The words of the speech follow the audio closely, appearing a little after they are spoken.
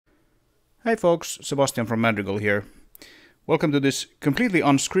Hey folks, Sebastian from Madrigal here. Welcome to this completely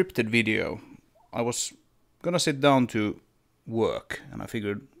unscripted video. I was gonna sit down to work and I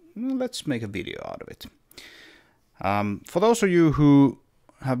figured, let's make a video out of it. For those of you who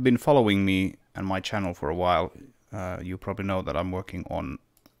have been following me and my channel for a while, you probably know that I'm working on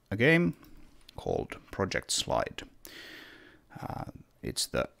a game called Project Slide. It's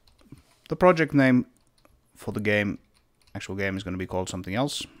the project name for the game. Actual game is going to be called something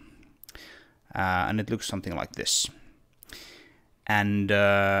else. And it looks something like this. And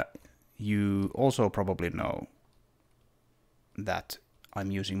you also probably know that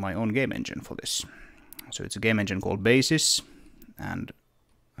I'm using my own game engine for this. So it's a game engine called Basis, and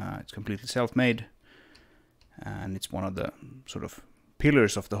it's completely self-made. And it's one of the sort of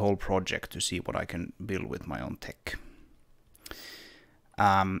pillars of the whole project to see what I can build with my own tech.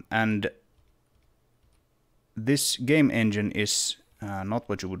 And this game engine is not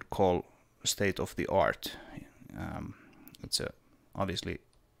what you would call state of the art. It's obviously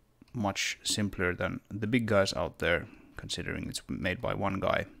much simpler than the big guys out there, considering it's made by one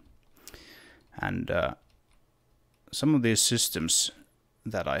guy. And some of these systems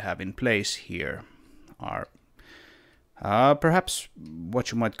that I have in place here are perhaps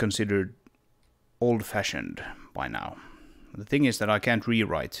what you might consider old-fashioned by now. The thing is that I can't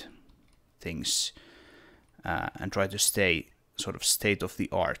rewrite things and try to stay sort of state of the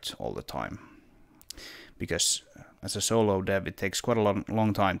art all the time, because as a solo dev it takes quite a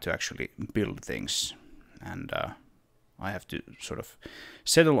long time to actually build things, and I have to sort of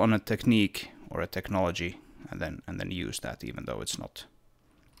settle on a technique or a technology and then use that, even though it's not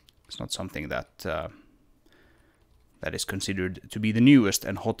something that that is considered to be the newest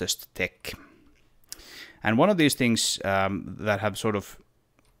and hottest tech. And one of these things that have sort of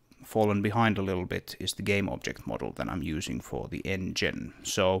fallen behind a little bit is the game object model that I'm using for the engine.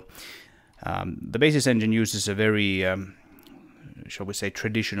 So the Basis engine uses a very, shall we say,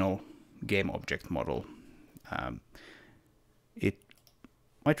 traditional game object model. It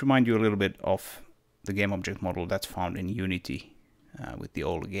might remind you a little bit of the game object model that's found in Unity with the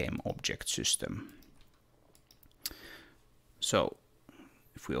old game object system. So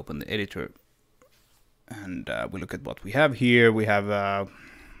if we open the editor and we look at what we have here, we have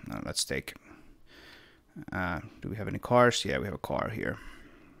let's take, do we have any cars? Yeah, we have a car here.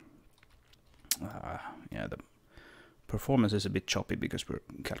 Yeah, the performance is a bit choppy because we're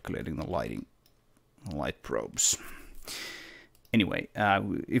calculating the light probes. Anyway,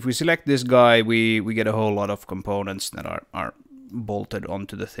 if we select this guy, we get a whole lot of components that are bolted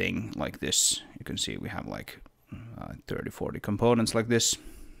onto the thing like this. You can see we have like 30-40 components like this,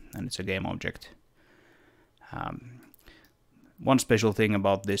 and it's a game object. One special thing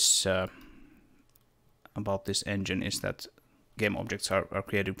about this engine is that game objects are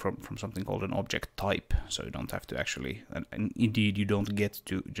created from something called an object type, so you don't have to actually, and indeed you don't get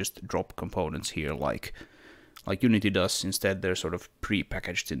to just drop components here like Unity does. Instead, they're sort of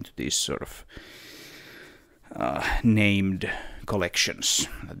pre-packaged into these sort of named collections.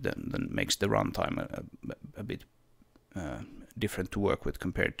 That then makes the runtime a bit different to work with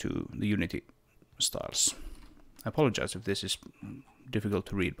compared to the Unity styles. I apologize if this is difficult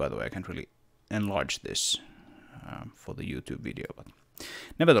to read, by the way. I can't really enlarge this for the YouTube video, but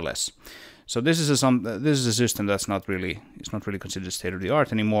nevertheless. So this is a system that's not really considered state of the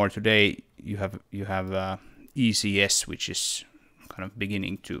art anymore. Today you have ECS, which is kind of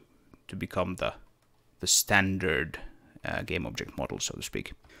beginning to become the standard game object model, so to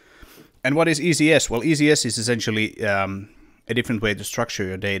speak. And what is ECS? Well, ECS is essentially a different way to structure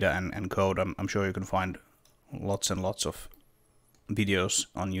your data and code. I'm sure you can find lots and lots of videos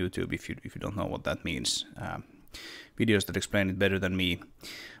on YouTube if you don't know what that means. Videos that explain it better than me.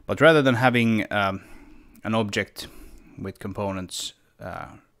 But rather than having an object with components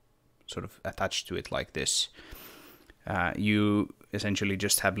sort of attached to it like this, you essentially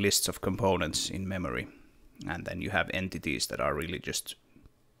just have lists of components in memory, and then you have entities that are really just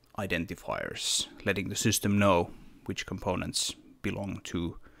identifiers, letting the system know which components belong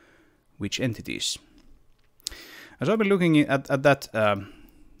to which entities. As I've been looking at that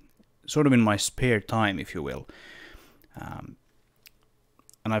sort of in my spare time, if you will, and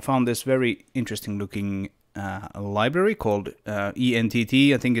I found this very interesting looking library called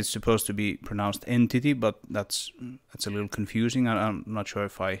ENTT. I think it's supposed to be pronounced entity, but that's a little confusing. I'm not sure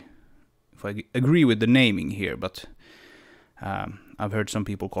if I agree with the naming here, but I've heard some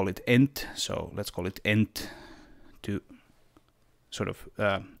people call it ent, so let's call it ent to sort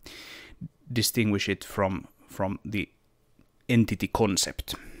of distinguish it from the entity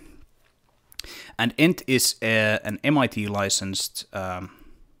concept. And ENT is an MIT licensed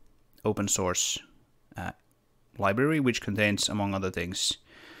open source library, which contains, among other things,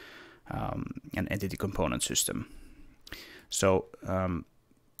 an entity component system. So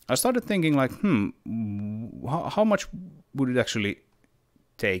I started thinking like, how much would it actually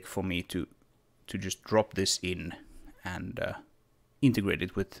take for me to just drop this in and integrate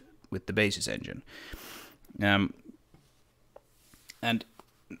it with the Basis engine? And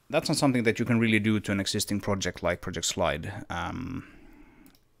that's not something that you can really do to an existing project like Project Slide.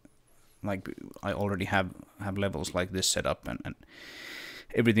 Like I already have levels like this set up and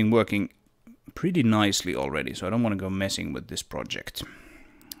everything working pretty nicely already, so I don't want to go messing with this project.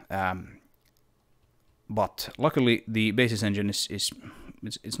 But luckily the Basis engine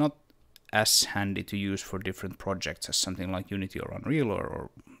it's not as handy to use for different projects as something like Unity or Unreal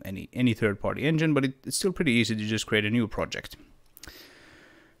or any third-party engine, but it's still pretty easy to just create a new project.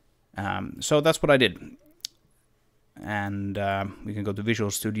 So that's what I did. And we can go to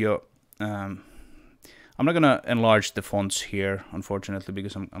Visual Studio. I'm not going to enlarge the fonts here, unfortunately,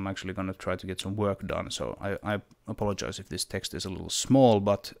 because I'm actually going to try to get some work done. So I apologize if this text is a little small,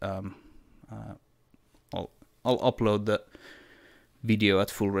 but I'll upload the video at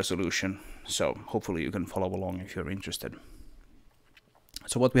full resolution. So hopefully you can follow along if you're interested.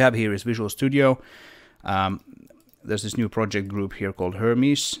 So what we have here is Visual Studio. There's this new project group here called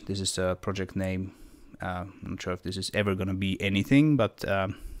Hermes. This is a project name. I'm not sure if this is ever going to be anything, but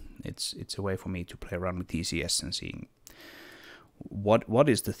it's a way for me to play around with ECS and seeing what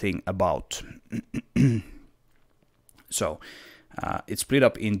is the thing about. So it's split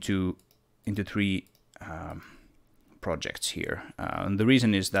up into three projects here, and the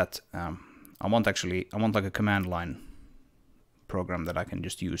reason is that I want like a command line program that I can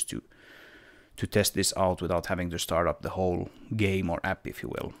just use to test this out without having to start up the whole game or app, if you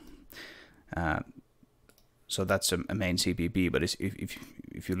will. So that's a main CPP, but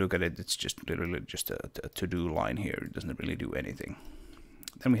if you look at it, it's just literally just a to-do line here. It doesn't really do anything.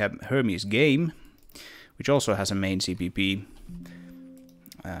 Then we have Hermes Game, which also has a main CPP.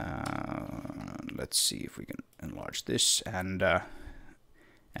 Let's see if we can enlarge this, and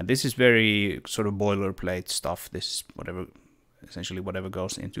this is very sort of boilerplate stuff. This is essentially whatever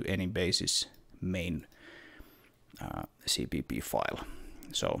goes into any Basis main CPP file.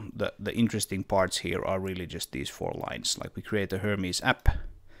 So the interesting parts here are really just these 4 lines. Like we create a Hermes app,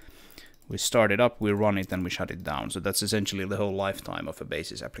 we start it up, we run it, and we shut it down. So that's essentially the whole lifetime of a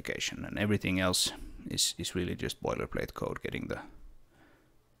Basis application, and everything else is really just boilerplate code getting the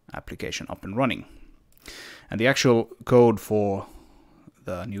application up and running. And the actual code for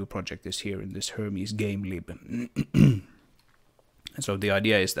the new project is here in this Hermes Game lib. So the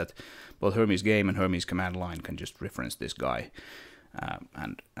idea is that both Hermes Game and Hermes Command Line can just reference this guy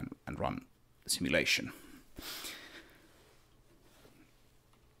and run the simulation.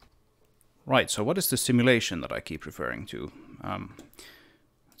 Right, so what is the simulation that I keep referring to? Let's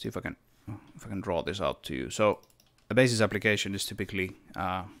see if I can draw this out to you. So a Basis application is typically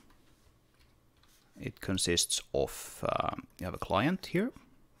it consists of you have a client here,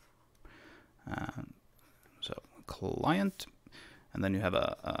 so client, and then you have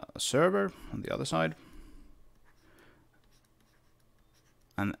a server on the other side,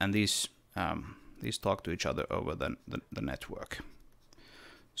 and these talk to each other over the network.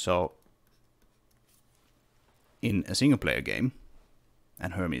 So in a single player game,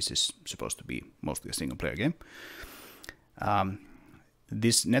 and Hermes is supposed to be mostly a single player game,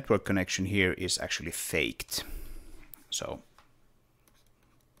 this network connection here is actually faked. So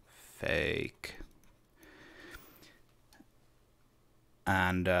fake.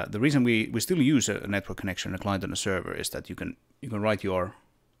 And the reason we still use a network connection, a client and a server, is that you can write your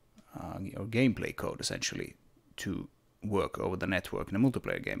gameplay code essentially to work over the network in a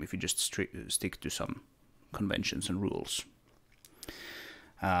multiplayer game if you just stick to some conventions and rules.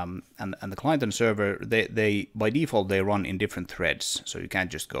 And the client and server, they by default they run in different threads, so you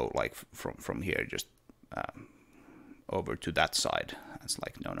can't just go like from here just over to that side. It's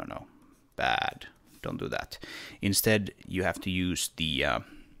like no, bad. Don't do that. Instead, you have to use the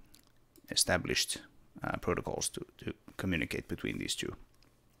established protocols to communicate between these two.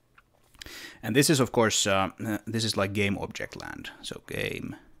 And this is, of course, this is like game object land. So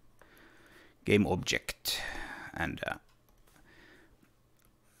game object, and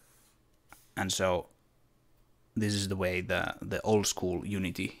so this is the way the old school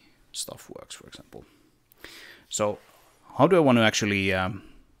Unity stuff works, for example. So how do I want to actually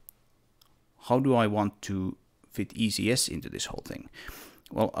how do I want to fit ECS into this whole thing?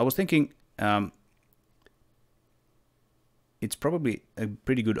 Well, I was thinking it's probably a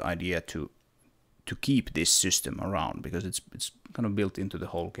pretty good idea to to keep this system around, because it's kind of built into the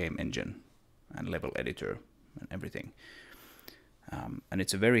whole game engine and level editor and everything. And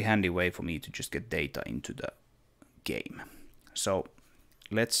it's a very handy way for me to just get data into the game. So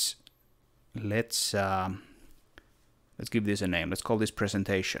let's give this a name. Let's call this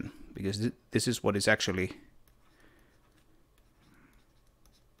presentation, because this is what is actually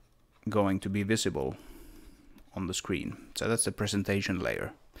going to be visible on the screen. So that's the presentation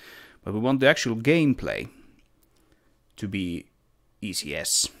layer. But we want the actual gameplay to be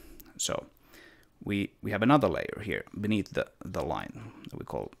ECS. So we have another layer here beneath the line that we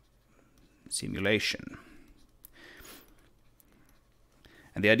call simulation.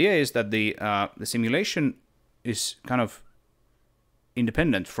 And the idea is that the simulation is kind of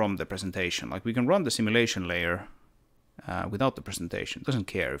independent from the presentation. Like, we can run the simulation layer without the presentation. It doesn't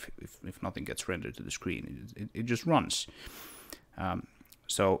care if nothing gets rendered to the screen. It just runs.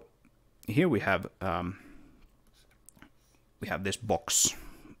 So here we have this box,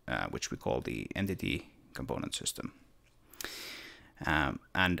 which we call the entity component system,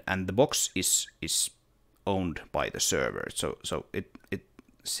 and the box is owned by the server. So it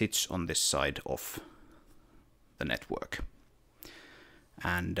sits on this side of the network,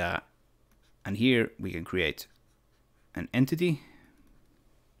 and here we can create an entity,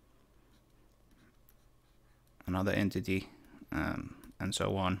 another entity, and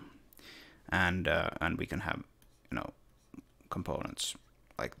so on, and we can have, you know, components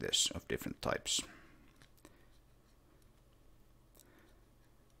like this of different types.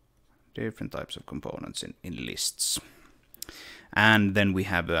 Different types of components in lists. And then we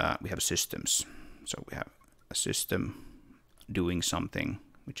have systems. So we have a system doing something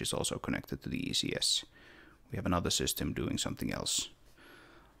which is also connected to the ECS. We have another system doing something else.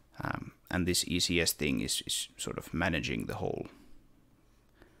 And this ECS thing is sort of managing the whole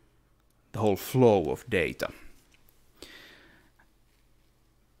flow of data.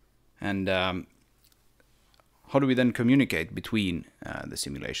 And how do we then communicate between the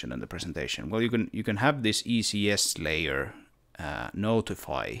simulation and the presentation? Well, you can have this ECS layer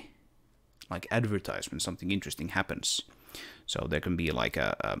notify, like, advertise when something interesting happens. So there can be like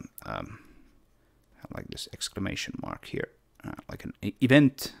like this exclamation mark here, like an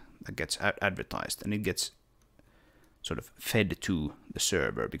event that gets advertised, and it gets sort of fed to the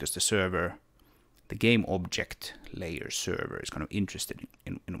server, because the server, the game object layer server, is kind of interested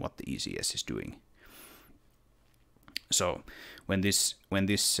in what the ECS is doing. So when this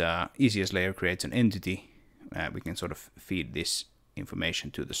ECS layer creates an entity, we can sort of feed this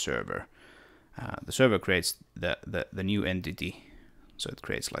information to the server. The server creates the new entity, so it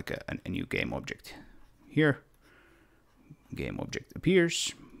creates like a new game object. Here, game object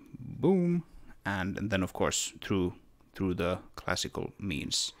appears, boom, and then of course through the classical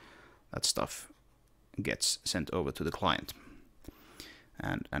means, that stuff gets sent over to the client,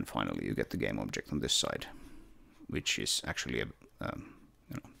 and finally you get the game object on this side, which is actually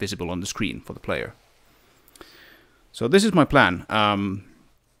visible on the screen for the player. So this is my plan.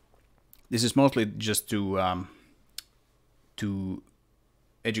 This is mostly just to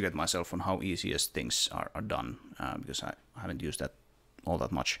educate myself on how ECS things are done, because I haven't used that all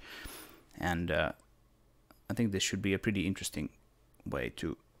that much, and I think this should be a pretty interesting way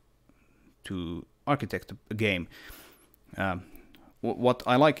to architect a game. What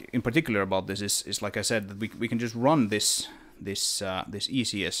I like in particular about this is like I said, that we can just run this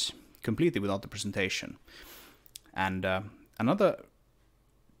ECS completely without the presentation. And another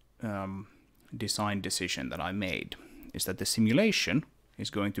design decision that I made is that the simulation is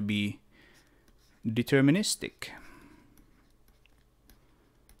going to be deterministic.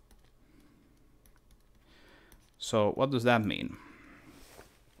 So what does that mean?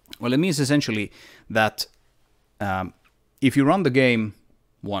 Well, it means essentially that if you run the game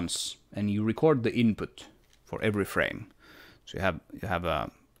once and you record the input for every frame, so you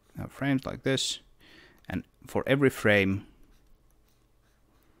have frames like this, and for every frame,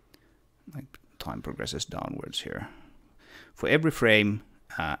 like, time progresses downwards here. For every frame,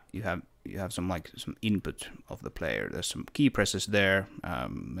 you have some input of the player. There's some key presses there.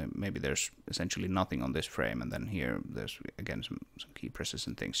 Maybe there's essentially nothing on this frame, and then here there's again some key presses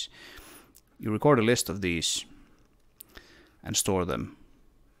and things. You record a list of these and store them.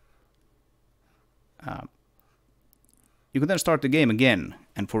 You can then start the game again,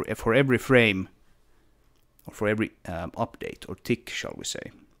 and for every frame, or for every update or tick, shall we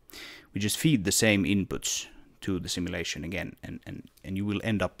say, we just feed the same inputs to the simulation again, and you will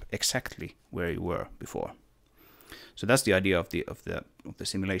end up exactly where you were before. So that's the idea of the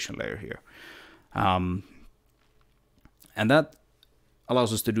simulation layer here, and that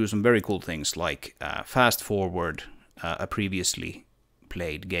allows us to do some very cool things like fast forward a previously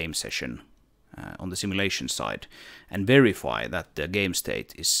played game session on the simulation side and verify that the game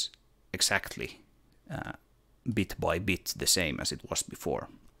state is exactly bit by bit the same as it was before.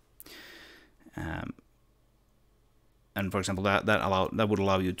 And for example, that would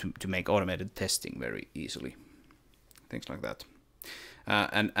allow you to make automated testing very easily, things like that.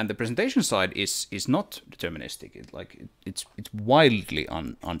 And the presentation side is not deterministic. It's wildly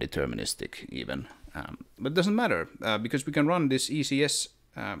undeterministic even, but it doesn't matter because we can run this ECS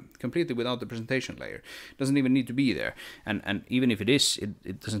completely without the presentation layer. It doesn't even need to be there, and even if it is,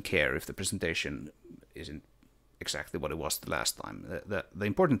 it doesn't care if the presentation isn't exactly what it was the last time. The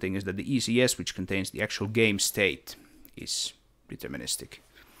important thing is that the ECS, which contains the actual game state, is deterministic.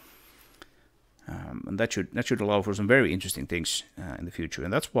 And that should allow for some very interesting things in the future,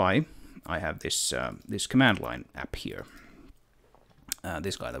 and that's why I have this this command line app here,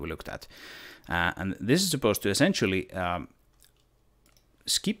 this guy that we looked at, and this is supposed to essentially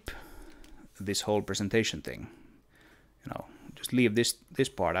skip this whole presentation thing. You know, just leave this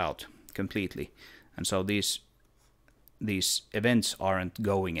part out completely, and so these events aren't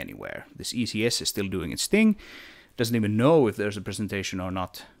going anywhere. This ECS is still doing its thing, doesn't even know if there's a presentation or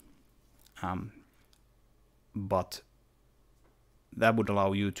not. But that would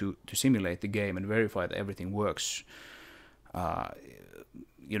allow you to simulate the game and verify that everything works.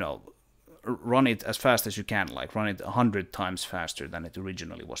 You know, run it as fast as you can, like run it 100 times faster than it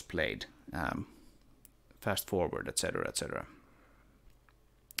originally was played. Fast forward, etc., etc.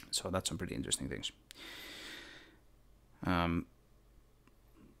 So that's some pretty interesting things.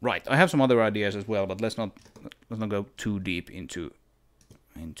 Right, I have some other ideas as well, but let's not go too deep into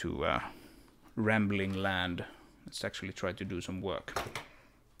rambling land. Let's actually try to do some work.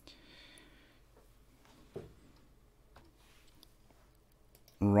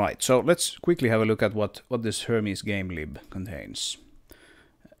 Right, so let's quickly have a look at what this Hermes game lib contains.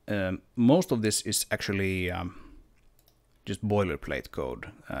 Most of this is actually just boilerplate code,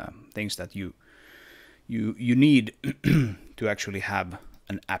 things that you need to actually have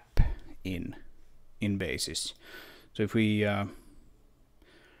an app in Basis. So if we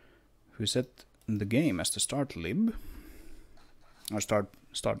set the game as the start lib, or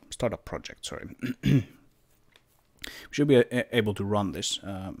startup project, sorry, we should be able to run this,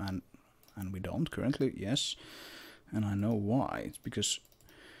 and we don't currently. Yes, and I know why. It's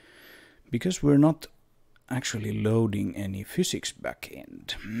because we're not actually loading any physics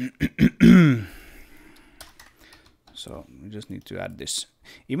backend. So we just need to add this,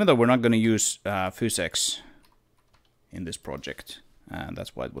 even though we're not going to use physics in this project, and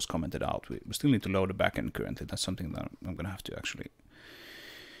that's why it was commented out. We still need to load a backend currently. That's something that I'm going to have to actually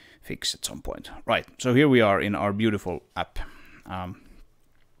fix at some point. Right, so here we are in our beautiful app.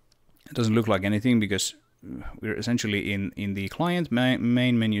 It doesn't look like anything because we're essentially in the client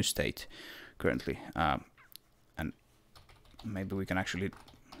main menu state currently, and maybe we can actually.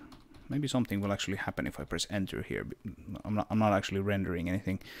 Maybe something will actually happen if I press enter here. I'm not actually rendering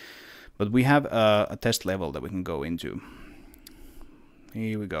anything, but we have a test level that we can go into.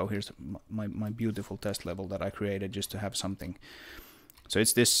 Here we go. Here's my beautiful test level that I created just to have something. So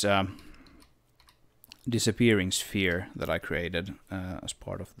it's this disappearing sphere that I created as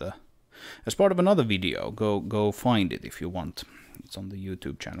part of another video. Go find it if you want. It's on the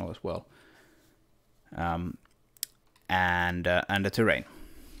YouTube channel as well. And the terrain.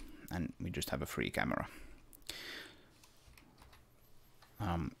 And we just have a free camera.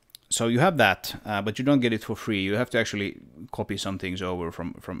 So you have that, but you don't get it for free. You have to actually copy some things over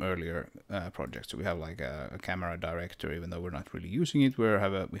from earlier projects. So we have like a camera director, even though we're not really using it. We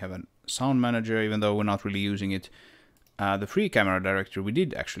have a sound manager, even though we're not really using it. The free camera director we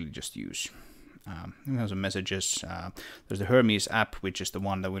did actually just use. We have some messages. There's the Hermes app, which is the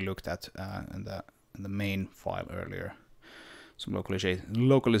one that we looked at in the main file earlier. Some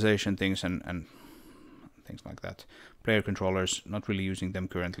localization things and things like that. Player controllers, not really using them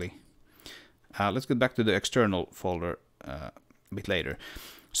currently. Let's get back to the external folder a bit later.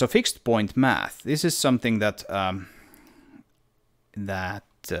 So fixed point math. This is something that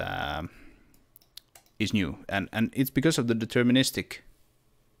is new, and it's because of the deterministic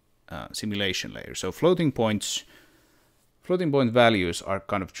simulation layer. So floating point values are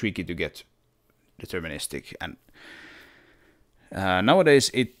kind of tricky to get deterministic, and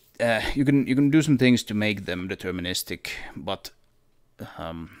nowadays you can do some things to make them deterministic, but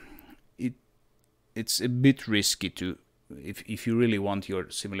it's a bit risky to if you really want your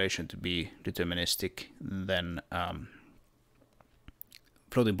simulation to be deterministic, then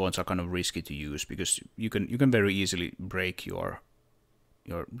floating points are kind of risky to use because you can very easily break your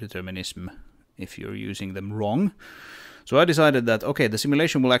your determinism if you're using them wrong. So I decided that, okay, the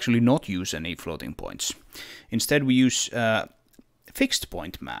simulation will actually not use any floating points. Instead, we use fixed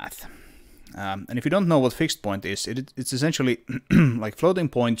point math. And if you don't know what fixed point is, it's essentially like floating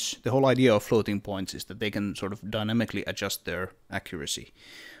points. The whole idea of floating points is that they can sort of dynamically adjust their accuracy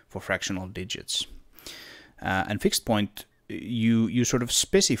for fractional digits. And fixed point, you sort of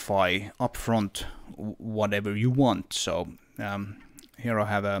specify upfront whatever you want. So here I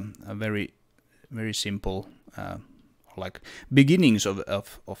have a very simple like beginnings of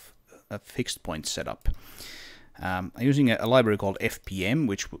a fixed point setup. I'm using a library called FPM,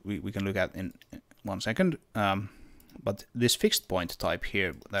 which we can look at in 1 second. But this fixed point type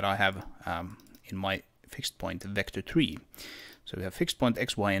here that I have in my fixed point vector tree. So we have fixed point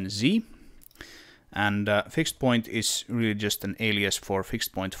x, y, and z. And fixed point is really just an alias for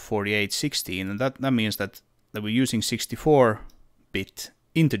fixed point 4816. And that means that we're using 64-bit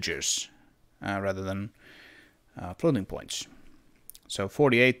integers rather than floating points. So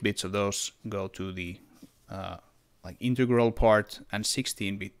 48 bits of those go to the like integral part, and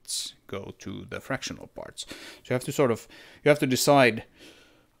 16 bits go to the fractional parts. So you have to you have to decide,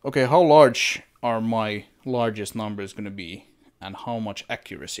 okay, how large are my largest numbers going to be, and how much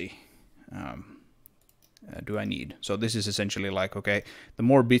accuracy do I need? So this is essentially like, okay, the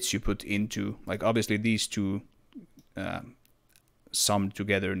more bits you put into, like obviously these two summed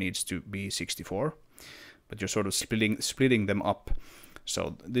together needs to be 64, but you're sort of splitting them up.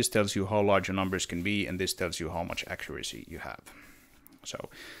 So this tells you how large your numbers can be, and this tells you how much accuracy you have. So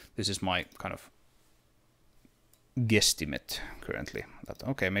this is my kind of guesstimate currently, that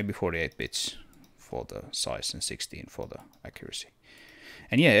okay, maybe 48 bits for the size and 16 for the accuracy.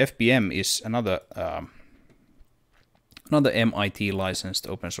 And yeah, FPM is another MIT licensed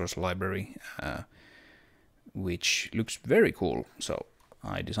open source library, which looks very cool. So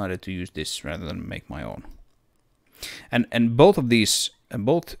I decided to use this rather than make my own. And both of these,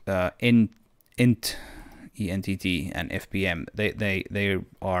 both ENT and FPM, they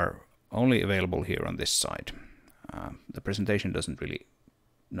are only available here on this side. The presentation doesn't really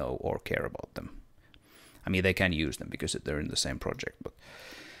know or care about them. I mean, they can use them because they're in the same project,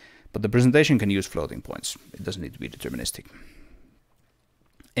 but the presentation can use floating points. It doesn't need to be deterministic.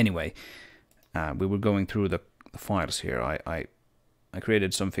 Anyway, we were going through the files here. I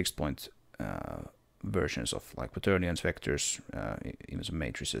created some fixed point versions of like quaternions, vectors, even some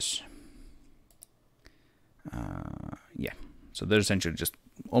matrices. Yeah, so they're essentially just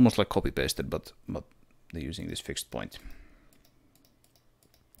almost like copy pasted, but they're using this fixed point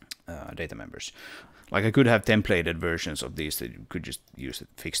data members. Like I could have templated versions of these that you could just use a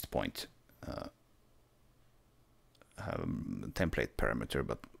fixed point template parameter,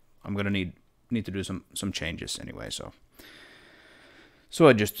 but I'm gonna need to do some changes anyway. So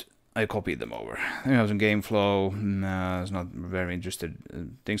I copied them over. I have some game flow. I was not very interested.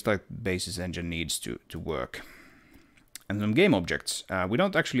 Things like basis engine needs to work. And some game objects. We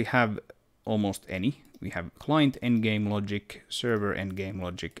don't actually have almost any. We have client endgame logic, server endgame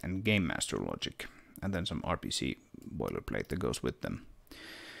logic, and game master logic. And then some RPC boilerplate that goes with them.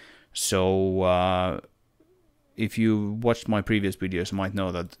 So if you watched my previous videos, you might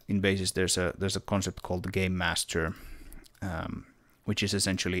know that in basis there's a concept called the game master, which is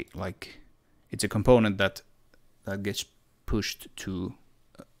essentially like it's a component that gets pushed to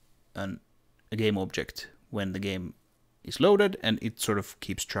a game object when the game is loaded, and it sort of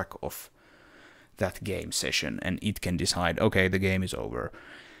keeps track of that game session, and it can decide, okay, the game is over,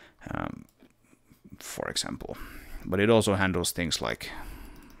 for example. But it also handles things like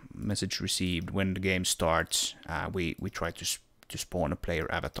message received when the game starts. We try to spawn a player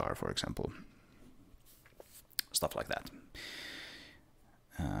avatar, for example, stuff like that.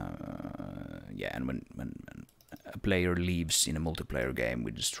 Yeah, and when a player leaves in a multiplayer game, we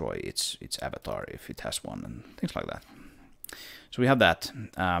destroy its avatar if it has one, and things like that. So we have that,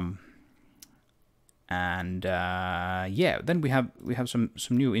 yeah. Then we have some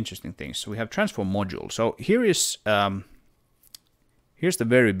new interesting things. So we have transform module. So here is here's the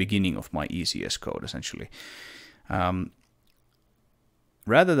very beginning of my ECS code essentially.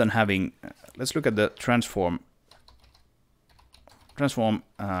 Rather than having, let's look at the transform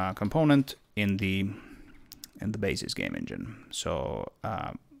component in the basis game engine. So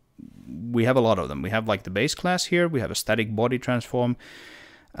we have a lot of them. We have like the base class here. We have a static body transform.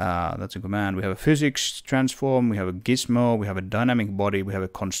 That's a command. We have a physics transform. We have a gizmo. We have a dynamic body. We have a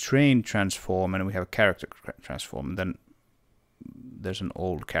constraint transform, and we have a character transform. And then there's an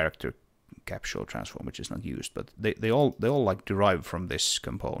old character capsule transform which is not used, but they all like derive from this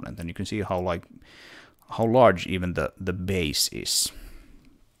component, and you can see how large even the base is.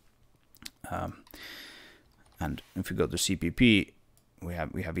 And if we go to CPP, we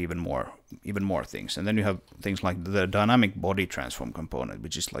have even more things. And then you have things like the dynamic body transform component,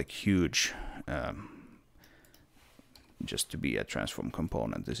 which is like huge. Just to be a transform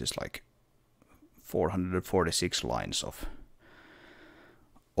component, this is like 446 lines of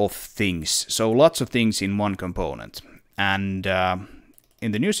things. So lots of things in one component. And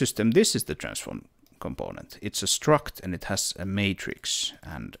in the new system, this is the transform component. It's a struct and it has a matrix,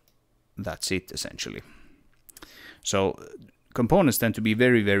 and that's it essentially. So components tend to be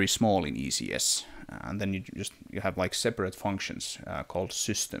very, very small in ECS, and then you have like separate functions called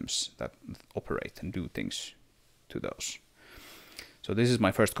systems that operate and do things to those. So this is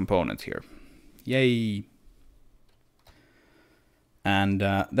my first component here. Yay! And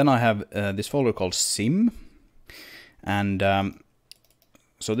then I have this folder called sim, and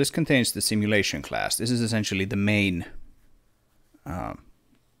so this contains the simulation class. This is essentially the main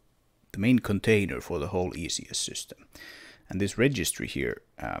container for the whole ECS system. And this registry here,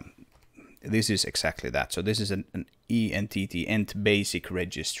 this is exactly that. So this is an ent basic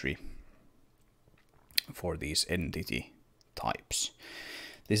registry for these entity types.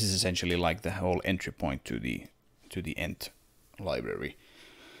 This is essentially like the whole entry point to the ent library.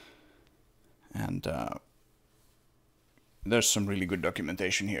 And there's some really good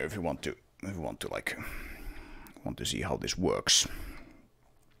documentation here if you want to see how this works.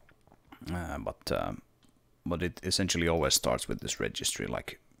 But it essentially always starts with this registry,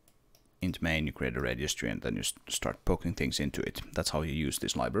 like int main, you create a registry and then you start poking things into it. That's how you use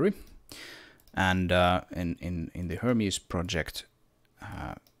this library. And in the Hermes project,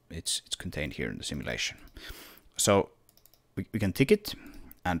 it's contained here in the simulation. So we can tick it,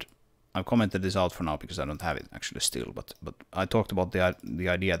 and I've commented this out for now because I don't have it actually still. But I talked about the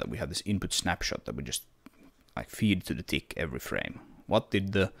idea that we have this input snapshot that we just like feed to the tick every frame. What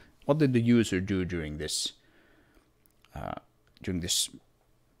did the user do during this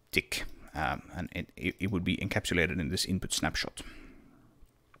tick? And it would be encapsulated in this input snapshot.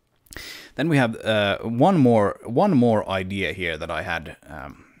 Then we have one more idea here that I had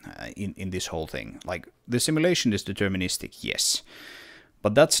in this whole thing. Like the simulation is deterministic, yes,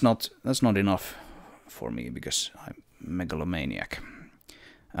 but that's not enough for me because I'm megalomaniac.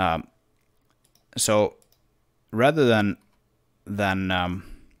 So rather than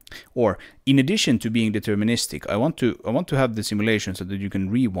or in addition to being deterministic, I want to have the simulation so that you can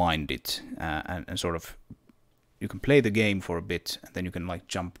rewind it and sort of you can play the game for a bit and then you can like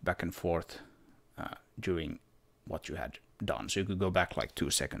jump back and forth during what you had done. So you could go back like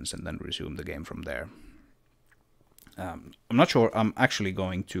 2 seconds and then resume the game from there. I'm not sure I'm actually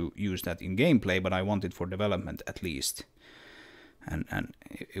going to use that in gameplay, but I want it for development at least. And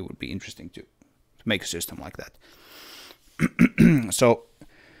it would be interesting to make a system like that. So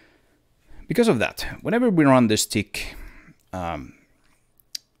because of that, whenever we run this tick,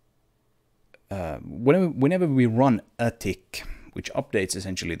 whenever we run a tick, which updates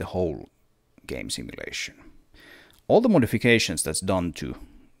essentially the whole game simulation, all the modifications that's done to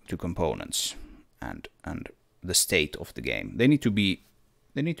components and the state of the game, they need to be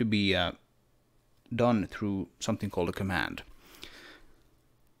done through something called a command.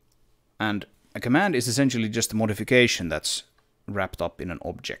 And a command is essentially just a modification that's wrapped up in an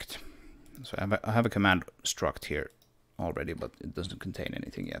object. So I have a command struct here already, but it doesn't contain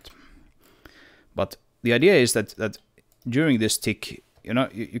anything yet. But the idea is that during this tick,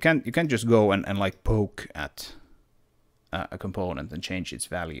 you can't just go and like poke at a component and change its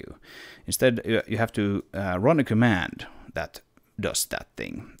value. Instead, you have to run a command that does that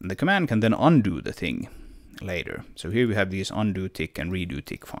thing. And the command can then undo the thing later. So here we have these undo tick and redo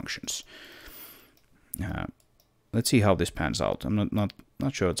tick functions. Let's see how this pans out. I'm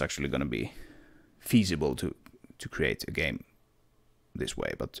not sure it's actually going to be feasible to create a game this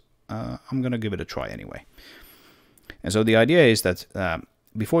way, but I'm going to give it a try anyway. And so the idea is that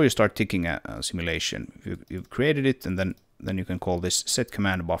before you start ticking a simulation, you've created it, and then you can call this set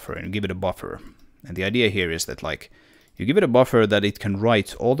command buffer and give it a buffer. And the idea here is that like you give it a buffer that it can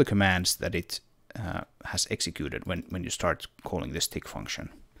write all the commands that it has executed when you start calling this tick function.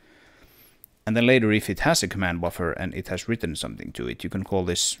 And then later, if it has a command buffer and it has written something to it, you can call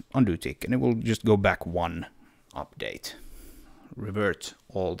this undo tick, and it will just go back one update, revert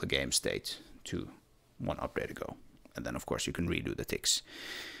all the game state to one update ago. And then, of course, you can redo the ticks,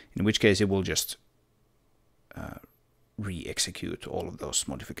 in which case it will just re-execute all of those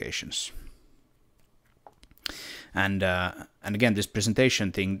modifications. And again, this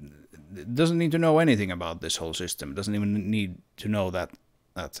presentation thing doesn't need to know anything about this whole system. It doesn't even need to know that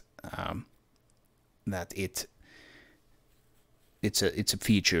it it's a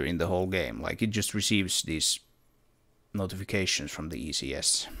feature in the whole game. Like, it just receives these notifications from the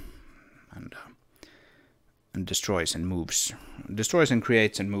ECS and destroys and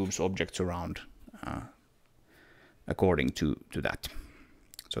creates and moves objects around according to that.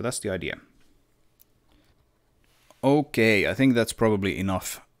 So that's the idea. Okay, I think that's probably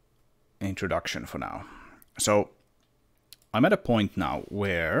enough introduction for now. So I'm at a point now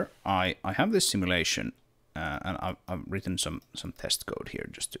where I have this simulation, and I've written some test code here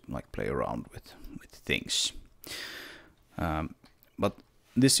just to like play around with things. But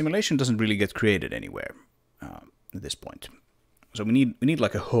this simulation doesn't really get created anywhere at this point. So we need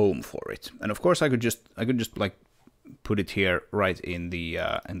like a home for it. And of course I could just like put it here right in the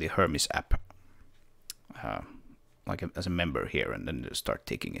Hermes app, like as a member here, and then just start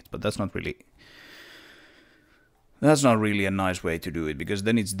ticking it. But that's not really a nice way to do it, because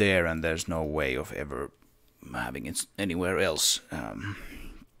then it's there and there's no way of ever having it anywhere else.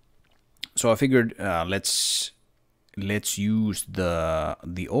 So I figured let's use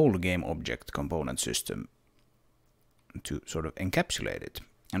the old GameObject component system to sort of encapsulate it.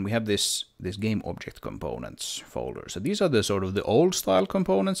 And we have this GameObject components folder. So these are the sort of the old style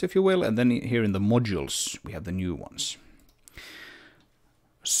components, if you will, and then here in the modules we have the new ones.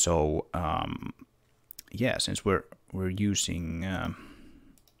 So yeah, since we're using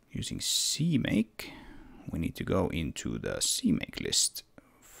CMake, we need to go into the CMake list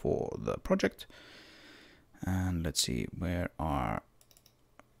for the project, and let's see, where are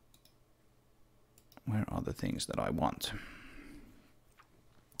the things that I want.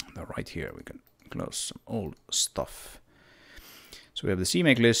 They're right here. We can close some old stuff. So we have the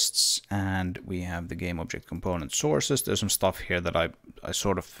CMake lists, and we have the GameObject component sources. There's some stuff here that I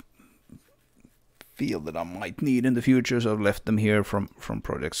sort of feel that I might need in the future, so I've left them here from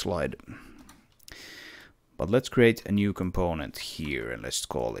project slide. But let's create a new component here, and let's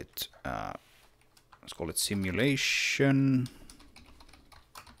call it simulation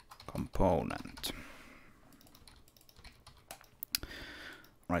component.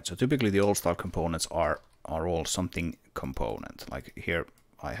 Right, so typically the old style components are all something component. Like here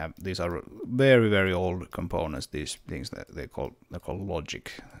I have, these are very, very old components, these things that they're called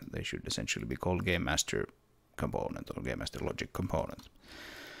logic. They should essentially be called Game Master component or Game Master logic component.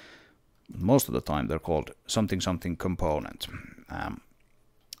 Most of the time they're called something component.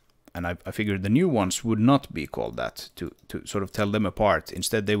 And I figured the new ones would not be called that, to sort of tell them apart.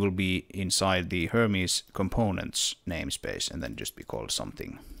 Instead, they will be inside the Hermes components namespace and then just be called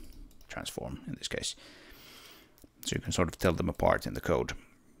something transform in this case. So you can sort of tell them apart in the code.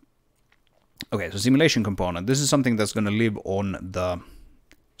 Okay, so simulation component. This is something that's going to live on the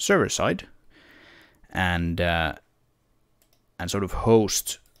server side and sort of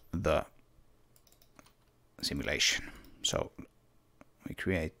host the simulation. So we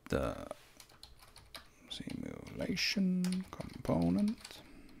create the simulation component.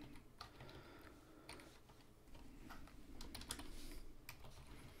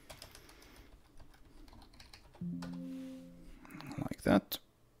 Like that.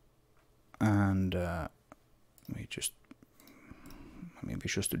 And we just, I mean,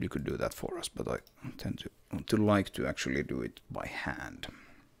 Visual Studio could do that for us, but I tend to like to actually do it by hand.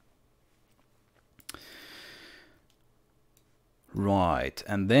 Right,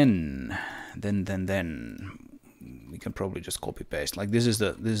 and then we can probably just copy paste. Like this is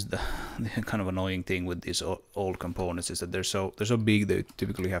the kind of annoying thing with these old components, is that they're so big they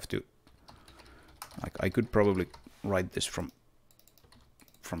typically have to, like, I could probably write this from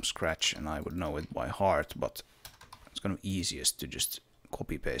scratch and I would know it by heart, but it's kind of easiest to just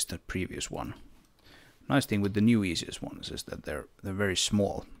copy paste the previous one. Nice thing with the new easiest ones is that they're very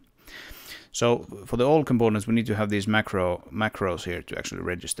small. So for the old components, we need to have these macros here to actually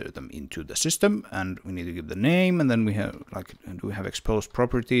register them into the system, and we need to give the name, and then we have, like, do we have exposed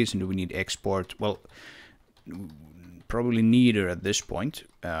properties, and do we need export? Well, probably neither at this point.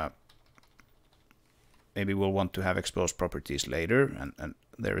 Maybe we'll want to have exposed properties later, and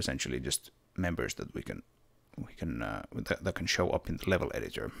they're essentially just members that that can show up in the level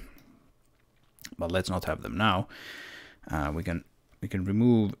editor. But let's not have them now. We can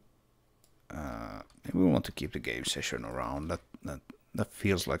remove. Maybe we want to keep the game session around. That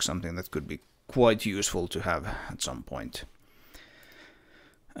feels like something that could be quite useful to have at some point.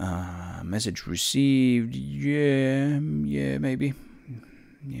 Message received. Yeah, maybe.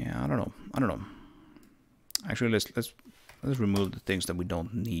 Yeah, I don't know. Actually, let's remove the things that we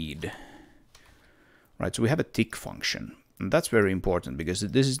don't need. Right, so we have a tick function, and that's very important because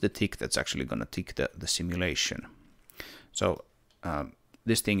this is the tick that's actually going to tick the simulation. So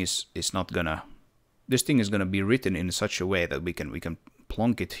this thing is not gonna this thing is going to be written in such a way that we can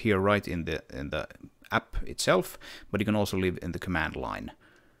plonk it here right in the app itself, but you can also live in the command line,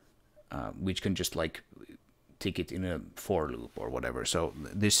 which can just like tick it in a for loop or whatever. So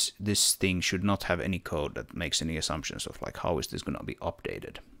this thing should not have any code that makes any assumptions of like how is this going to be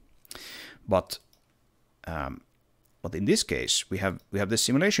updated. But in this case, we have this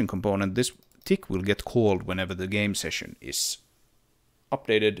simulation component. This tick will get called whenever the game session is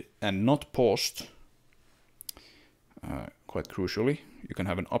updated and not paused. Quite crucially, you can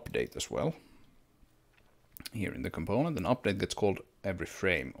have an update as well here in the component. An update gets called every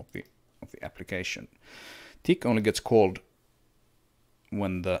frame of the application. Tick only gets called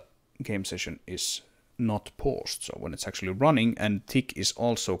when the game session is not paused, so when it's actually running, and tick is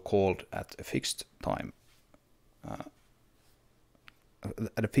also called at a fixed time,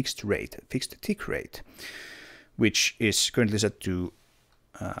 at a fixed rate, fixed tick rate, which is currently set to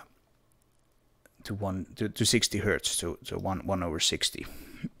 60 hertz, so 1/60.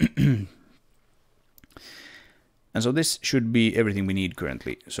 And so this should be everything we need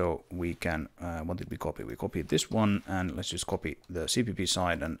currently. So we can, what did we copy? We copied this one, and let's just copy the CPP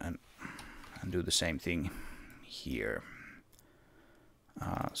side and do the same thing here.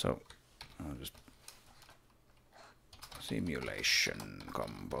 So I'll just simulation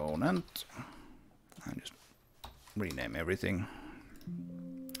component and just rename everything.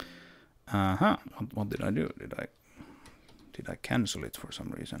 What did I do? Did I cancel it for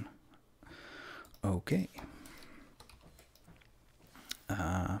some reason? Okay.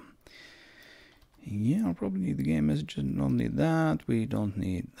 Yeah, I'll probably need the game messages. Don't need that. We don't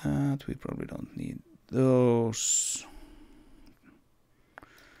need that. We probably don't need those.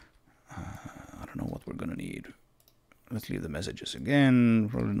 I don't know what we're gonna need. Let's leave the messages again.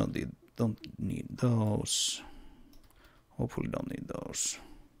 Probably don't need those. Hopefully don't need those.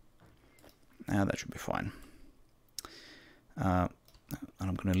 That should be fine. And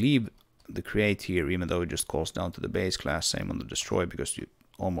I'm gonna leave the create here, even though it just calls down to the base class. Same on the destroy, because you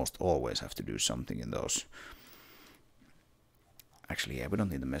almost always have to do something in those. Actually, yeah, we don't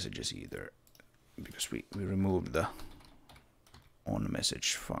need the messages either, because we removed the on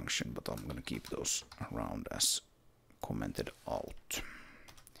message function, but I'm gonna keep those around as commented out.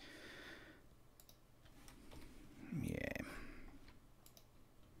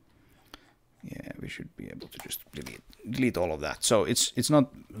 Yeah, we should be able to just delete all of that. So it's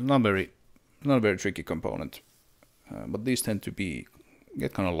not a very tricky component, but these tend to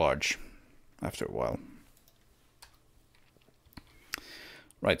get kind of large after a while.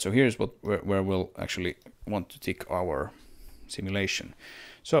 Right, so here's where we'll actually want to tick our simulation.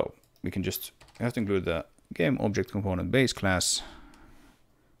 So we have to include the game object component base class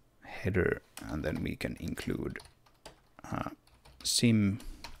header, and then we can include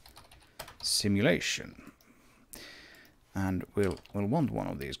simulation, and we'll want one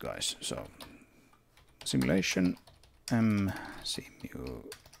of these guys. So simulation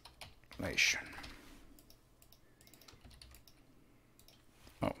simulation.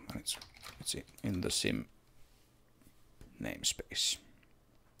 Oh, and let's see, in the sim namespace,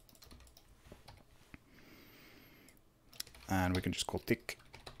 and we can just call tick,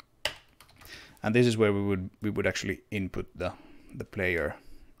 and this is where we would actually input the player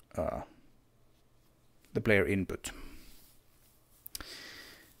input,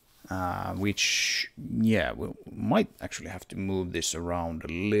 which, yeah, we might actually have to move this around a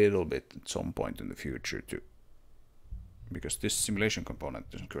little bit at some point in the future because this simulation component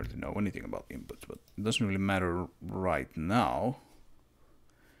doesn't currently know anything about inputs, but it doesn't really matter right now.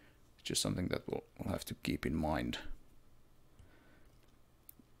 It's just something that we'll have to keep in mind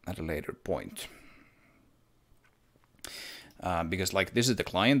at a later point. Because like this is the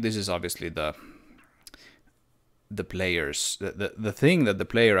client, this is obviously the players, the thing that the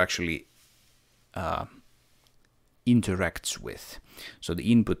player actually interacts with. So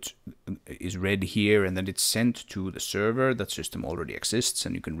the input is read here, and then it's sent to the server. That system already exists,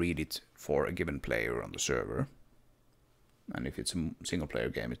 and you can read it for a given player on the server. And if it's a single player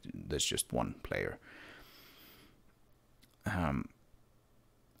game, there's just one player.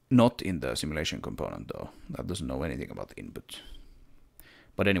 Not in the simulation component though. That doesn't know anything about the input.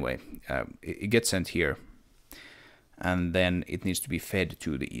 But anyway, it gets sent here, and then it needs to be fed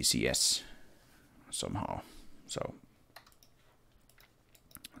to the ECS somehow. So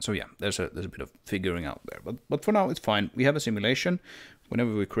yeah, there's a bit of figuring out there, but for now it's fine. We have a simulation.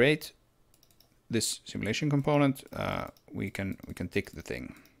 Whenever we create this simulation component, we can tick the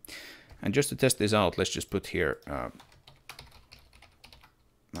thing. And just to test this out, let's just put here a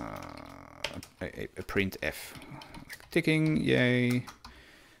printf, like ticking, yay,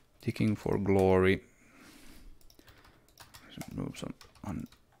 ticking for glory. remove some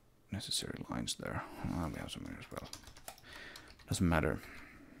unnecessary lines there. We have some here as well. Doesn't matter.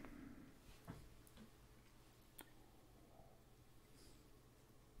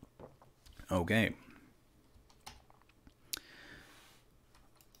 Okay.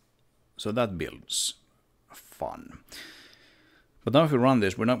 So that builds fun. But now if we run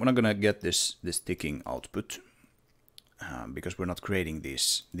this, we're not gonna get this ticking output because we're not creating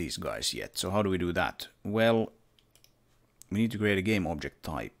these guys yet. So how do we do that? Well, we need to create a game object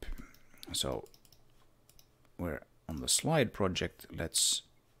type. So we're on the slide project. Let's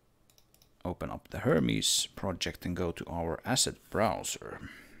open up the Hermes project and go to our asset browser.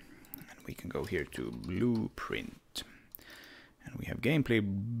 And we can go here to blueprint. And we have gameplay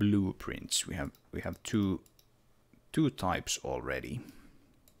blueprints. We have two types already.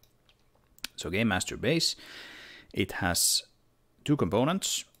 So Game Master Base, it has two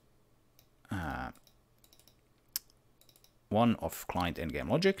components. One of client endgame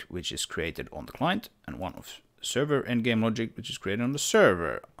logic, which is created on the client, and one of server endgame logic, which is created on the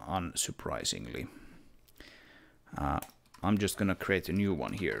server, unsurprisingly. I'm just gonna create a new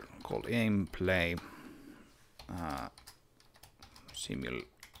one here called gameplay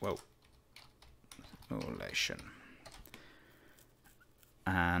simulation.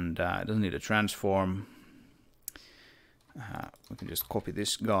 And it doesn't need a transform. We can just copy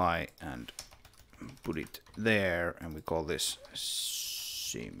this guy and put it there, and we call this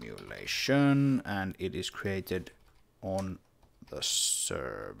simulation, and it is created on the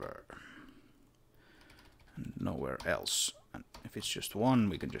server and nowhere else. And if it's just one,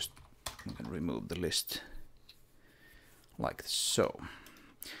 we can remove the list like so.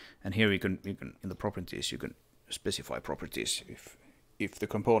 And here you can in the properties you can specify properties. If the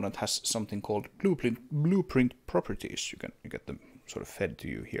component has something called blueprint properties, you get them sort of fed to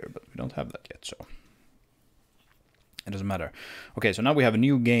you here, but we don't have that yet, so it doesn't matter. Okay, so now we have a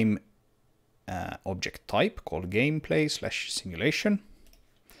new game object type called gameplay/simulation,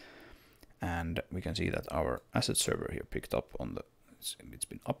 and we can see that our asset server here picked up on it's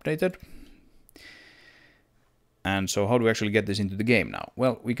been updated. And so how do we actually get this into the game now?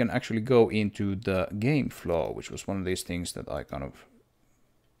 Well, we can actually go into the game flow, which was one of these things that I kind of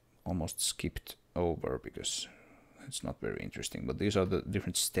almost skipped over because it's not very interesting. But these are the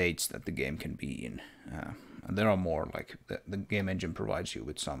different states that the game can be in. And there are more, like the game engine provides you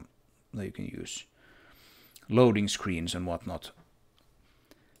with some that you can use. Loading screens and whatnot.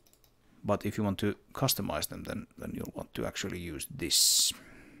 But if you want to customize them, then you'll want to actually use this.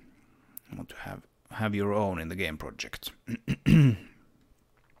 You want to have your own in the game project.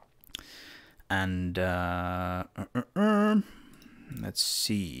 And let's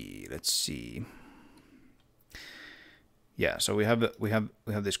see. Yeah, so we have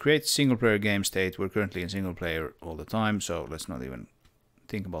this create single player game state. We're currently in single player all the time, so let's not even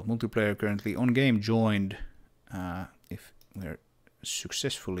think about multiplayer currently. On game joined, if we're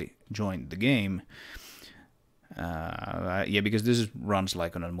successfully joined the game, yeah, because this runs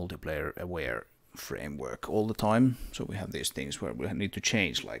like on a multiplayer aware framework all the time. So we have these things where we need to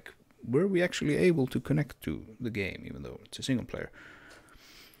change, like, were we actually able to connect to the game even though it's a single player?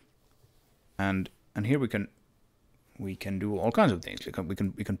 And here we can do all kinds of things.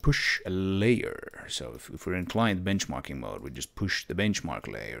 We can push a layer. So if we're in client benchmarking mode, we just push the benchmark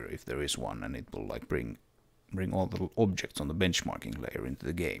layer if there is one, and it will like bring all the objects on the benchmarking layer into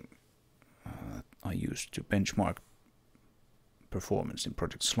the game. I used to benchmark performance in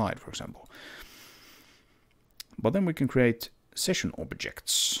Project Slide, for example. But then we can create session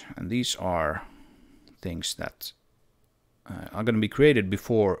objects, and these are things that are going to be created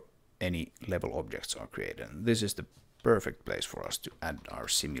before any level objects are created. And this is the perfect place for us to add our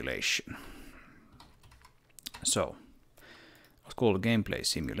simulation. So let's call the gameplay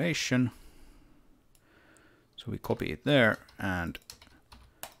simulation. So we copy it there, and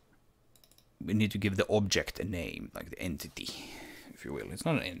we need to give the object a name, like the entity, if you will. It's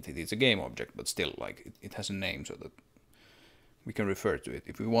not an entity, it's a game object, but still, like, it has a name so that we can refer to it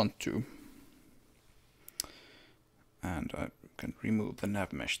if we want to. And I can remove the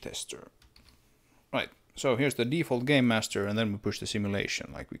nav mesh tester. Right, so here's the default game master, and then we push the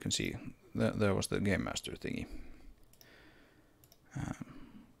simulation, like we can see. There was the game master thingy.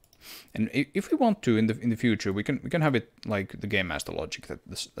 And if we want to in the future, we can have it like the game master logic that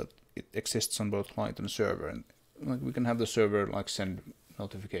it exists on both client and server, and like we can have the server like send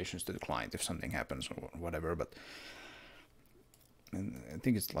notifications to the client if something happens or whatever. But I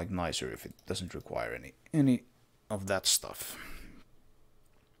think it's like nicer if it doesn't require any of that stuff.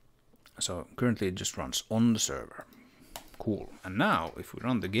 So currently it just runs on the server. Cool. And now if we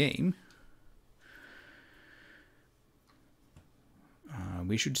run the game,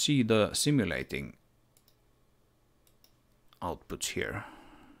 we should see the simulating outputs here,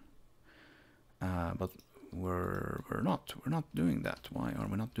 but we're not doing that. Why are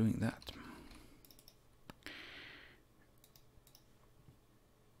we not doing that?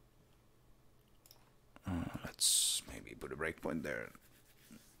 Let's maybe put a breakpoint there.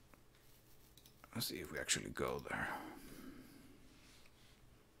 Let's see if we actually go there.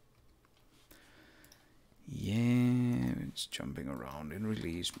 Yeah, it's jumping around in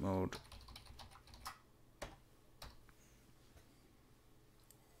release mode.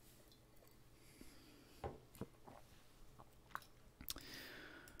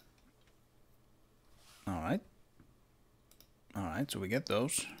 Alright, so we get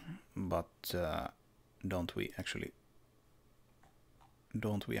those, but don't we actually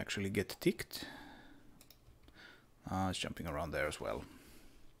get ticked? It's jumping around there as well.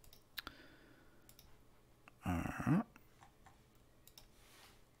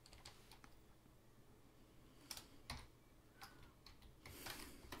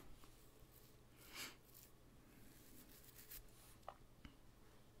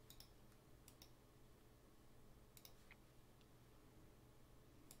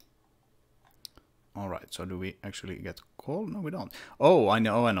 Alright, so do we actually get called? No, we don't. Oh, I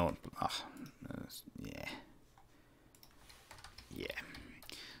know. Yeah.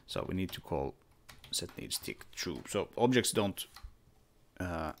 So we need to call set needs tick true. So objects don't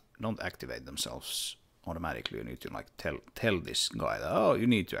activate themselves automatically. You need to like tell this guy that, oh, you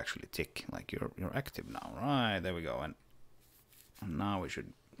need to actually tick, like you're active now. Right, there we go. And now we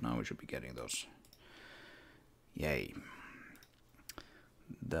should be getting those. Yay.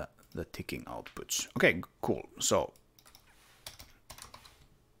 The ticking outputs. Okay, cool. So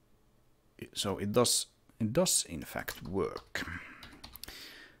it does in fact work.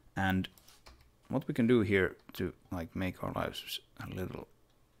 And what we can do here to like make our lives a little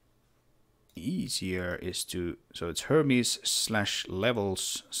easier is to, so it's Hermes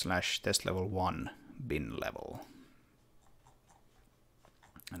 /levels /test level 1 bin level.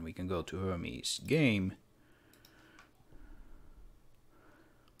 And we can go to Hermes game.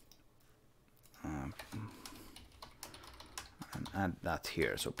 And add that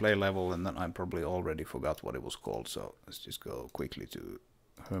here. So play level, and then I probably already forgot what it was called. So let's just go quickly to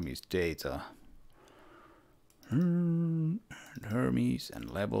Hermes data. Hermes and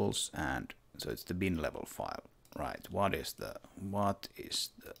levels, and so it's the bin level file. Right. What is the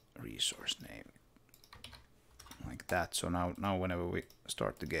resource name? Like that. So now whenever we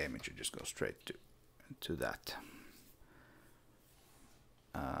start the game, it should just go straight to that.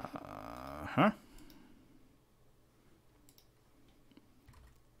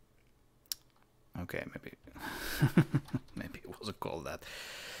 Okay, maybe maybe it wasn't called that.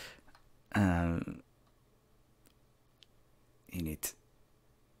 Init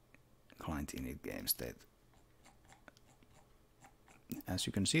client init game state. As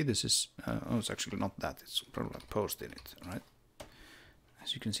you can see, this is oh, it's actually not that. It's probably like post init, right?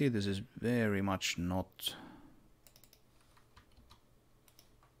 As you can see, this is very much not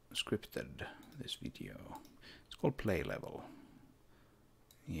scripted. This video. It's called play level.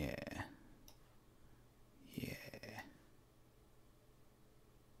 Yeah.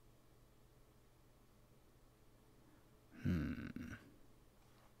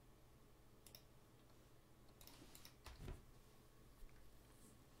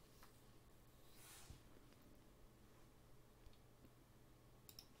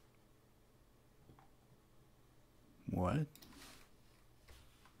 What?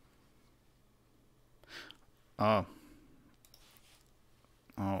 Oh,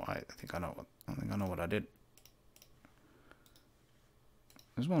 I think I know what I did.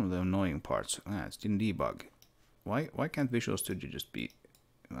 It's one of the annoying parts. It didn't debug. Why can't Visual Studio just be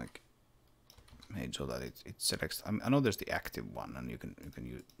like made so that it selects? I know there's the active one, and you can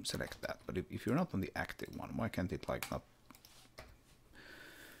select that. But if you're not on the active one, why can't it like not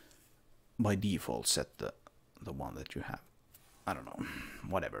by default set the one that you have? I don't know.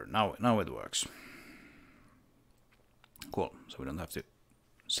 Whatever. Now it works. Cool. So we don't have to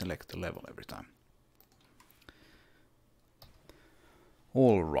select the level every time.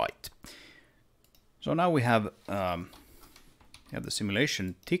 All right. So now we have the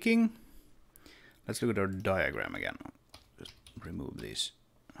simulation ticking. Let's look at our diagram again. Just remove these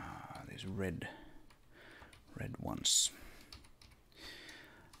red ones.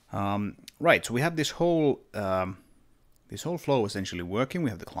 Right. So we have this whole flow essentially working. We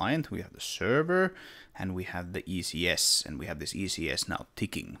have the client, we have the server, and we have the ECS, and we have this ECS now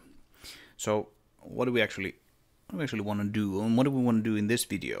ticking. So what do we actually want to do, and what do we want to do in this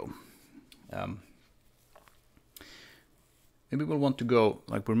video? maybe we'll want to go,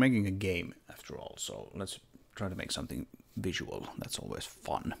 like we're making a game after all, so let's try to make something visual. That's always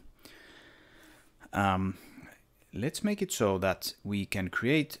fun. Let's make it so that we can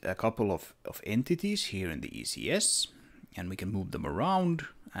create a couple of entities here in the ECS, and we can move them around,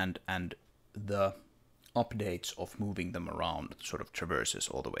 and the updates of moving them around sort of traverses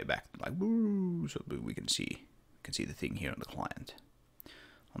all the way back, like woo, so we can see the thing here on the client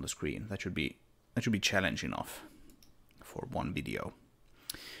on the screen. That should be challenge enough for one video.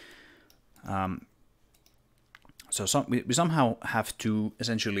 So we somehow have to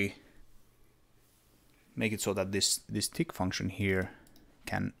essentially make it so that this tick function here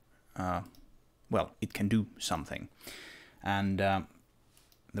can, well, it can do something. And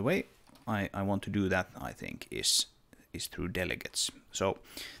the way I want to do that, I think, is through delegates. So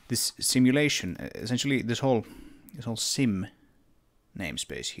this simulation, essentially this whole sim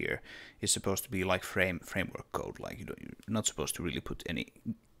namespace here is supposed to be like framework code. Like you're not supposed to really put any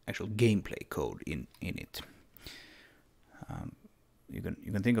actual gameplay code in it. You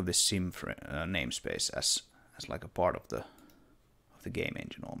can think of this sim namespace as like a part of the game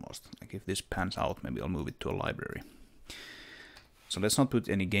engine almost. Like if this pans out, maybe I'll move it to a library. So let's not put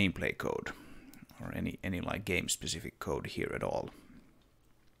any gameplay code or any like game specific code here at all.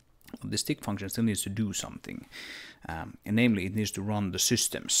 This tick function still needs to do something, and namely it needs to run the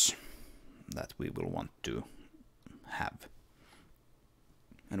systems that we will want to have.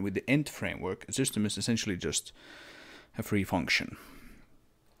 And with the ent framework, a system is essentially just a free function,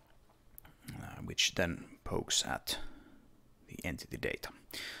 which then pokes at the entity data.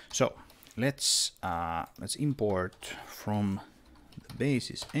 So let's import from the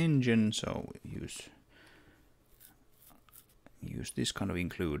basis engine. So use this kind of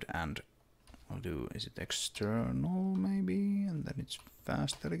include, and I'll do, is it external maybe, and then it's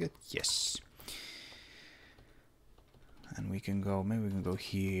fast delegate, yes. And we can go, maybe we can go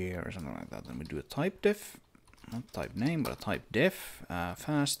here or something like that. Then we do a type def, not type name, but a type def,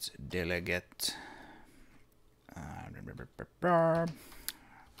 fast delegate.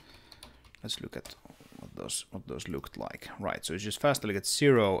 Let's look at what those looked like. Right, so it's just fast delegate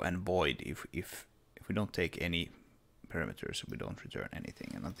 0 and void if we don't take any parameters, we don't return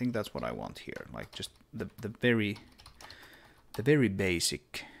anything. And I think that's what I want here, like just the very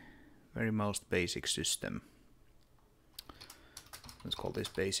basic, very most basic system. Let's call this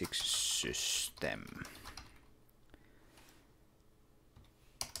basic system.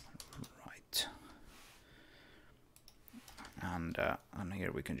 Right. And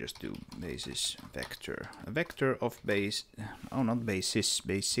here we can just do basis vector. A vector of base, oh, not basis,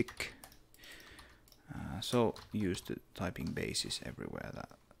 basic. So use the typing basis everywhere. That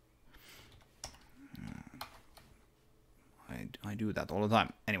I do that all the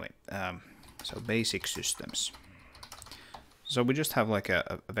time. Anyway, so basic systems. So we just have like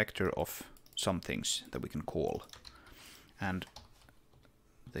a vector of some things that we can call, and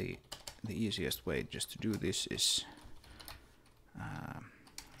the easiest way just to do this is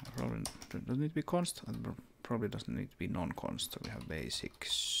probably doesn't need to be const. Probably doesn't need to be non-const. So we have basic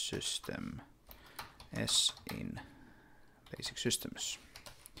system s in basic systems,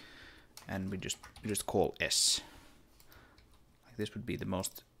 and we just call s. Like this would be the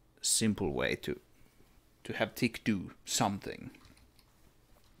most simple way to have tick do something.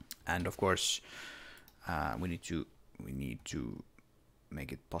 And of course we need to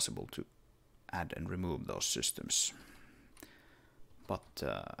make it possible to add and remove those systems. But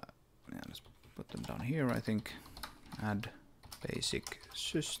yeah, let's put them down here. I think add basic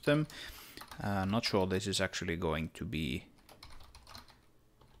system. Not sure this is actually going to be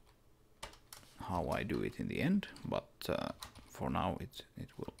how I do it in the end, but for now it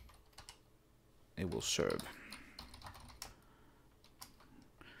will serve.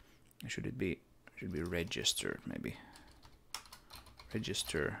 Should it be registered maybe?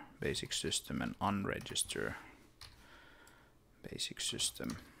 Register basic system and unregister basic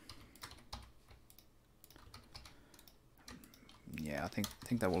system. Yeah, I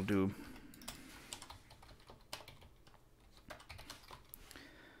think that will do.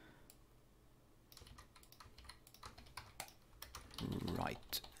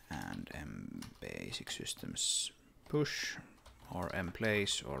 Right, and basic systems push or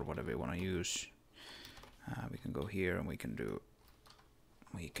place or whatever you want to use. We can go here and we can do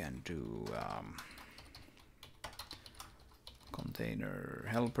container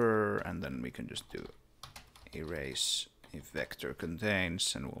helper, and then we can just do erase if vector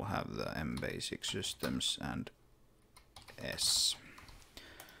contains, and we'll have the basic systems and s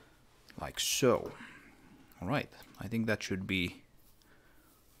like so. All right, I think that should be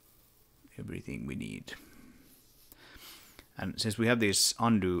everything we need. And since we have these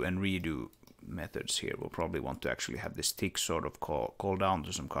undo and redo methods here, we'll probably want to actually have this tick sort of call down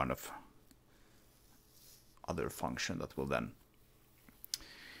to some kind of other function that will then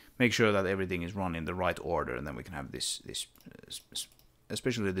make sure that everything is run in the right order, and then we can have this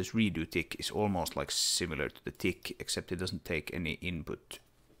especially this redo tick is almost like similar to the tick, except it doesn't take any input.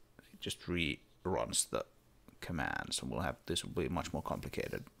 It just reruns the commands, and we'll have this will be much more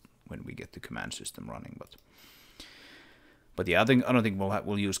complicated when we get the command system running. But yeah, I don't think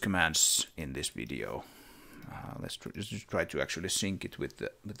we'll use commands in this video. Let's just try to actually sync it with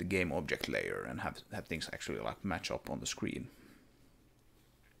the game object layer and have things actually like match up on the screen.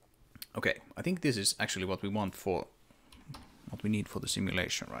 Okay, I think this is actually what we want for what we need for the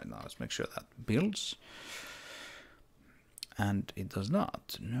simulation right now. Let's make sure that builds. And it does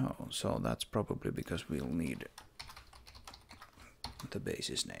not. No, so that's probably because we'll need the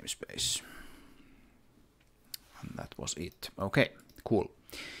basis namespace. And that was it. Okay, cool.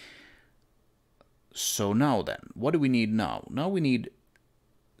 So now then, what do we need now? Now we need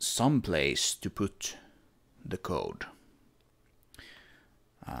some place to put the code.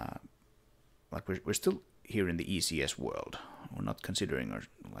 Like we're still here in the ECS world. We're not considering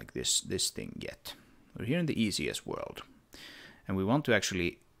like this thing yet. We're here in the ECS world, and we want to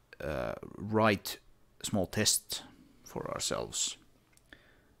actually write a small test for ourselves.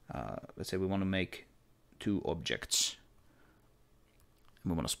 Let's say we want to make 2 objects.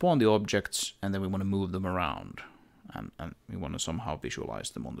 We want to spawn the objects, and then we want to move them around, and we want to somehow visualize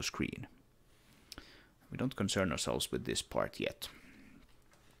them on the screen. We don't concern ourselves with this part yet.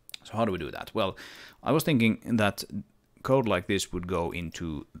 So how do we do that? Well, I was thinking that code like this would go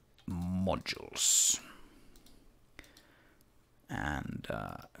into modules. And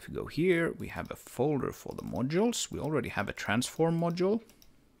if we go here, we have a folder for the modules. We already have a transform module.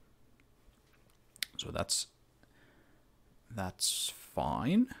 So that's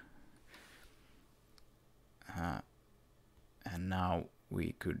fine. And now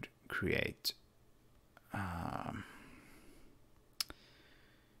we could create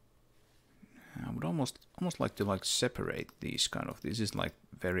I would almost like to separate these kind of. This is like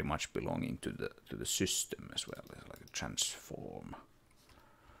very much belonging to the system as well. It's like a transform,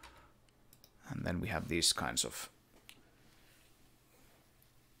 and then we have these kinds of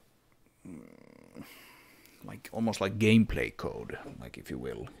like almost like gameplay code, like if you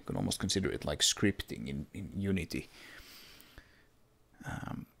will. You can almost consider it like scripting in Unity.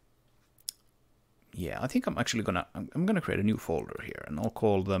 Yeah, I think I'm actually gonna create a new folder here, and I'll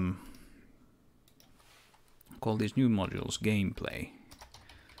call these new modules gameplay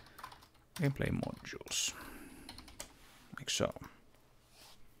modules, like so.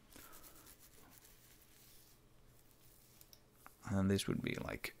 And this would be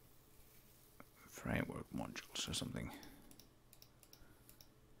like framework modules or something.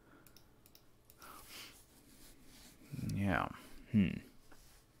 Yeah.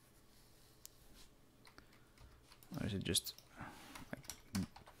 Or is it just like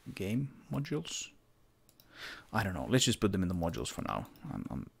game modules? I don't know. Let's just put them in the modules for now.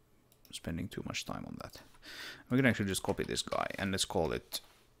 I'm spending too much time on that. We can actually just copy this guy, and let's call it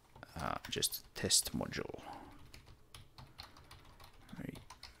just test module.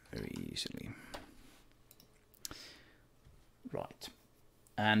 Very easily. Right.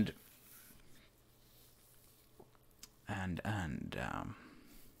 And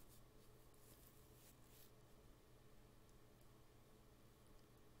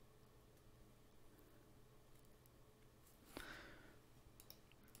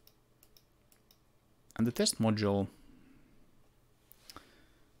the test module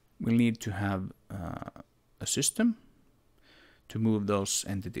will need to have a system to move those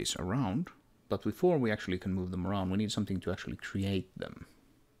entities around. But before we actually can move them around, we need something to actually create them.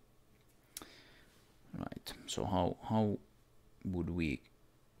 Right. So how would we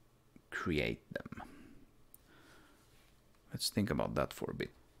create them? Let's think about that for a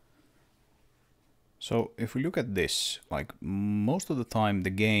bit. So if we look at this, like most of the time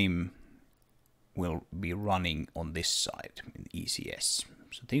the game will be running on this side in ECS.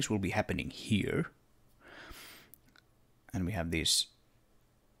 So things will be happening here. And we have these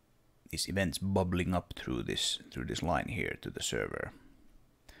events bubbling up through this line here to the server.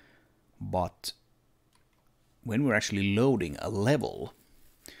 But when we're actually loading a level,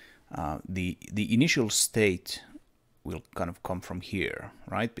 the initial state will kind of come from here,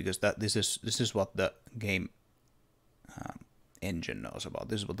 right? Because this is what the game engine knows about.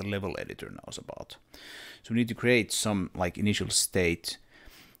 This is what the level editor knows about. So we need to create some like initial state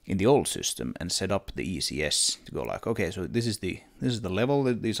in the old system and set up the ECS to go like, okay, so this is the level,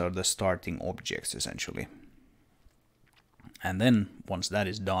 these are the starting objects essentially. And then once that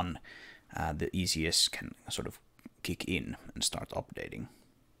is done, the ECS can sort of kick in and start updating.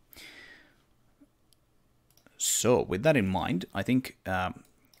 So with that in mind, I think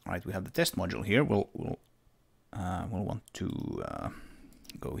right, we have the test module here. We'll want to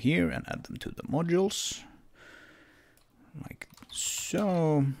go here and add them to the modules, like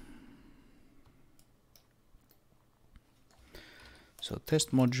so. So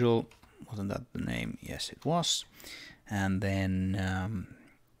test module, wasn't that the name? Yes, it was. And then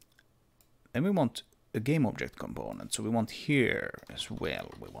we want a game object component. So we want here as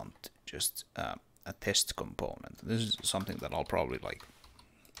well. We want just a test component. This is something that I'll probably like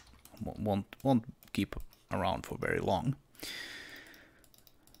won't keep around for very long.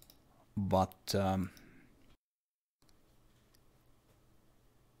 But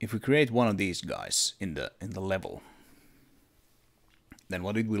if we create one of these guys in the level, then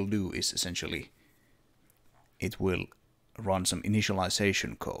what it will do is essentially it will run some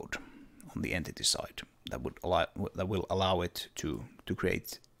initialization code on the entity side that will allow it to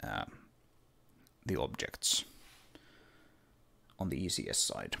create the objects on the ECS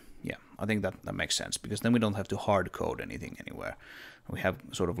side. Yeah, I think that makes sense, because then we don't have to hard code anything anywhere. We have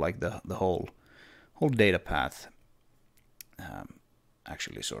sort of like the whole data path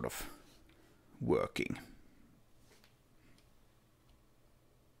actually sort of working.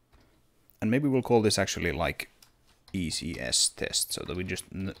 And maybe we'll call this actually like ECS test, so that we just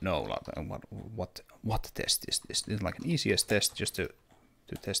know like what test is this. This is like an ECS test, just to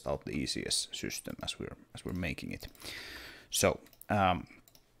test out the ECS system as we're making it. So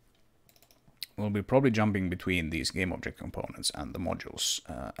we'll be probably jumping between these game object components and the modules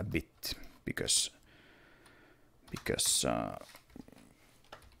a bit, because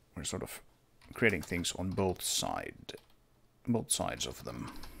we're sort of creating things on both sides of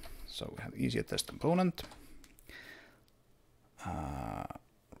them. So we have ECS test component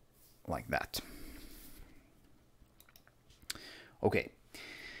like that. Okay.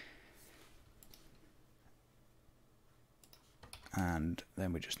 And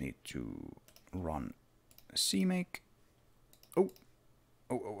then we just need to run CMake. Oh,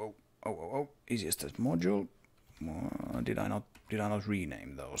 ECS test module. Did I not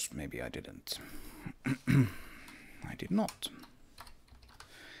rename those? Maybe I didn't. I did not.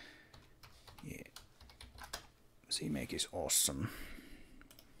 Yeah. CMake is awesome.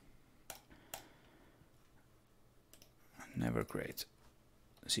 Never create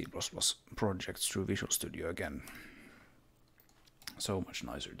C++ projects through Visual Studio again. So much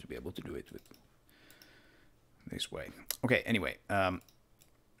nicer to be able to do it with this way. Okay, anyway,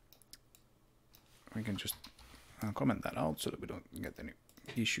 we can just comment that out so that we don't get any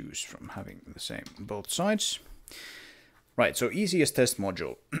issues from having the same both sides. Right, so ECS test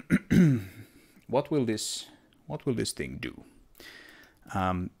module. What will this thing do?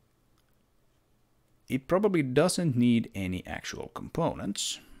 It probably doesn't need any actual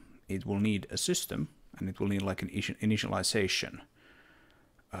components. It will need a system, and it will need like an initialization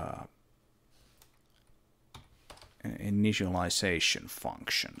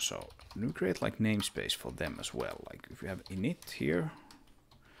function. So we create like namespace for them as well. Like if you have init here,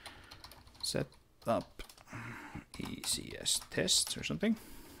 set up ECS tests or something,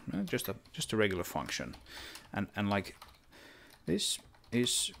 just a regular function, and like this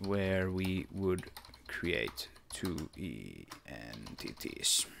is where we would create two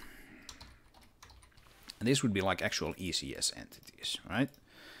entities. And this would be like actual ECS entities, right?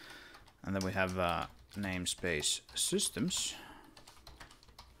 And then we have namespace systems.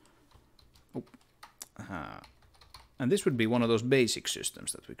 Oh. And this would be one of those basic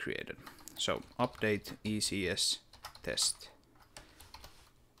systems that we created. So update ECS test.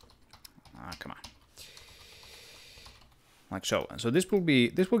 Come on. Like so. And so this will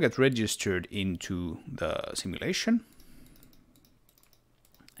get registered into the simulation.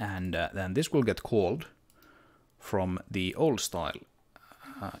 And then this will get called from the old style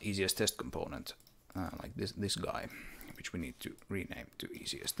ECS test component, like this guy, which we need to rename to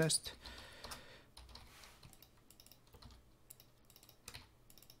ECS test.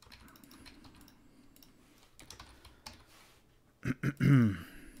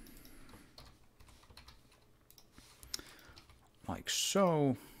 Like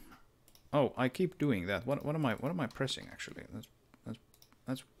so. Oh, I keep doing that. What am I pressing actually?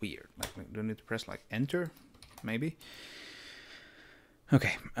 That's weird. Like, do I need to press like enter? Maybe.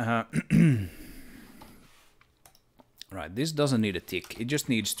 Okay. Right. This doesn't need a tick. It just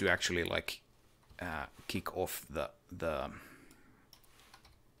needs to actually like kick off the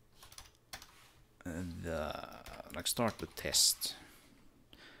like start the test.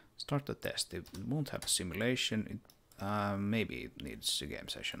 Start the test. It won't have a simulation. Maybe it needs a game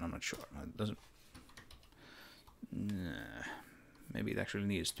session. I'm not sure. It doesn't. Maybe it actually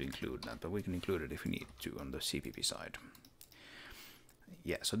needs to include that, but we can include it if we need to on the CPP side.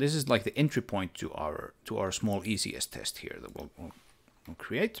 Yeah. So this is like the entry point to our small ECS test here that we'll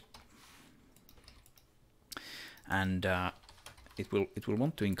create, and it will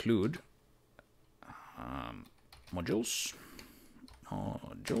want to include modules,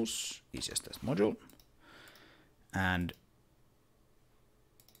 ECS test module, and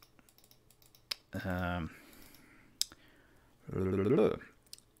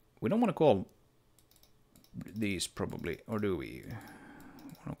we don't want to call these probably, or do we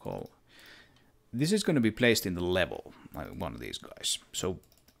want to call? This is going to be placed in the level, like one of these guys. So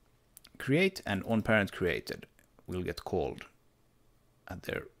create and onParent created will get called at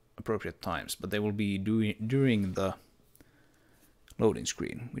their appropriate times, but they will be during the loading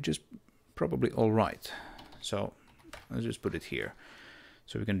screen, which is probably all right. So let's just put it here.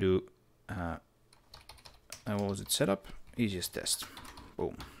 So we can do, what was it, setup, ECS test,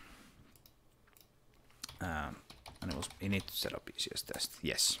 boom. And it was init setup ECS test,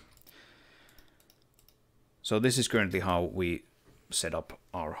 yes. So this is currently how we set up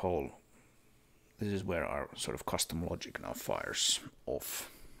our whole, this is where our sort of custom logic now fires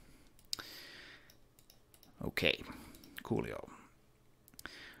off. Okay, coolio.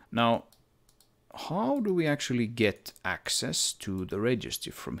 Now, how do we actually get access to the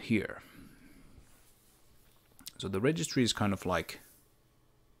registry from here? So the registry is kind of like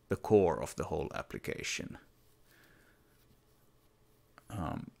the core of the whole application.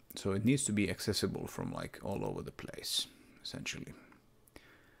 So it needs to be accessible from like all over the place, essentially.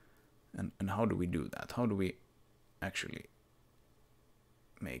 And how do we do that? How do we actually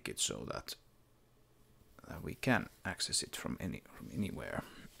make it so that we can access it from anywhere?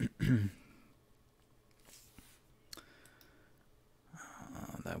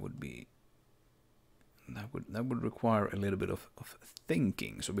 That would require a little bit of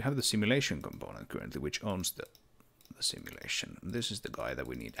thinking. So we have the simulation component currently, which owns the simulation. This is the guy that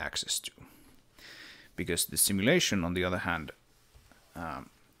we need access to, because the simulation, on the other hand,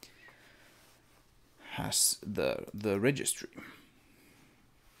 has the registry,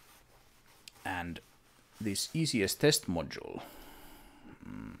 and this ECS test module,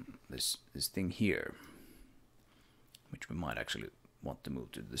 this thing here, which we might actually want to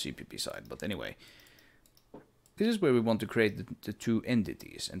move to the CPP side, but anyway, this is where we want to create the two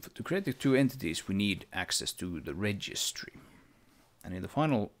entities, and to create the two entities we need access to the registry, and in the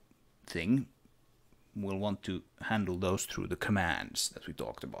final thing we'll want to handle those through the commands that we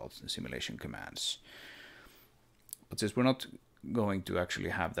talked about, the simulation commands. But since we're not going to actually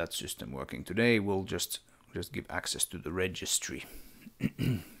have that system working today, we'll just give access to the registry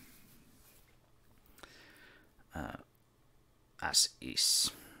as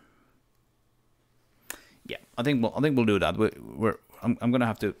is. Yeah, I think we'll do that. I'm gonna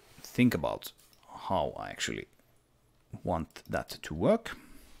have to think about how I actually want that to work,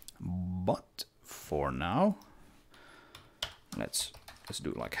 but for now, let's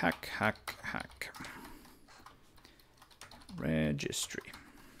do like hack registry.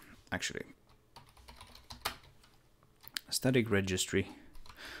 Actually, static registry.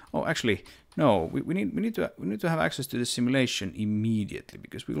 Oh, actually, no. We need to have access to the simulation immediately,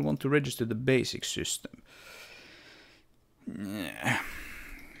 because we will want to register the basic system.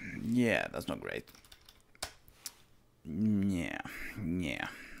 Yeah, that's not great. Yeah.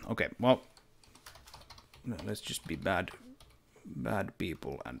 Okay, well, let's just be bad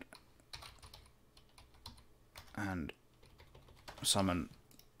people and summon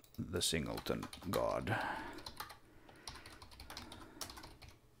the singleton god.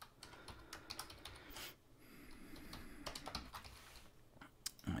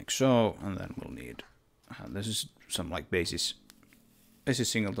 Like so, and then we'll need, this is some like basis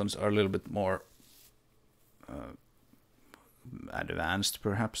singletons are a little bit more advanced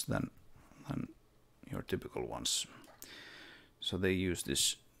perhaps than your typical ones. So they use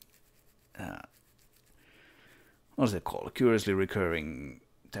this, what's it called? Curiously recurring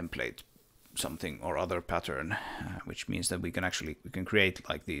template something or other pattern, which means that we can create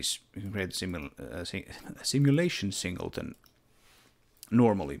like these. We can create a simulation singleton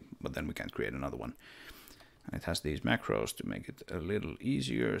normally, but then we can't create another one. And it has these macros to make it a little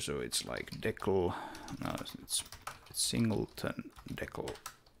easier. So it's like decal. No, it's singleton decal.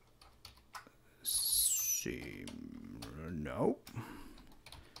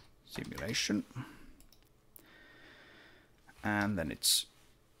 Simulation, and then it's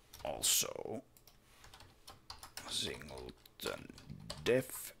also singleton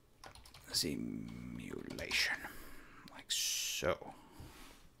def simulation. like so.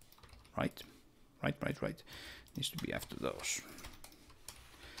 Right? Right. Needs to be after those.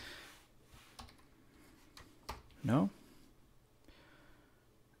 No?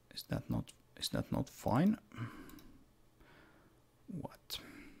 Is that not fine? What?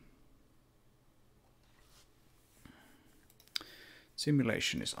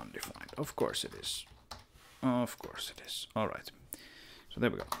 Simulation is undefined. Of course it is. Of course it is. All right. So there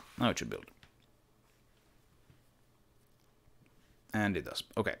we go. Now it should build. And it does.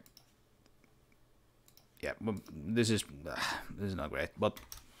 Okay. Yeah, well, this is not great, but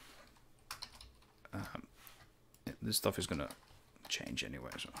this stuff is gonna change anyway,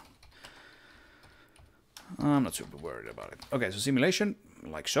 so I'm not super worried about it. Okay, so simulation,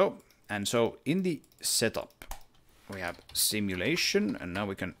 like so. And so in the setup, we have simulation, and now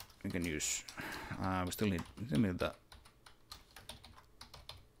we can use. We still need the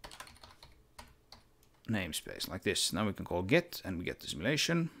namespace like this. Now we can call get, and we get the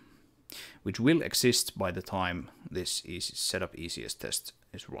simulation, which will exist by the time this setup ECS test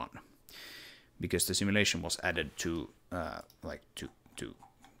is run, because the simulation was added to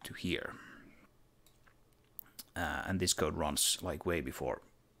to here, and this code runs like way before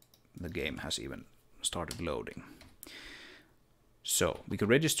the game has even started loading. So we can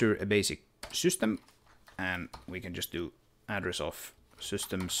register a basic system, and we can just do address of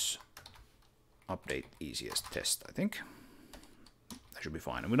systems update ECS test. I think that should be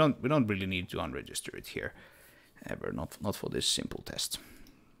fine, and we don't really need to unregister it here ever, not for this simple test.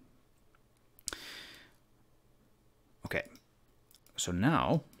 Okay, so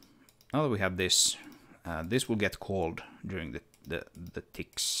now that we have this, this will get called during the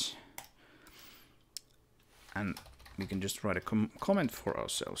ticks, and we can just write a comment for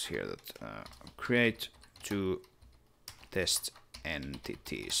ourselves here that create two test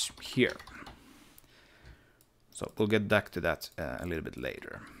entities here. So we'll get back to that a little bit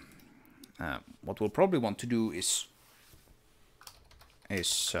later. What we'll probably want to do is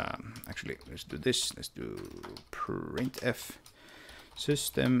actually, let's do this. Let's do printf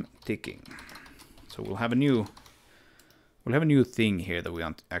system ticking. So we'll have a new thing here that we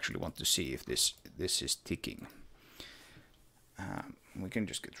actually want to see if this is ticking. We can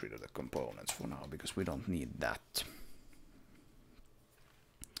just get rid of the components for now because we don't need that.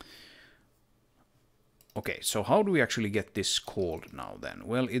 Okay, so how do we actually get this called now then?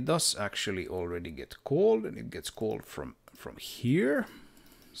 Well, it does actually already get called, and it gets called from here.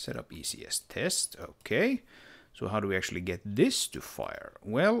 Setup ECS test. Okay, so how do we actually get this to fire?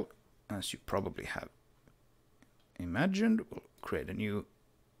 Well, as you probably have imagined, we'll create a new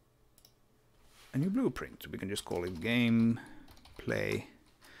blueprint. We can just call it game play.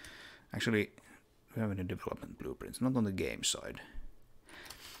 Actually, we have any development blueprints, not on the game side.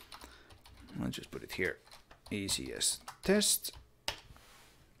 Let's just put it here. ECS test.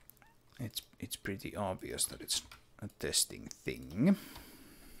 It's pretty obvious that it's a testing thing.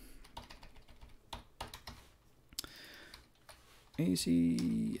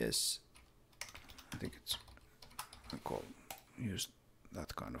 ECS. I think it's use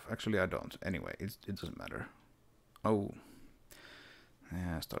that kind of. Actually, I don't. Anyway, it doesn't matter. Oh,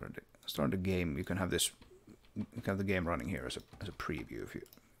 yeah. Start the game. You can have this. You can have the game running here as a preview if you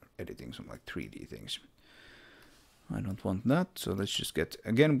editing some like 3D things. I don't want that, so let's just get,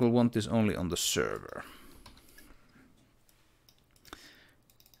 again, we'll want this only on the server.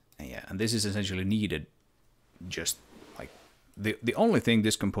 And yeah, and this is essentially needed just like, the only thing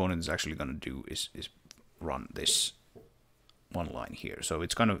this component is actually going to do is run this one line here. So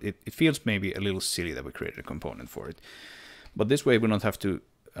it's kind of, it feels maybe a little silly that we created a component for it. But this way we don't have to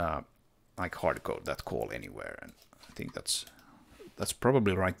like hard code that call anywhere, and I think that's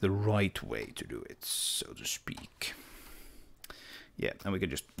probably the right way to do it, so to speak. Yeah, and we can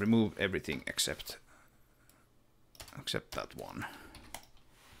just remove everything except that one.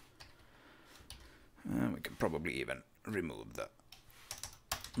 And we can probably even remove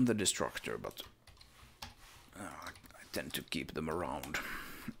the destructor, but I tend to keep them around.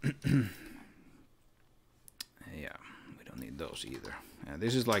 Yeah, we don't need those either.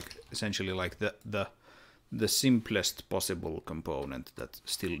 This is like essentially like the simplest possible component that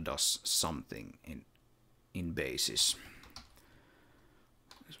still does something in basis.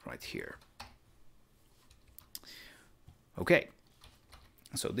 It's right here. Okay,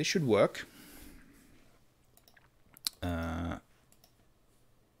 so this should work.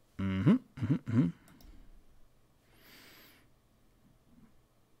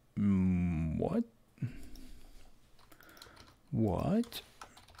 What? What?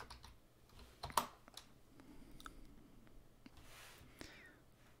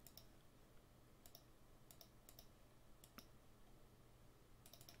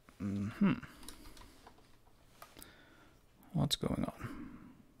 What's going on?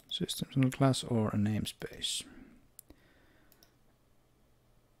 Systems in a class or a namespace?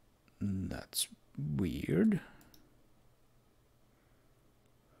 That's weird.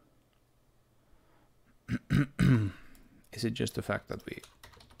 Is it just the fact that we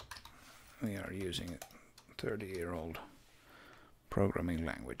are using a 30-year-old programming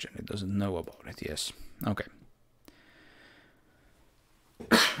language and it doesn't know about it? Yes. Okay.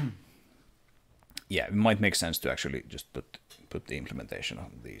 Yeah, it might make sense to actually just put the implementation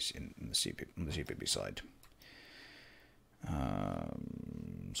of these in the CPP side.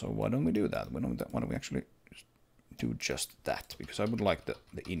 So why don't we do that? Why don't we actually do just that? Because I would like the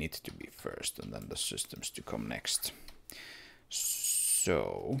init to be first and then the systems to come next.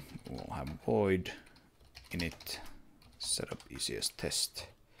 So we'll have void init setup ECS test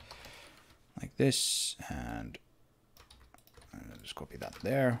like this, and just copy that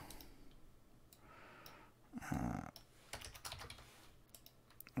there.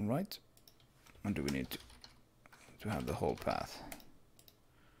 All right, and do we need to have the whole path?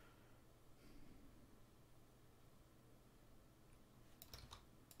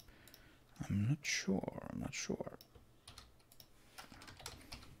 I'm not sure.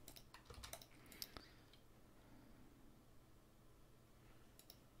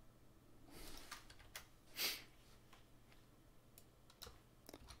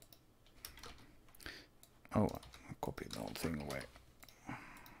 Oh, I copied the whole thing away.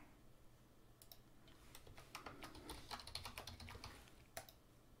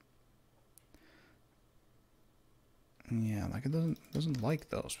 Yeah, like it doesn't like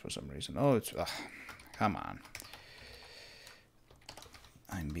those for some reason. Oh, it's come on.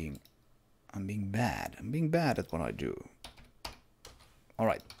 I'm being bad. I'm being bad at what I do. All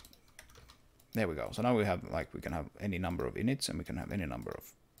right. There we go. So now we have, like, we can have any number of inits and we can have any number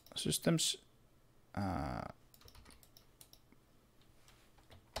of systems.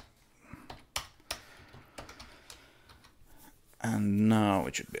 And now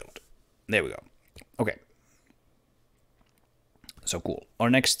it should build. There we go. Okay. So cool. Our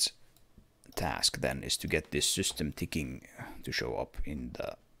next task then is to get this system ticking to show up in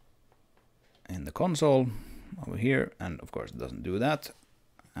the console over here, and of course it doesn't do that.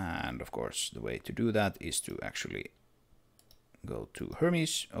 And of course the way to do that is to actually go to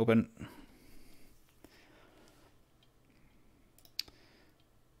Hermes, open,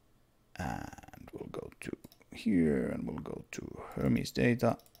 and we'll go to here and we'll go to Hermes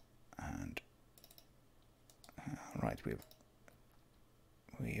data, and right, we've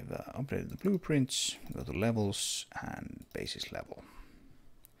updated the blueprints. Go to levels and basis level,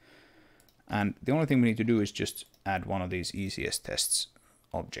 and the only thing we need to do is just add one of these ECS tests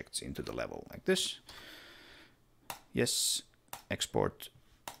objects into the level like this. Yes, export,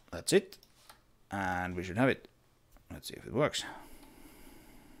 that's it, and we should have it. Let's see if it works.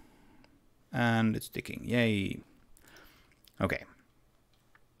 And it's ticking, yay. Okay,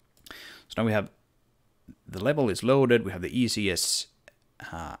 so now we have the level is loaded, we have the ECS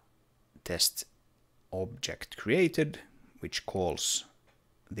test object created, which calls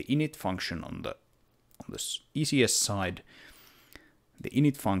the init function on the ECS side, the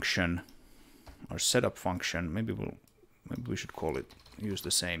init function or setup function. Maybe we should use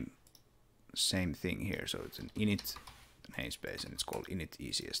the same thing here. So it's an init namespace and it's called init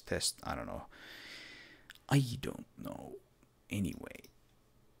ECS test. I don't know. Anyway,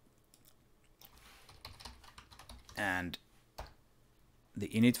 and the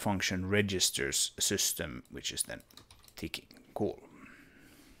init function registers a system which is then ticking. Cool.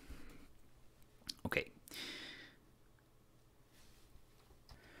 Okay.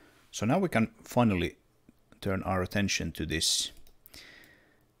 So now we can finally turn our attention to this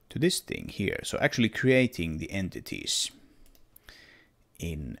thing here. So actually creating the entities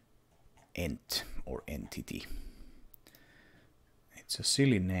in ent or entity. It's a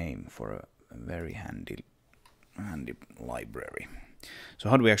silly name for a very handy library. So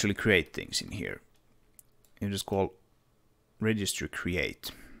how do we actually create things in here? You just call register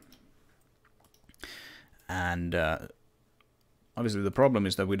create, and obviously the problem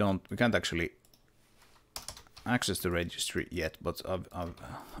is that we can't actually access the registry yet. But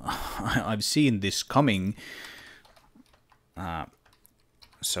I've seen this coming,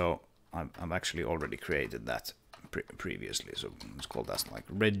 so I've actually already created that previously. So let's call that like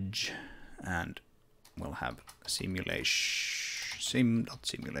reg, and we'll have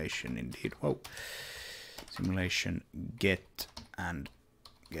sim.simulation indeed. Whoa. Simulation get and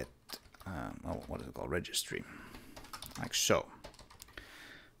get, what is it called? Registry. Like so.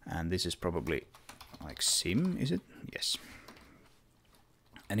 And this is probably like sim, is it? Yes.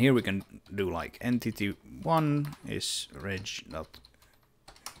 And here we can do like entity1 is reg.create.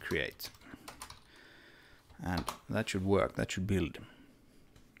 And that should work, that should build.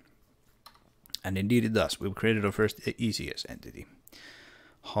 And indeed it does. We've created our first ECS entity.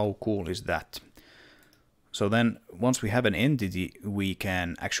 How cool is that? So then once we have an entity, we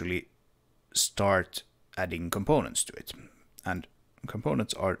can actually start adding components to it. And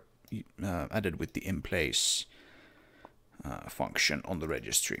components are added with the in-place function on the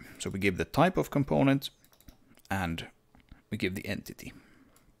registry. So we give the type of component and we give the entity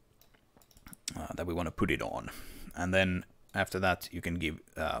that we want to put it on. And then after that you can give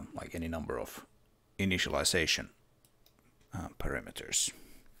like any number of initialization parameters,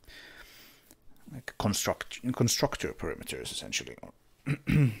 like constructor parameters essentially.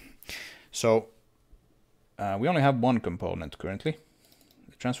 So we only have one component currently.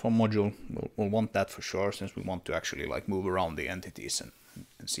 The transform module, we'll want that for sure, since we want to actually like move around the entities and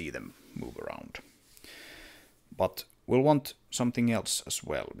see them move around. But we'll want something else as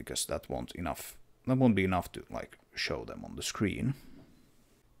well, because that won't be enough to like show them on the screen.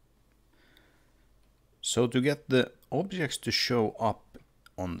 So to get the objects to show up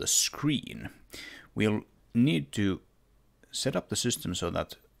on the screen, we'll need to set up the system so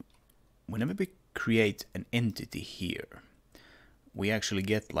that whenever we create an entity here, we actually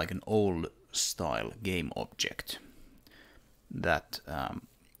get like an old style game object that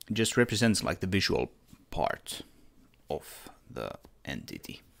just represents like the visual part of the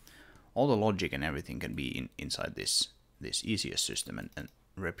entity. All the logic and everything can be inside this ECS system and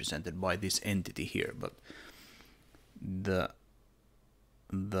represented by this entity here, but the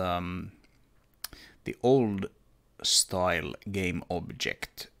old style game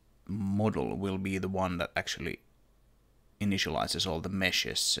object model will be the one that actually initializes all the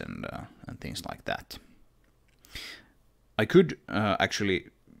meshes and things like that. I could actually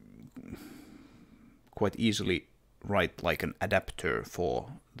quite easily write like an adapter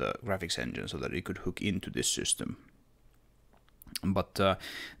for the graphics engine so that it could hook into this system. But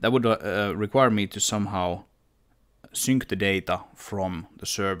that would require me to somehow sync the data from the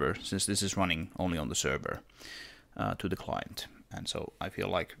server, since this is running only on the server, to the client. And so I feel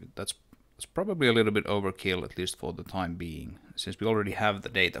like that's probably a little bit overkill, at least for the time being, since we already have the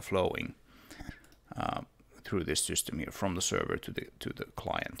data flowing through this system here from the server to the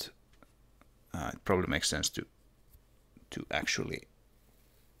client. It probably makes sense to actually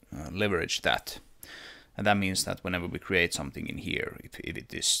leverage that. And that means that whenever we create something in here, if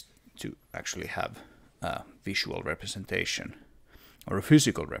it is to actually have a visual representation, or a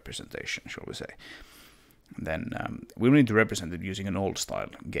physical representation, shall we say, then we'll need to represent it using an old style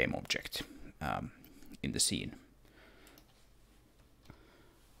game object in the scene.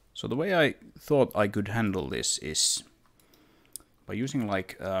 So the way I thought I could handle this is by using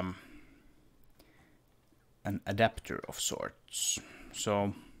like an adapter of sorts.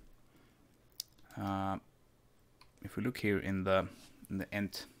 So if we look here in the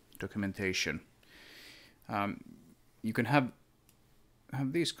ent documentation, you can have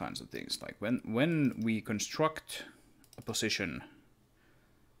these kinds of things, like when we construct a position,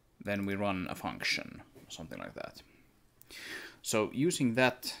 then we run a function, something like that. So using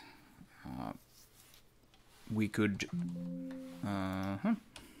that, we could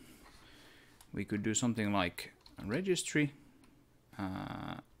do something like a registry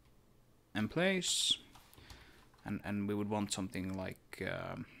and place, and we would want something like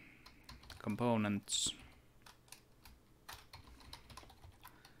components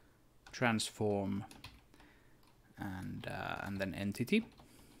transform and then entity,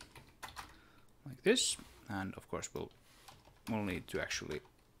 like this. And of course we'll need to actually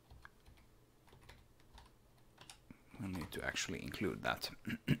include that.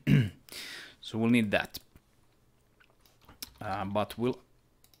 So we'll need that, but we'll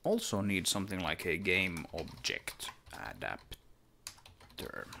also need something like a game object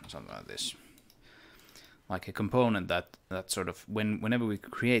adapter, something like this, like a component that sort of whenever we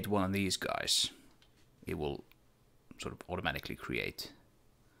create one of these guys, it will sort of automatically create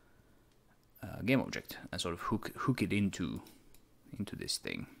a game object and sort of hook it into this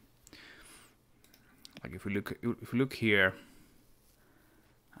thing. Like if we look here,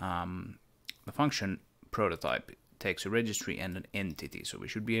 the function prototype takes a registry and an entity, so we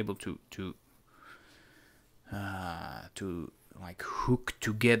should be able to like hook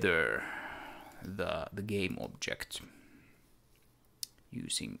together the game object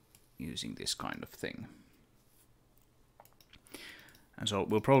using this kind of thing. And so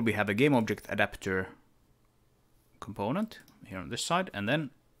we'll probably have a game object adapter component here on this side, and then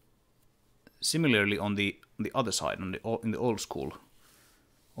similarly on the other side, in the old school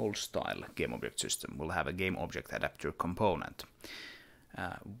old style game object system will have a game object adapter component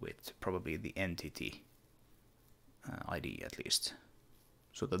with probably the entity ID at least,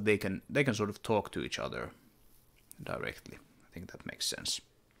 so that they can sort of talk to each other directly. I think that makes sense.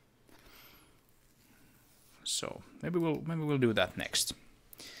 So maybe we'll do that next.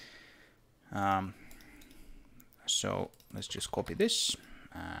 So let's just copy this,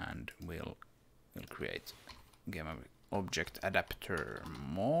 and we'll create GameObject adapter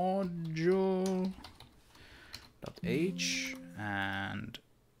module .h and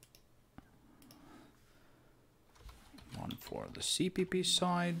one for the CPP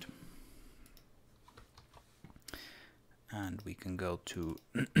side, and we can go to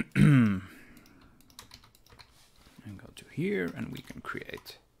here, and we can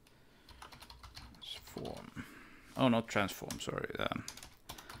create form. Oh, not transform, sorry,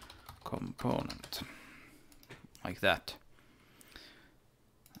 component, like that.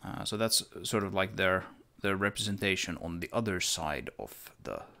 So that's sort of like their representation on the other side of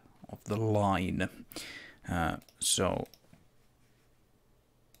the line. So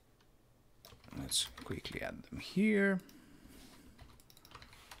let's quickly add them here.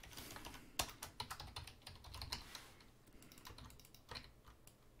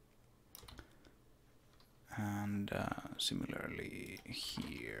 And similarly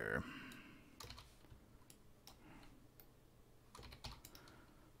here.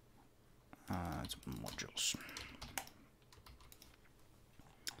 It's modules.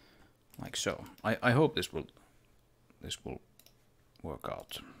 Like so. I hope this will work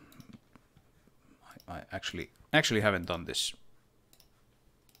out. I actually haven't done this.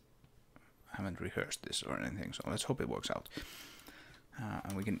 I haven't rehearsed this or anything, so let's hope it works out.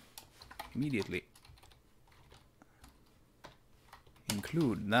 And we can immediately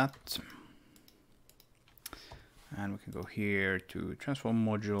include that, and we can go here to transform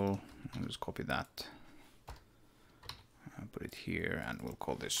module and just copy that and put it here, and we'll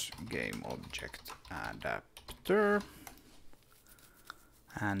call this game object adapter.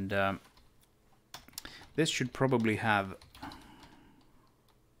 And this should probably have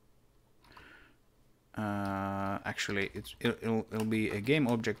actually it'll be a game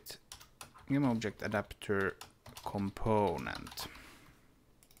object adapter component.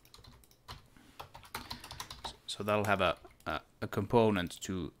 So that'll have a component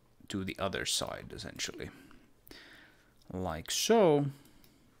to the other side, essentially, like so.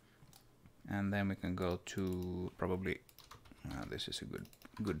 And then we can go to probably this is a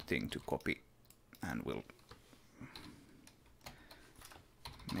good thing to copy, and we'll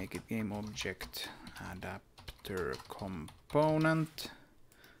make it game object adapter component,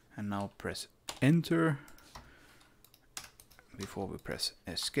 and now press enter before we press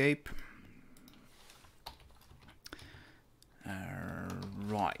escape.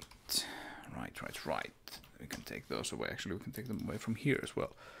 Right. We can take those away. Actually, we can take them away from here as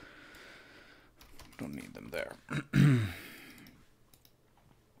well. Don't need them there.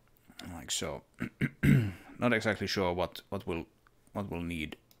 Like so. Not exactly sure what we'll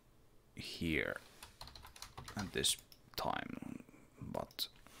need here at this time, but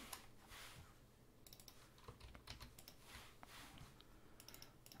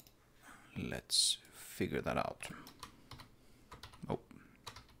let's figure that out. Oh.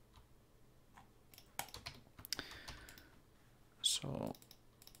 So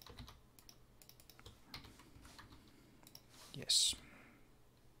yes.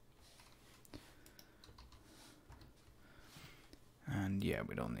 And yeah,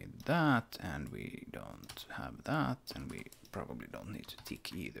 we don't need that, and we don't have that, and we probably don't need to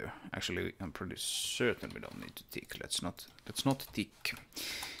tick either. Actually, I'm pretty certain we don't need to tick. Let's not tick.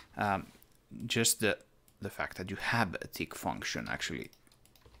 Just the fact that you have a tick function actually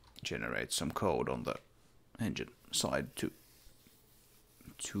generates some code on the engine side to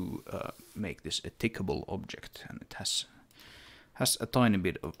make this a tickable object, and it has a tiny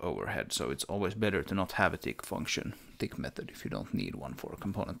bit of overhead, so it's always better to not have a tick function, tick method, if you don't need one for a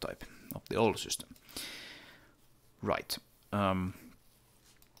component type of the old system. Right. And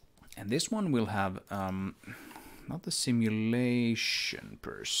this one will have not the simulation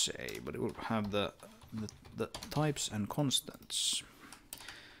per se, but it will have the types and constants,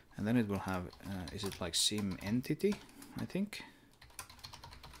 and then it will have is it like sim entity? I think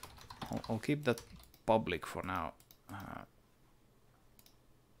I'll keep that public for now.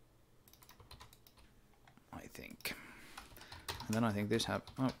 I think, and then I think this have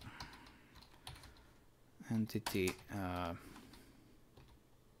entity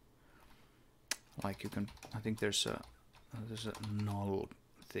like you can. I think there's a null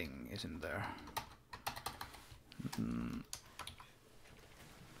thing, isn't there?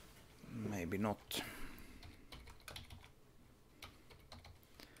 maybe not.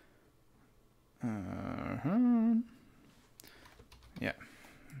 Yeah,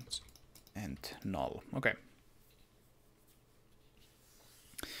 it's ent null. Okay.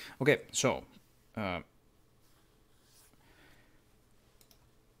 Okay, so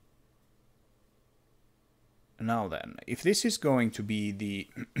now then, if this is going to be the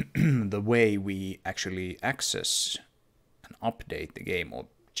the way we actually access and update the game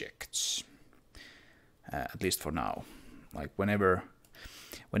objects, at least for now, like whenever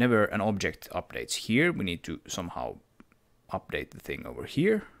an object updates here, we need to somehow update the thing over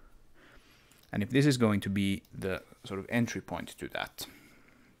here. And if this is going to be the sort of entry point to that,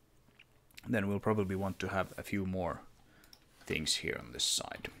 then we'll probably want to have a few more things here on this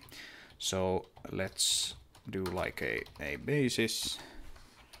side. So let's do like a basis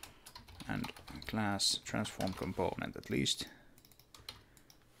and class transform component at least.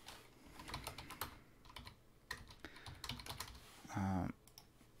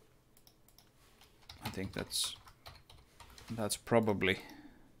 I think that's probably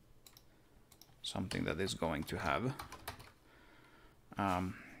something that is going to have.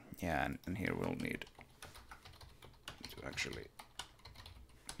 Yeah, and here we'll need to actually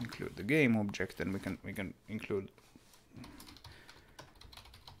include the game object, and we can include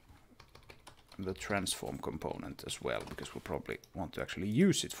the transform component as well, because we'll probably want to actually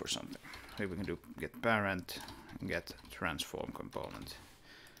use it for something. Here we can do get parent and get transform component,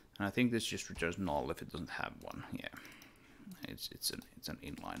 and I think this just returns null if it doesn't have one. Yeah, it's an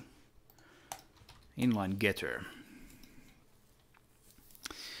inline getter.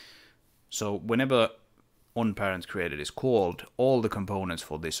 So whenever onParentCreated is called, all the components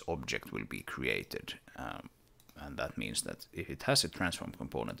for this object will be created, and that means that if it has a transform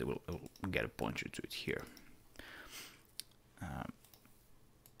component, it will get a pointer to it here,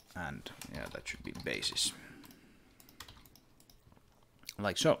 and yeah, that should be basis,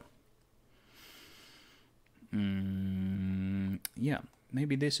 like so. Yeah,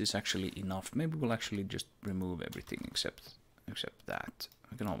 maybe this is actually enough. Maybe we'll actually just remove everything except that.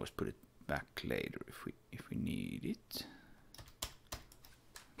 We can always put it back later if we need it.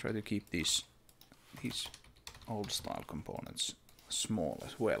 Try to keep these old style components small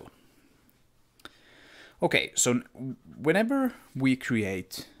as well. Okay, so whenever we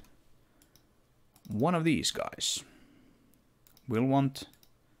create one of these guys, we'll want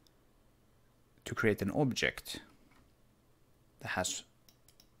to create an object that has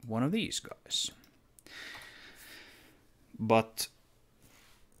one of these guys. But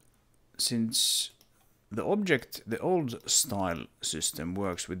since the old style system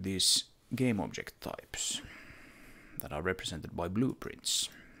works with these game object types that are represented by blueprints,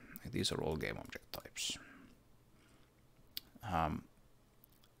 these are all game object types,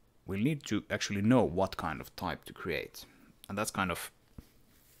 we'll need to actually know what kind of type to create, and that's kind of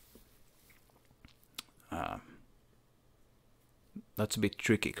that's a bit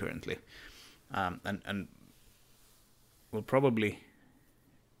tricky currently, and we'll probably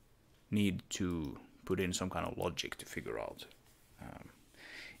need to put in some kind of logic to figure out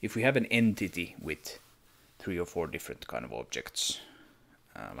if we have an entity with 3 or 4 different kind of objects,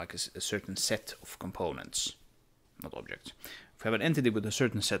 like a certain set of components, not objects. If we have an entity with a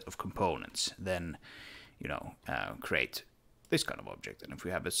certain set of components, then create this kind of object, and if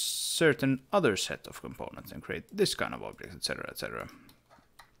we have a certain other set of components, then create this kind of object, etc., etc.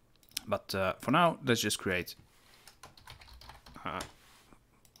 But for now, let's just create.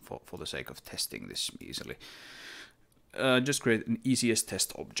 For the sake of testing this easily, just create an ECS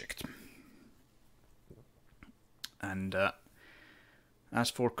test object. And as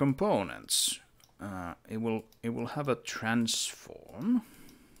for components, it will have a transform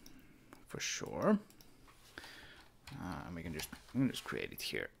for sure. And we can just create it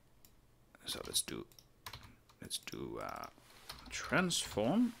here. So let's do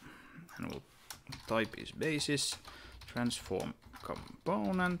transform, and we'll type is basis transform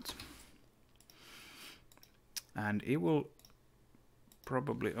component, and it will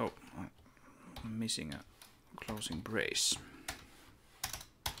probably, oh, I'm missing a closing brace.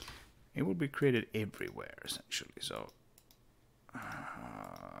 It will be created everywhere essentially, so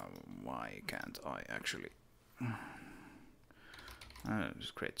why can't I actually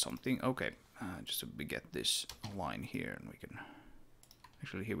just create something? Okay, just so we get this line here, and we can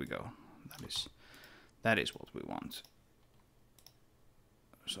actually, here we go, that is what we want.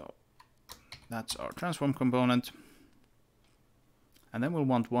 So that's our transform component, and then we'll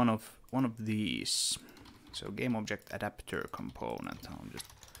want one of these. So game object adapter component. I'll just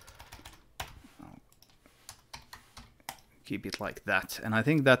keep it like that. And I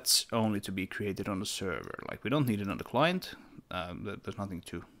think that's only to be created on the server. Like, we don't need it on the client. There's nothing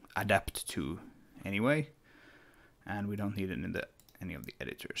to adapt to anyway. And we don't need it in any of the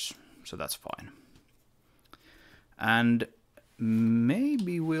editors. So that's fine. And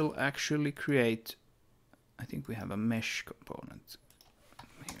maybe we'll actually create... I think we have a mesh component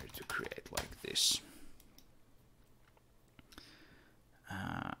here to create like this.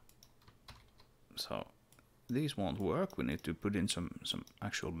 So these won't work. We need to put in some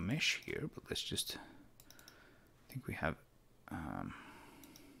actual mesh here, but let's just... I think we have...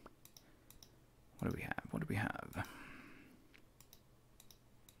 what do we have? What do we have?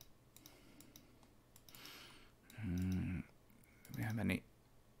 Do we have any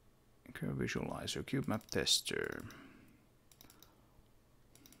curve visualizer, cube map tester?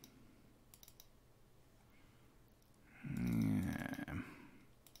 Yeah.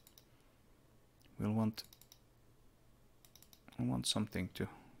 We'll want something to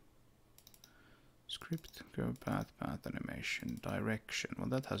script, curve path, path animation, direction. Well,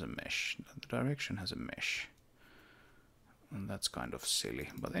 that has a mesh. The direction has a mesh. And that's kind of silly.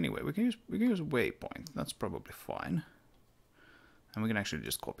 But anyway, we can use a waypoint. That's probably fine. And we can actually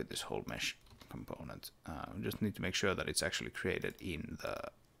just copy this whole mesh component. We just need to make sure that it's actually created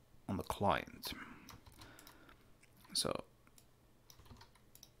on the client. So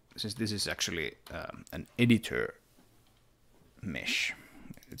since this is actually an editor mesh,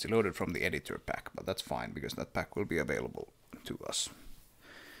 it's loaded from the editor pack, but that's fine because that pack will be available to us.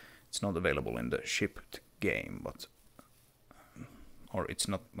 It's not available in the shipped game, but or it's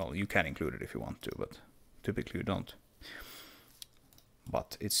not, well, you can include it if you want to, but typically you don't.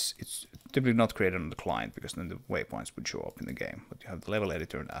 But it's typically not created on the client because then the waypoints would show up in the game. But you have the level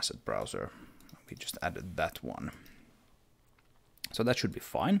editor and asset browser. We just added that one. So that should be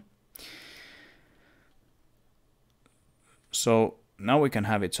fine. So now we can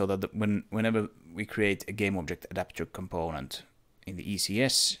have it so that whenever we create a GameObject adapter component in the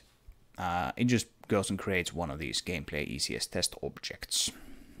ECS, it just goes and creates one of these gameplay ECS test objects,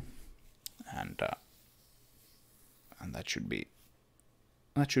 and that should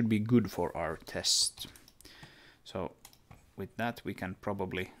be good for our test. So with that we can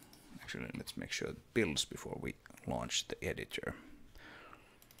probably let's make sure it builds before we launch the editor.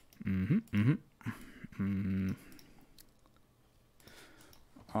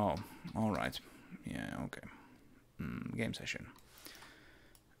 Oh, all right. Yeah, okay. Game session.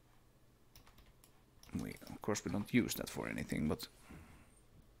 Of course, we don't use that for anything, but...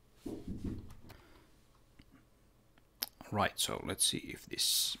 Right, so let's see if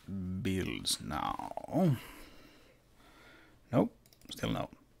this builds now. Nope, still no.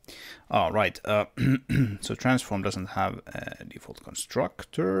 Oh, right. So transform doesn't have a default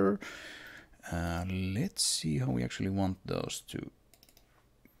constructor. Let's see how we actually want those to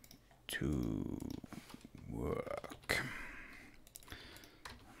work.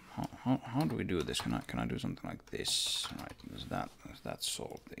 How do we do this? Can I do something like this? Right, does that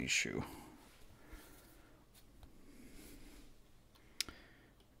solve the issue?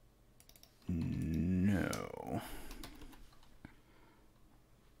 No.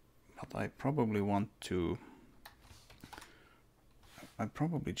 But I probably want to. I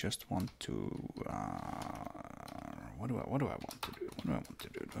probably just want to. What do I want to do? What do I want to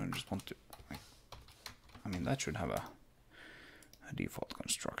do? Do I just want to? I mean, that should have a default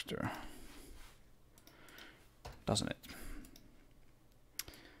constructor, doesn't it?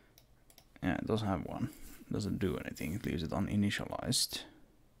 Yeah, it doesn't have one. It doesn't do anything. It leaves it uninitialized.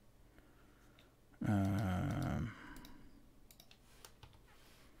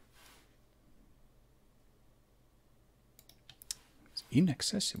 It's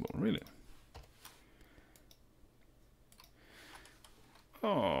inaccessible, really.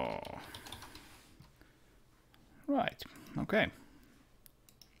 Oh, right. Okay.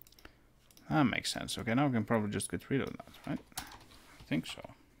 That makes sense. Okay, now we can probably just get rid of that, right? I think so.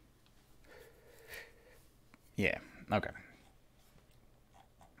 Yeah, okay.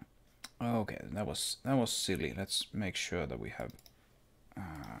 Okay, that was silly. Let's make sure that we have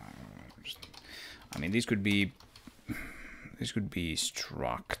I mean, these could be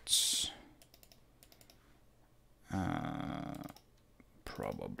structs.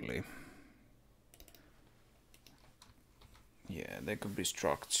 Probably. Yeah, they could be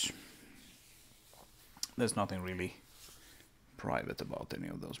structs. There's nothing really private about any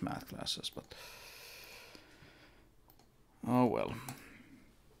of those math classes, but oh well.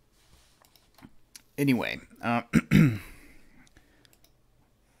 Anyway,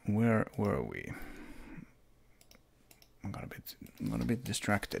 where were we? I got a bit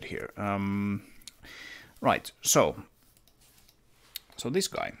distracted here. Right, so So this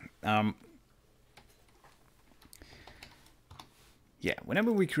guy, yeah,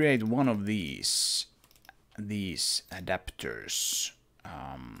 whenever we create one of these adapters,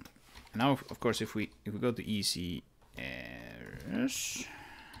 now of course if we go to ECS,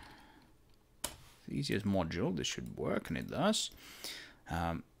 the ECS module, this should work, and it does.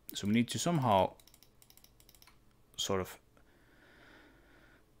 So we need to somehow sort of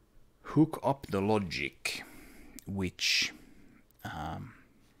hook up the logic which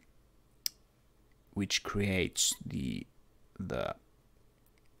creates the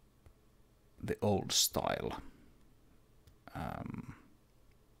old style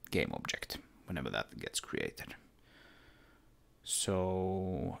game object whenever that gets created.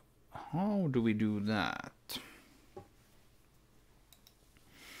 So how do we do that?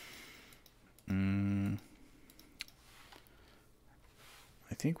 I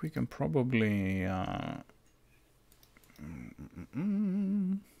think we can probably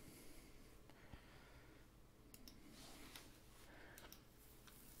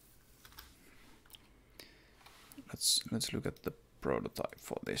let's look at the prototype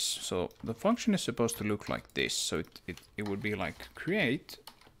for this. So the function is supposed to look like this. So it would be like create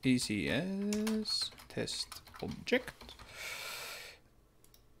ECS test object,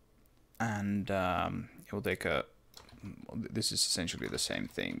 and it will take a. This is essentially the same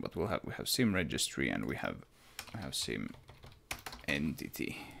thing, but we have sim registry and we have sim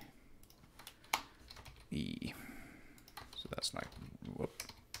entity e. So that's like whoop,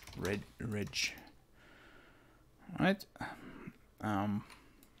 reg. Right. We'll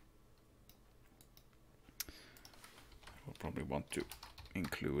probably want to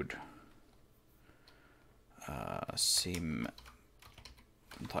include sim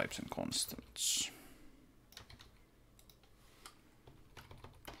types and constants.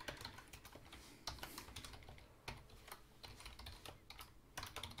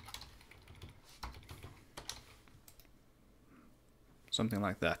 Something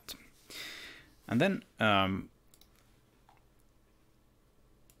like that. And then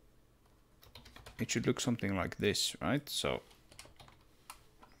it should look something like this, right? So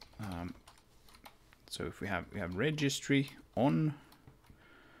so if we have registry on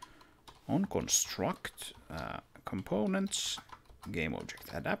construct components, game object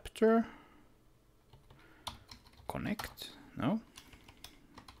adapter, connect. No,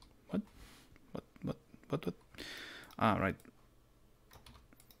 what? Ah, right.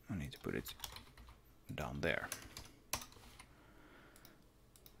 I need to put it down there.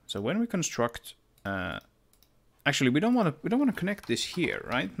 So when we construct, actually we don't want to connect this here,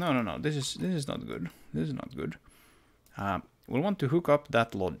 right? No. This is not good. This is not good. We'll want to hook up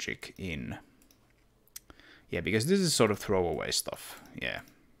that logic in. Yeah, because this is sort of throwaway stuff. Yeah,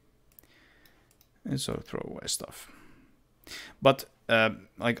 it's sort of throwaway stuff. But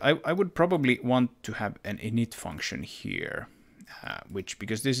like I would probably want to have an init function here. Which,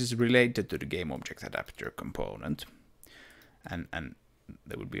 because this is related to the game object adapter component, and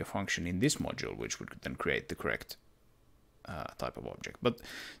there would be a function in this module which would then create the correct type of object. But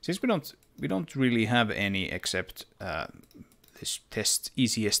since we don't really have any except this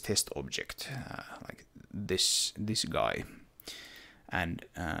ECS test object, like this guy, and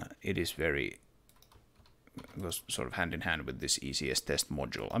it is goes sort of hand in hand with this ECS test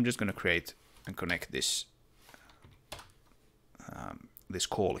module. I'm just going to create and connect this. This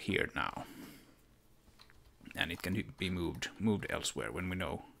call here now, and it can be moved elsewhere when we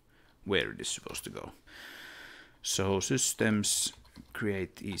know where it is supposed to go. So systems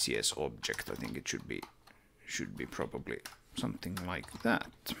create ECS object. I think it should be probably something like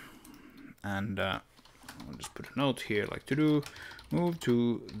that. And I'll just put a note here, like to do move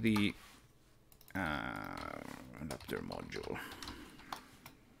to the adapter module.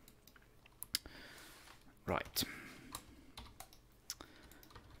 Right.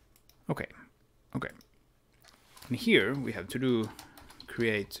 Okay. And here we have to do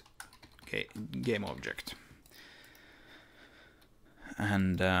create game object,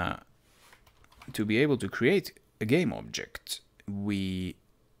 and to be able to create a game object, we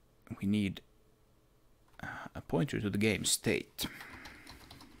need a pointer to the game state.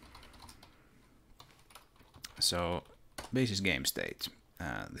 So basis game state.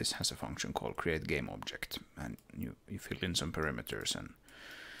 This has a function called create game object, and you fill in some parameters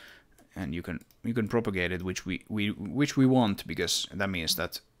and you can propagate it which we want, because that means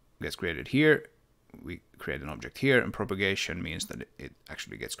that it gets created here, we create an object here, and propagation means that it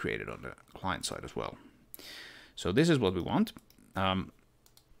actually gets created on the client side as well. So this is what we want,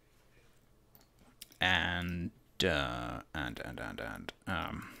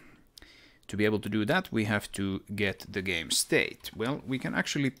 to be able to do that, we have to get the game state. Well, we can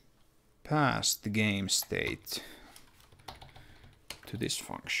actually pass the game state to this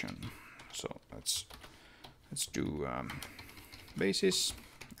function. So let's do basis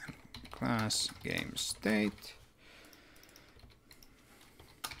and class game state.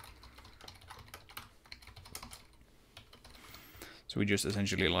 So we just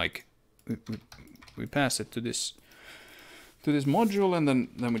essentially like we pass it to this module, and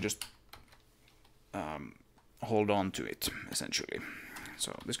then we just hold on to it essentially.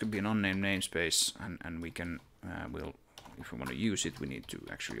 So this could be an unnamed namespace, and we can we'll, if we want to use it, we need to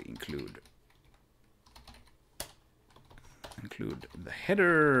actually include the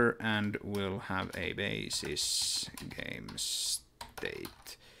header, and we'll have a basis game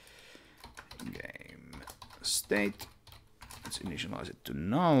state. Let's initialize it to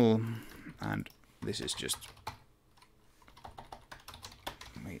null, and this is just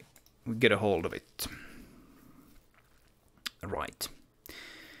we get a hold of it, right?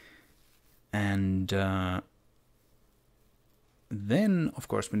 And then of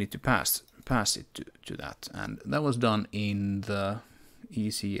course we need to pass it to that, and that was done in the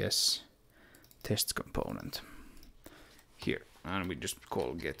ECS test component here, and we just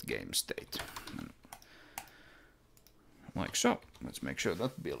call get game state, and like so. Let's make sure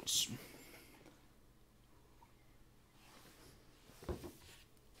that builds.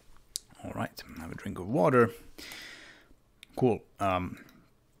 All right, have a drink of water. Cool. Now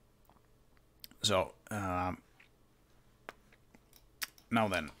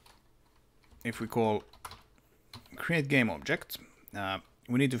then, if we call create game object,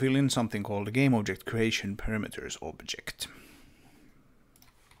 we need to fill in something called the game object creation parameters object.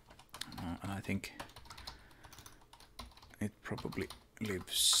 And I think it probably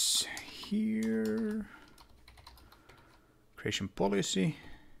lives here. Creation policy,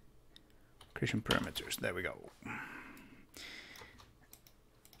 creation parameters. There we go.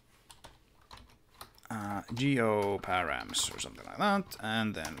 Geo params or something like that,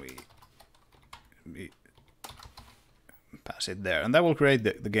 and then we pass it there, and that will create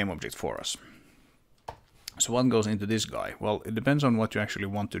the game object for us. So what goes into this guy? Well, it depends on what you actually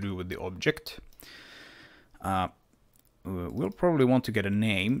want to do with the object. We'll probably want to get a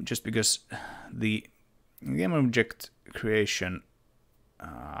name, just because the game object creation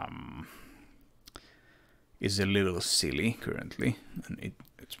is a little silly currently, and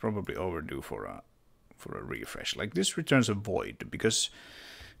it's probably overdue for a refresh. Like, this returns a void because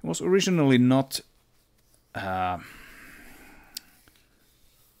it was originally not it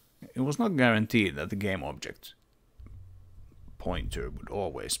was not guaranteed that the game object pointer would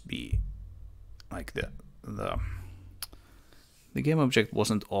always be like the game object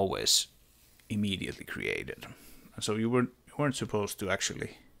wasn't always immediately created, so you weren't supposed to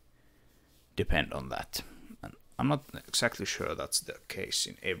actually depend on that. And I'm not exactly sure that's the case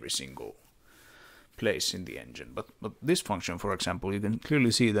in every single place in the engine, but this function, for example, you can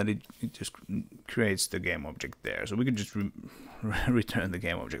clearly see that it just creates the game object there, so we could just return the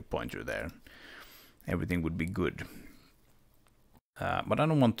game object pointer there. Everything would be good. But I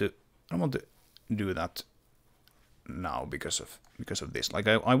don't want to do that now because of this. Like,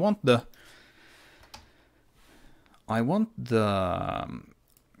 I want the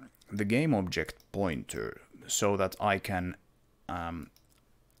game object pointer so that I can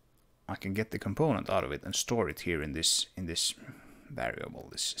get the component out of it and store it here in this variable,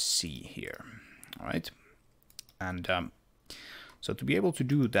 this C here. All right, and so to be able to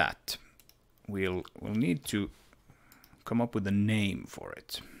do that, we'll need to come up with a name for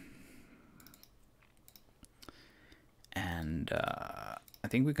it. And I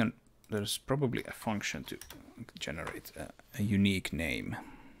think we can. There's probably a function to generate a unique name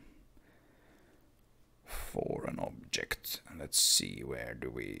for an object. Let's see,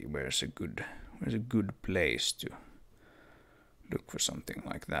 where's a good place to look for something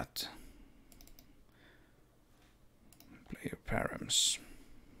like that. Player params.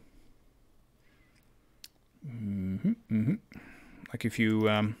 Like, if you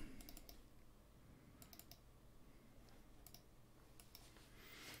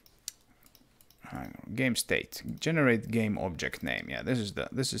game state, generate game object name. Yeah, this is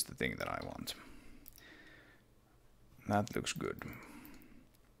the thing that I want. That looks good.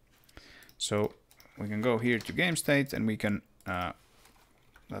 So we can go here to game state, and we can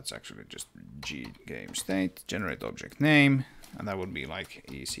that's actually just g game state, generate object name, and that would be like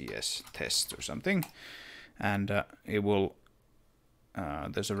ECS test or something, and it will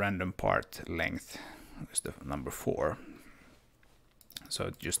there's a random part length, there's the number 4, so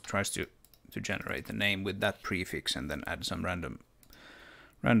it just tries to generate the name with that prefix and then add some random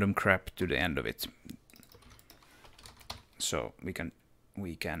random crap to the end of it. So we can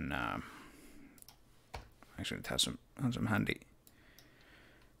actually it has some handy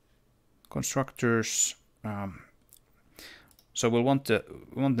constructors. So we want the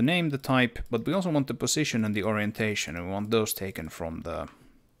name, the type, but we also want the position and the orientation, and we want those taken from the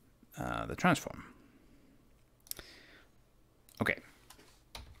transform. Okay.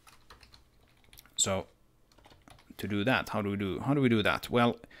 So to do that, how do we do that?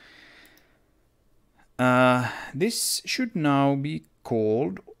 Well, this should now be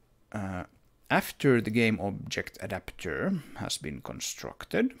called after the GameObject adapter has been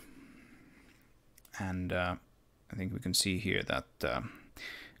constructed, and I think we can see here that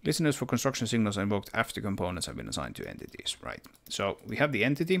listeners for construction signals are invoked after components have been assigned to entities. Right. So we have the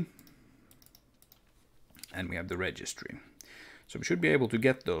entity and we have the registry. So we should be able to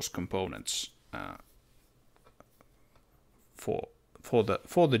get those components for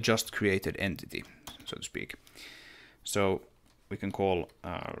the just created entity, so to speak. So we can call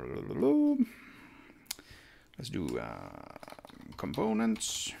let's do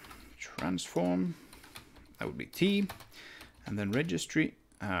components transform. That would be T, and then registry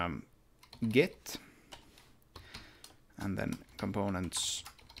get, and then components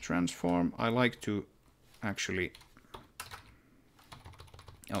transform. I like to actually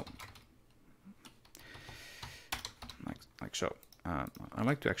like so. I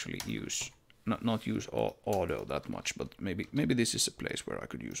like to actually use not use auto that much, but maybe this is a place where I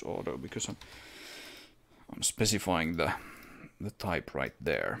could use auto, because I'm specifying the type right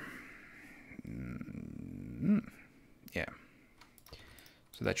there. Yeah.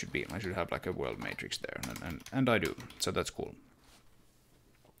 So that should be, I should have like a world matrix there, and I do. So that's cool.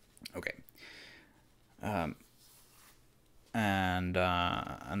 Okay. And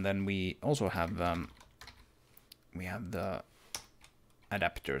then we also have the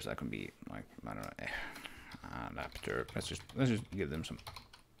adapters that can be like, I don't know, adapter. Let's just give them some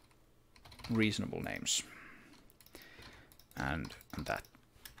reasonable names, and that,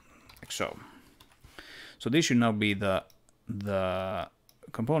 like so. So this should now be the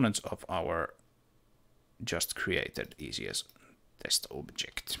components of our just created ECS test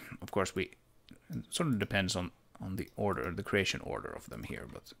object. Of course, it sort of depends on the order, the creation order of them here,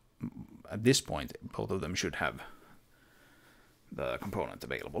 but at this point, both of them should have the component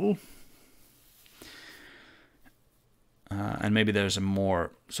available. And maybe there's a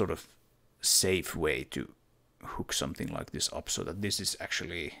more sort of safe way to hook something like this up, so that this is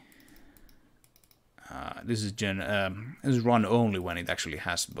actually this is run only when it actually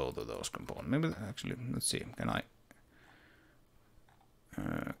has both of those components. Maybe actually, let's see. Can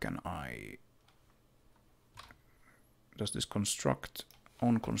I? Does this construct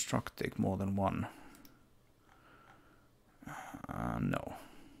take more than one? No.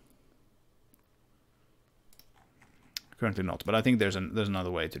 Currently not, but I think there's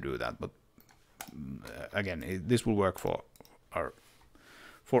another way to do that. But again, this will work for our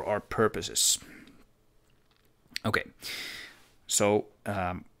purposes. Okay, so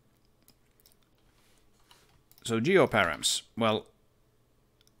geoparams. Well,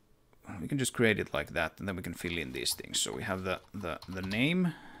 we can just create it like that, and then we can fill in these things. So we have the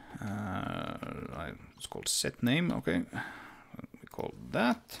name. It's called set name. Okay, we call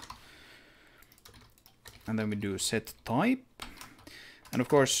that, and then we do set type. And of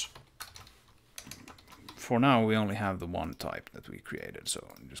course, for now we only have the one type that we created. So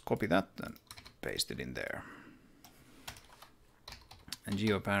just copy that and paste it in there. And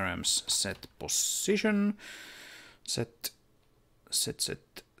geoparams set position, set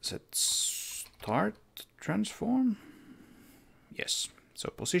start transform. Yes, so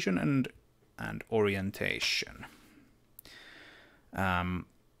position and orientation.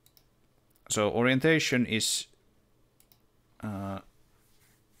 So orientation is a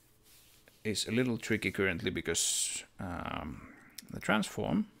little tricky currently, because the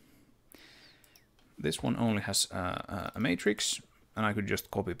transform, this one only has a matrix, and I could just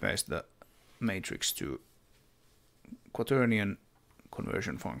copy paste the matrix to quaternion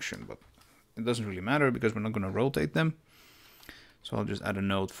conversion function, but it doesn't really matter because we're not going to rotate them. So I'll just add a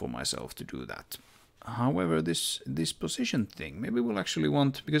note for myself to do that. However, this position thing, maybe we'll actually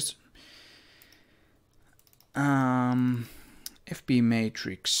want, because FP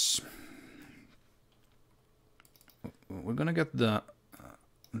matrix, we're gonna get the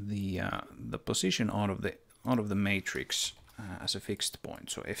position out of the matrix as a fixed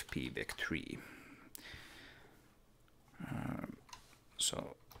point, so FP vec3.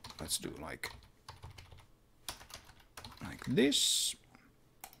 So let's do like this.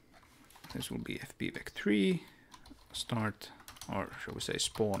 This will be FP vec3 start or shall we say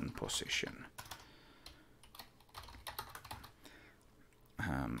spawn position.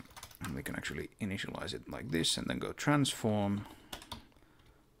 And we can actually initialize it like this and then go transform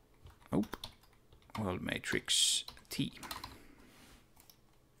world matrix T.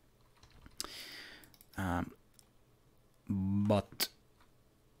 But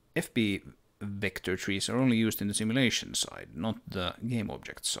FP vector trees are only used in the simulation side, not the game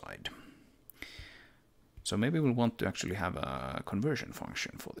object side. So maybe we'll want to actually have a conversion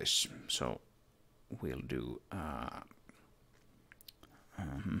function for this. So we'll do I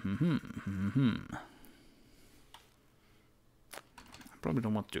probably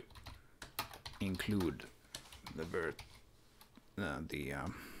don't want to include the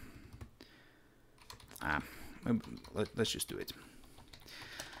let's just do it.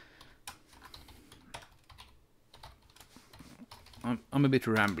 I'm a bit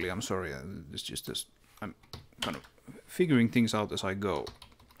rambly, I'm sorry. It's just this, I'm kind of figuring things out as I go.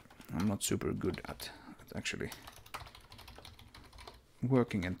 I'm not super good at actually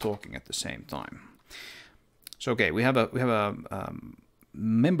working and talking at the same time. So okay, we have a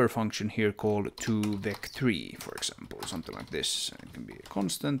member function here called toVec3, for example, something like this. It can be a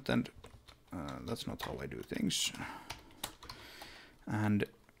constant, and that's not how I do things. And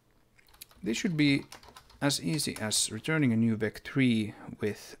this should be as easy as returning a new vec3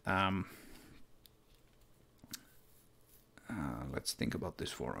 with let's think about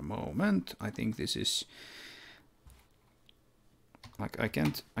this for a moment. I think this is like I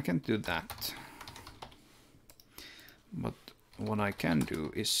can't do that, but what I can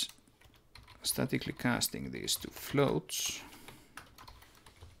do is statically casting these to floats,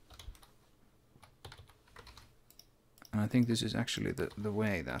 and I think this is actually the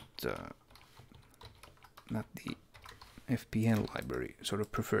way that that the FPL library sort of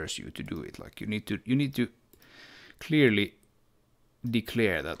prefers you to do it. Like you need to clearly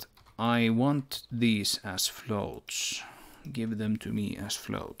declare that I want these as floats. Give them to me as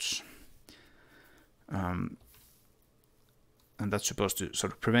floats. And that's supposed to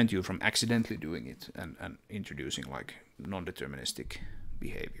sort of prevent you from accidentally doing it and introducing like non-deterministic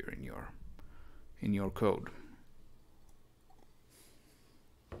behavior in your code.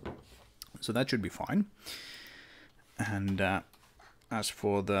 So that should be fine. And as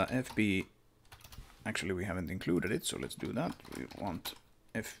for the FB, actually we haven't included it, so let's do that. We want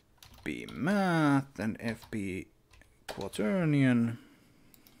FB math and FB quaternion,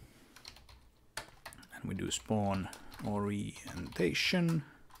 and we do spawn orientation,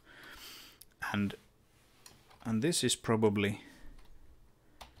 and this is probably,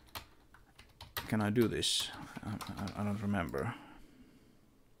 can I do this? I don't remember.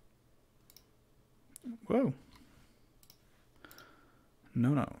 Whoa.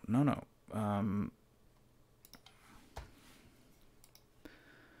 No.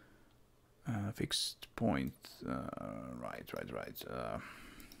 Fixed point. Right.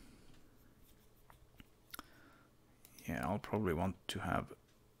 Yeah, I'll probably want to have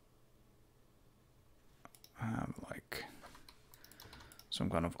like some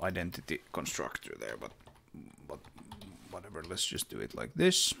kind of identity constructor there, but whatever. Let's just do it like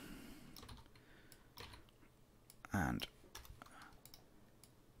this. And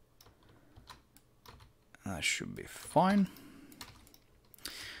that should be fine.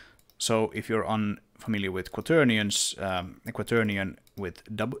 So if you're unfamiliar with quaternions, a quaternion with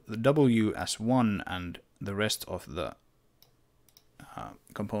W as 1 and the rest of the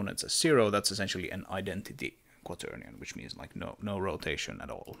components as 0, that's essentially an identity quaternion, which means like no rotation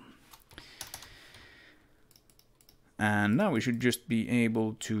at all. And now we should just be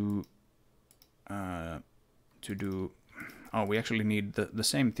able to do, oh, we actually need the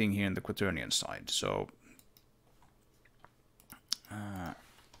same thing here in the quaternion side. So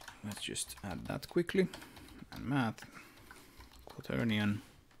let's just add that quickly. And math, quaternion.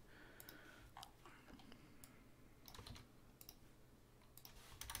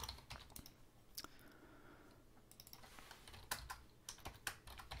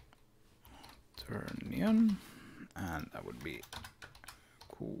 Quaternion, and that would be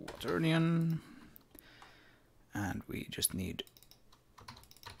quaternion. And we just need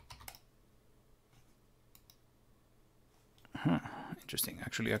interesting.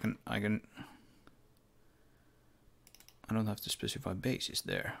 Actually, I don't have to specify bases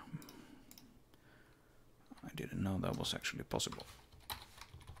there. I didn't know that was actually possible.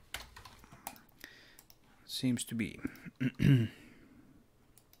 Seems to be.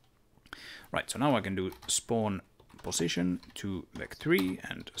 Right, so now I can do spawn position to vec3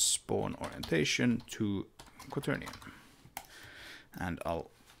 and spawn orientation to quaternion. And I'll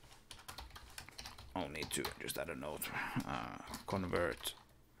I'll need to just add a note. Convert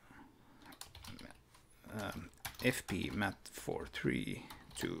FP mat43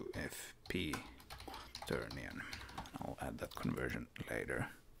 to FP Turnian. I'll add that conversion later.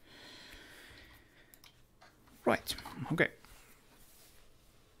 Right, okay.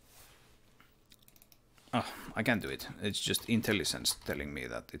 Oh, I can't do it. It's just IntelliSense telling me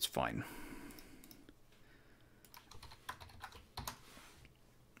that it's fine.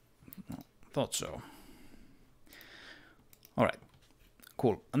 Thought so. All right,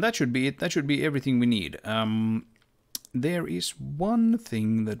 cool. And that should be it. That should be everything we need. There is one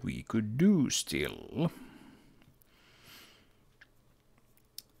thing that we could do still.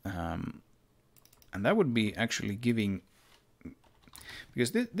 And that would be actually giving,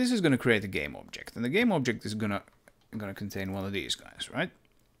 because this is going to create a game object, and the game object is going to contain one of these guys, right?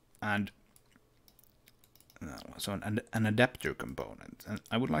 And so an adapter component, and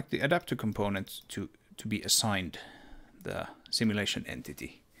I would like the adapter component to be assigned the simulation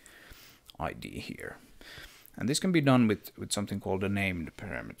entity ID here, and this can be done with something called a named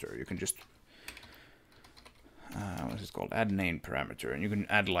parameter. You can just what is it called? Add named parameter, and you can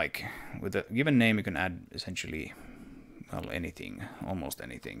add, like, with a given name you can add essentially, well, anything, almost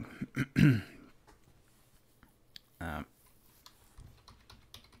anything.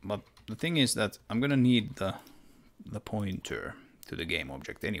 But the thing is that I'm gonna need the pointer to the game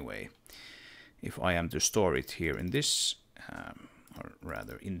object anyway, if I am to store it here in this, or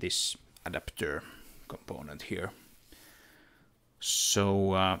rather in this adapter component here.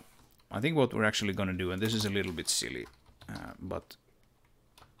 So I think what we're actually going to do, and this is a little bit silly, but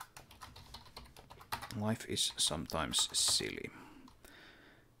life is sometimes silly,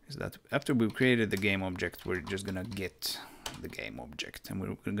 is that after we've created the game object, we're just going to get the game object, and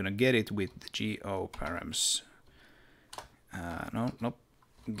we're going to get it with the go params. No,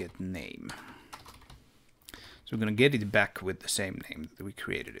 get name. So we're going to get it back with the same name that we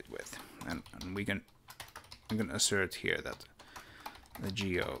created it with, and we can assert here that the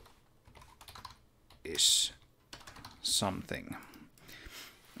go is something.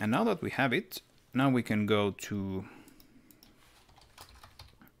 And now that we have it, now we can go to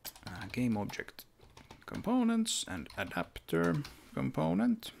game object components and adapter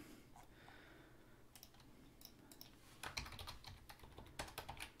component.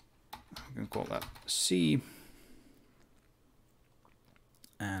 We can call that C,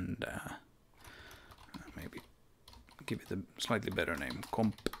 and maybe give it a slightly better name,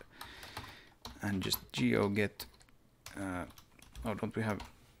 comp. And just go get, oh, don't we have,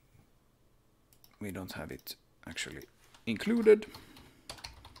 we don't have it actually included.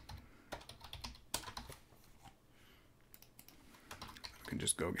 We can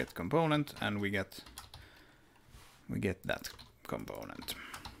just go get component, and we get that component.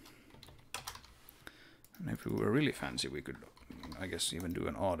 And if we were really fancy, we could, I guess, even do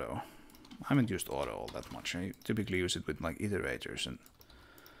an auto. I haven't used auto all that much. I typically use it with like iterators and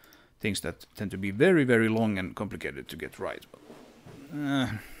things that tend to be very, very long and complicated to get right. But,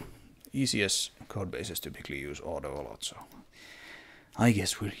 ECS code bases typically use auto a lot, so I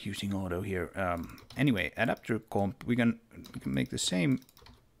guess we're using auto here. Anyway, adapter comp, we can make the same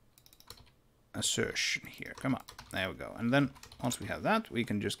assertion here. Come on, there we go. And then once we have that, we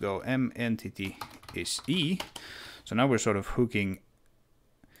can just go m entity is e. So now we're sort of hooking,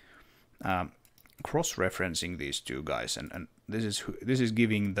 cross-referencing these two guys, and this is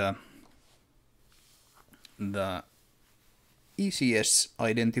giving the ECS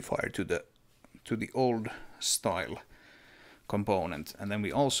identifier to the old style component, and then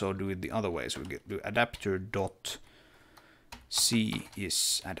we also do it the other way. So we do adapter dot C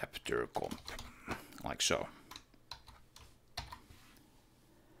is adapter comp, like so.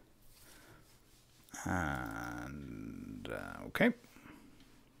 And okay.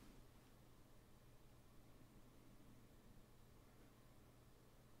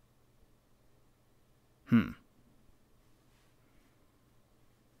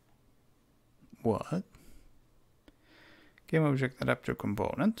 What? Game object adapter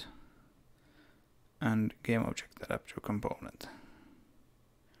component and game object adapter component.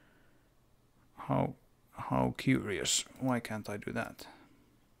 How curious. Why can't I do that?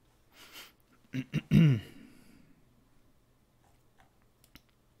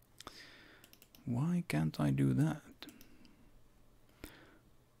 Why can't I do that?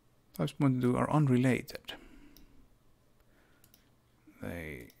 I was going to do are unrelated.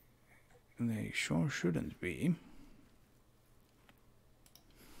 They sure shouldn't be.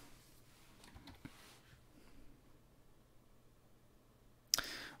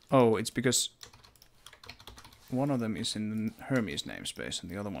 Oh, it's because one of them is in the Hermes namespace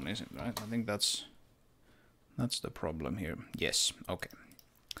and the other one isn't, right? I think that's That's the problem here. Yes. Okay.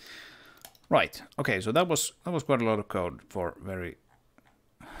 Right. Okay. So that was quite a lot of code for very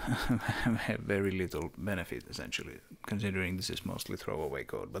very little benefit, essentially, considering this is mostly throwaway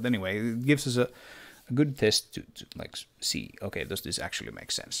code. But anyway, it gives us a good test to like see, okay, does this actually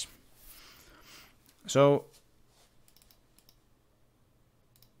make sense? So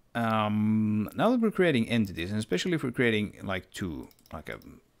now that we're creating entities, and especially if we're creating like two, like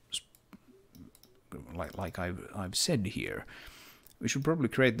I've said here, we should probably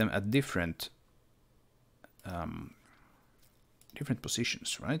create them at different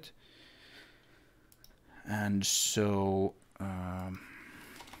positions, right? And so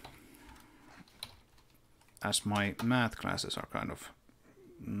as my math classes are kind of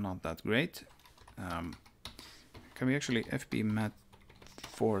not that great, can we actually FB math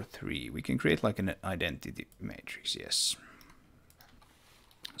 4.3? We can create like an identity matrix, yes.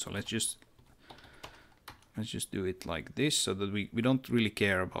 So let's just do it like this, so that we don't really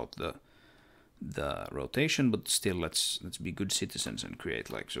care about the rotation, but still let's be good citizens and create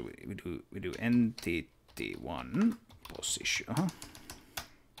like, so we do entity1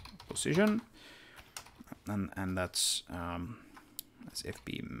 position, and that's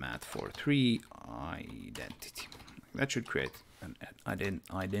FB math 4.3 identity. That should create an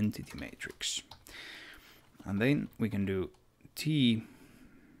identity matrix, and then we can do T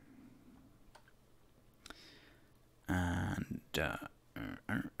and yeah,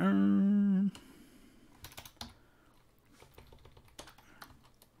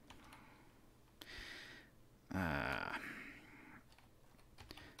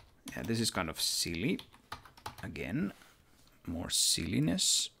 this is kind of silly. Again, more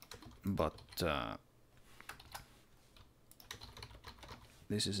silliness, but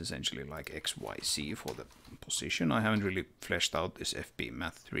this is essentially like XYZ for the position. I haven't really fleshed out this FB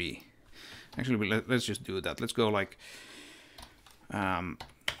math 3. Actually, let's just do that. Let's go like,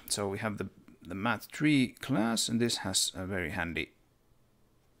 so we have the math 3 class, and this has a very handy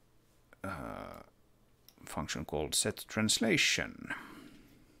function called set translation.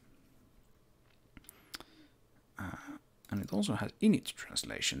 And it also has init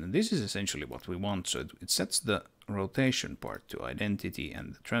translation, and this is essentially what we want. So it sets the rotation part to identity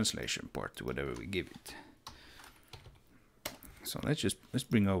and the translation part to whatever we give it. So let's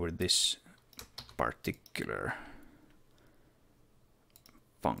bring over this particular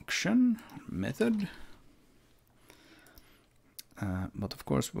function method, but of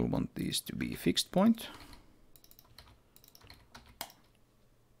course we'll want these to be fixed point,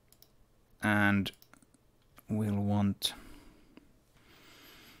 and we'll want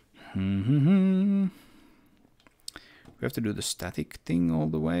we have to do the static thing all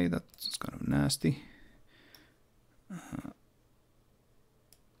the way. That's kind of nasty.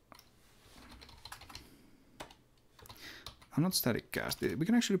 I'm not static cast. We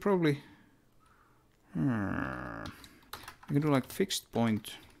can actually probably we can do like fixed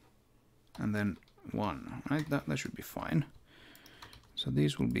point and then 1, right? That should be fine. So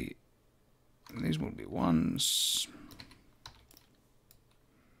these will be ones,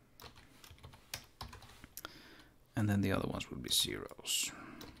 and then the other ones will be zeros.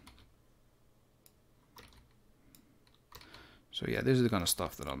 So yeah, this is the kind of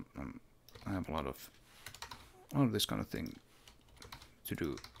stuff that I have a lot of this kind of thing to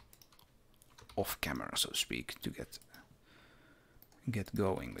do off camera, so to speak, to get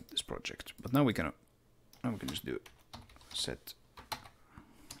going with this project. But now we can just do set,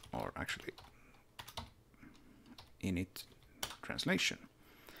 or actually init translation,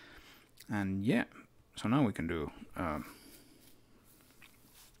 and yeah, so now we can do I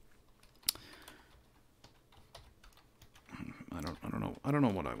don't know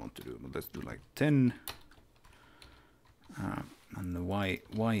what I want to do, but let's do like 10, and the y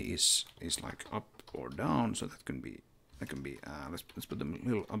is like up or down, so that can be let's put them a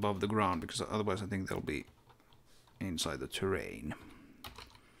little above the ground, because otherwise I think they'll be inside the terrain,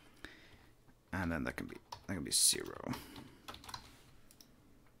 and then that can be 0.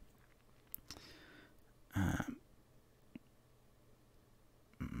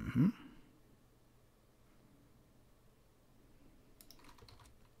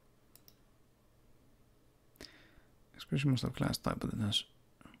 Expression must have class type, but it has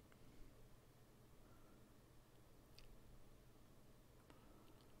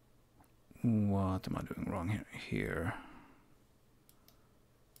what am I doing wrong here?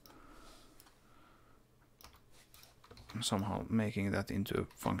 I'm somehow making that into a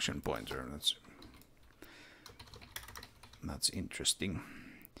function pointer. That's interesting.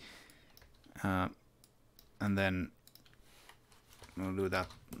 And then we'll do that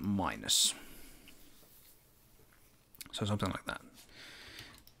minus. So something like that.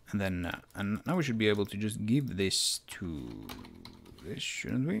 And then, and now we should be able to just give this to this,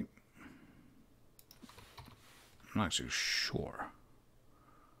 shouldn't we? I'm not actually sure.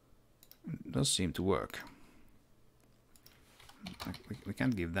 It does seem to work. We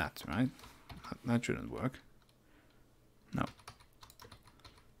can't give that, right? That shouldn't work. No.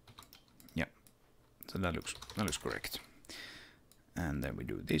 Yeah. So that looks correct. And then we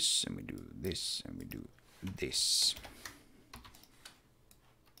do this, and we do this, and we do this.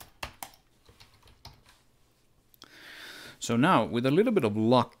 So now, with a little bit of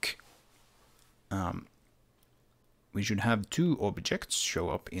luck, we should have two objects show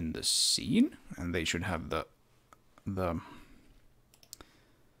up in the scene, and they should have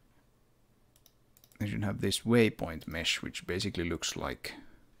they should have this waypoint mesh, which basically looks like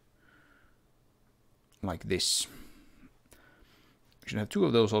this. We should have two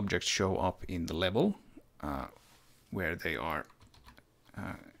of those objects show up in the level where they are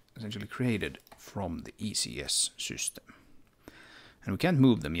essentially created from the ECS system. And we can't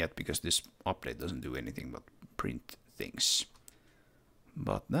move them yet because this update doesn't do anything but print things.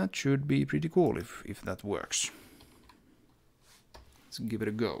 But that should be pretty cool if that works. Let's give it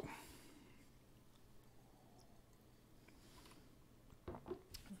a go.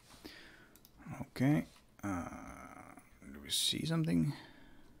 Okay. Do we see something?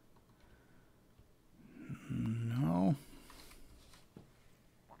 No.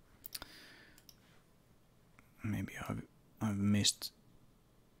 Maybe I've missed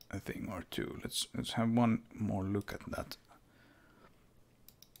a thing or two. Let's have one more look at that.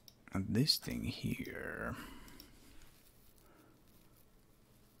 At this thing here.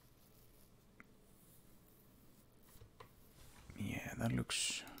 Yeah, that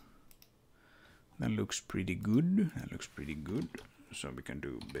looks pretty good. That looks pretty good. So we can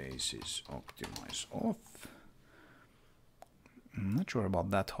do basis optimize off. I'm not sure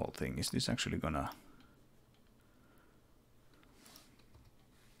about that whole thing. Is this actually gonna...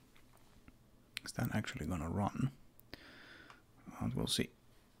 Is that actually gonna run? We'll see.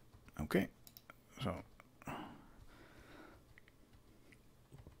 Okay. So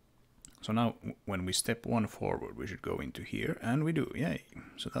now when we step one forward, we should go into here, and we do. Yay.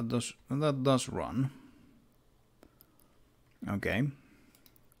 So that does run. Okay.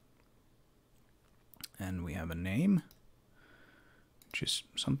 And we have a name, which is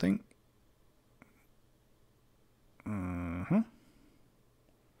something.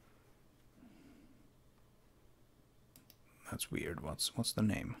 That's weird. What's the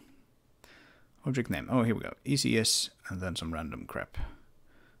name? Object name. Oh, here we go. ECS and then some random crap.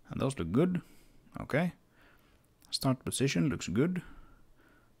 And those look good. Okay. Start position looks good.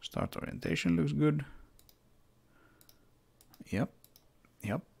 Start orientation looks good. Yep.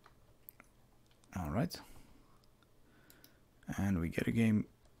 Yep. All right. And we get a game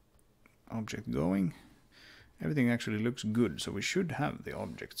object going. Everything actually looks good, so we should have the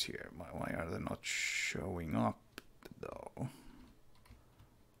objects here. Why are they not showing up, though?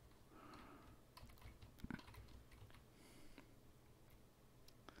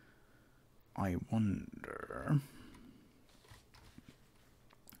 I wonder.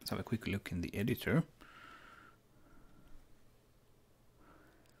 Let's have a quick look in the editor.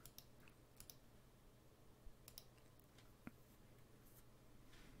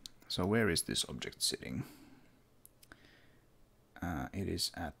 So where is this object sitting? It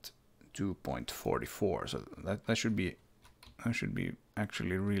is at 2.44, so that should be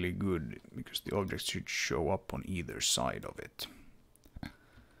actually really good, because the objects should show up on either side of it.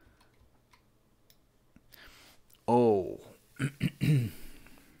 Oh.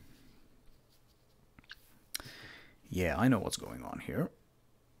 Yeah, I know what's going on here.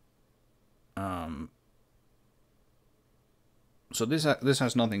 So this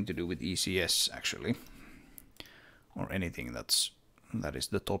has nothing to do with ECS actually, or anything that is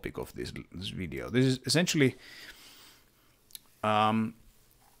the topic of this video. This is essentially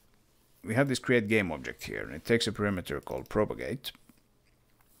we have this create game object here, and it takes a parameter called propagate,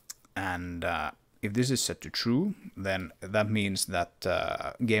 and if this is set to true, then that means that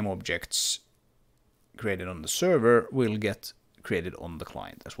game objects created on the server will get created on the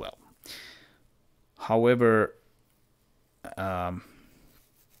client as well. However,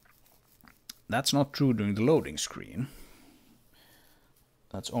 that's not true during the loading screen.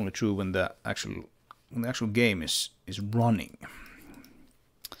 That's only true when the actual game is running.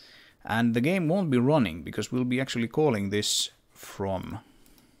 And the game won't be running because we'll be actually calling this from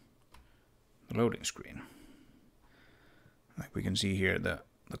the loading screen. Like we can see here the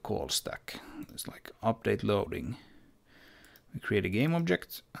call stack. It's like update loading. We create a game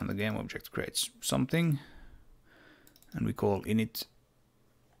object, and the game object creates something, and we call init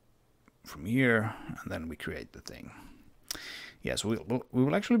from here, and then we create the thing. Yeah, so we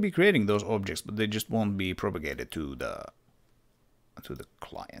will actually be creating those objects, but they just won't be propagated to the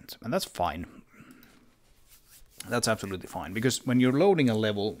client, and that's fine. That's absolutely fine, because when you're loading a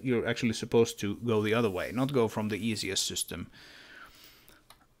level, you're actually supposed to go the other way, not go from the ECS system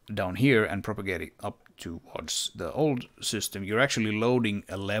down here and propagate it up towards the old system. You're actually loading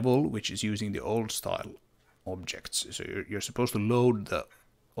a level which is using the old style objects. So you're supposed to load the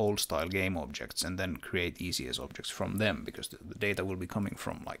old style game objects and then create ECS objects from them, because the data will be coming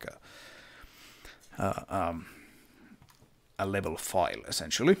from like a level file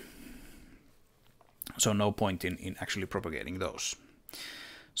essentially. So no point in actually propagating those.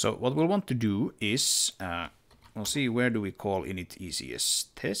 So what we'll want to do is we'll see, where do we call init ECS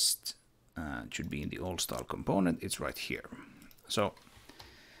test. It should be in the old style component. It's right here. So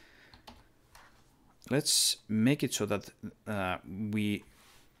let's make it so that we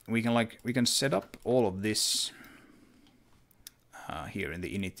can set up all of this here in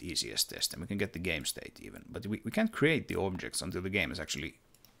the init ECS test, and we can get the game state even. But we can't create the objects until the game is actually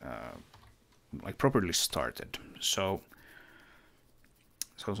like properly started. So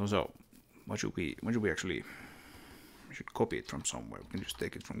what should we actually? We should copy it from somewhere. We can just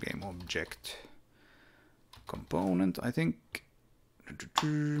take it from GameObject component, I think.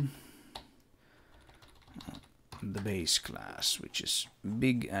 The base class, which is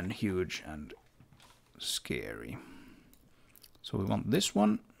big and huge and scary. So we want this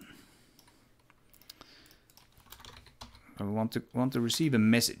one. And we want to receive a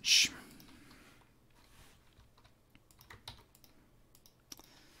message.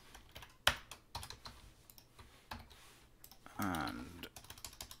 And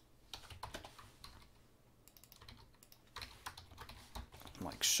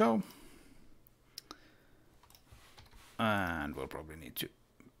like so. And we'll probably need to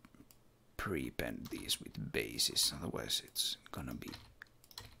prepend these with bases, otherwise it's gonna be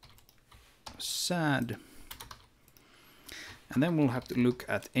sad. And then we'll have to look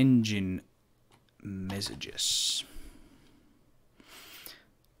at engine messages.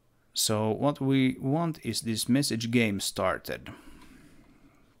 So what we want is this message game started,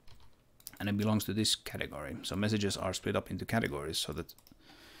 and it belongs to this category. So messages are split up into categories so that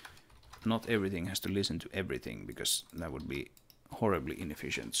not everything has to listen to everything, because that would be horribly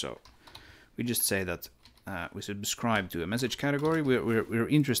inefficient. So we just say that we subscribe to a message category. We're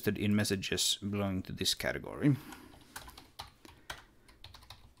interested in messages belonging to this category.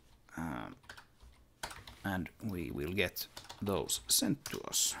 And we will get those sent to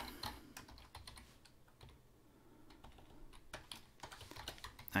us.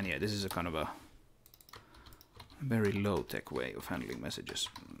 And yeah, this is a kind of a very low-tech way of handling messages.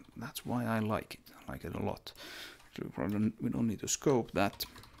 That's why I like it. I like it a lot. We don't need to scope that.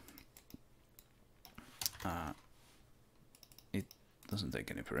 It doesn't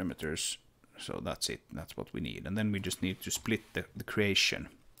take any parameters, so that's it. That's what we need. And then we just need to split the creation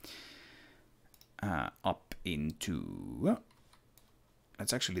up into...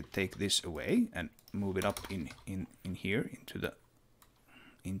 let's actually take this away and move it up in here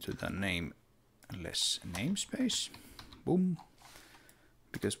into the nameless namespace. Boom.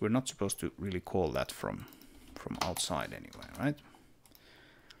 Because we're not supposed to really call that from outside anyway, right?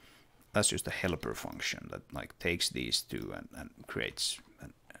 That's just a helper function that like takes these two and creates a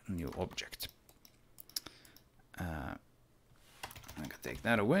new object. I can take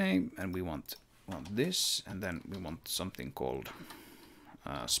that away, and we want this, and then we want something called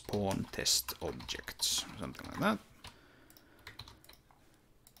spawn test objects, something like that.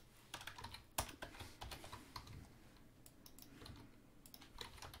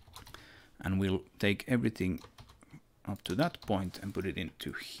 And we'll take everything up to that point and put it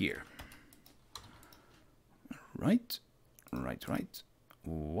into here. Right.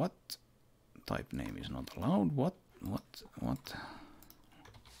 What type name is not allowed? What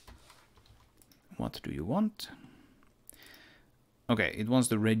do you want? Okay, it wants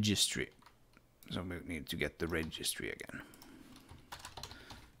the registry. So we need to get the registry again.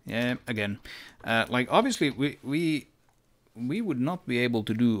 Yeah, again. Like obviously we would not be able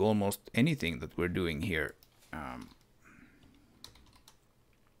to do almost anything that we're doing here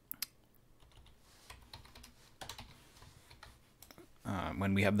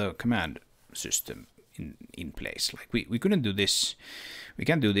when we have the command system in place. Like we couldn't do this. We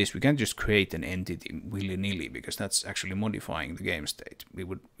can't do this. We can't just create an entity willy-nilly, because that's actually modifying the game state. We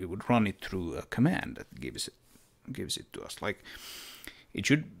would run it through a command that gives it to us. Like it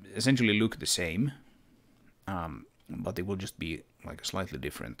should essentially look the same, but it will just be like a slightly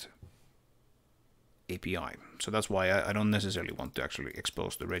different API. So that's why I don't necessarily want to actually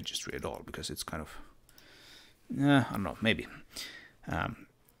expose the registry at all, because it's kind of, I don't know, maybe.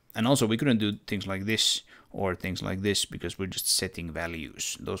 And also we couldn't do things like this or things like this because we're just setting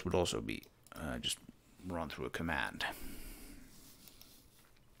values. Those would also be just run through a command.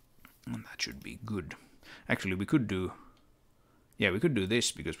 And that should be good. Actually, we could do, we could do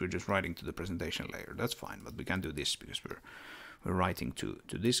this because we're just writing to the presentation layer. That's fine, but we can't do this because we're writing to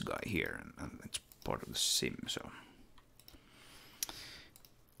this guy here, and it's part of the sim. So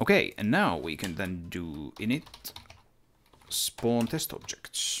okay, and now we can then do init spawn test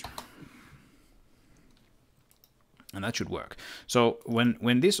objects, and that should work. So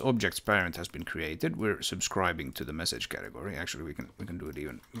when this object's parent has been created, we're subscribing to the message category. Actually, we can do it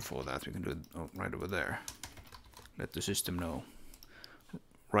even before that. We can do it right over there. Let the system know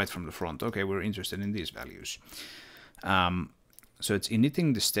right from the front. Okay, we're interested in these values. So it's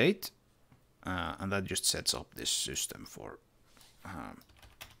initting the state, and that just sets up this system for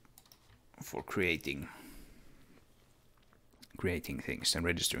creating things and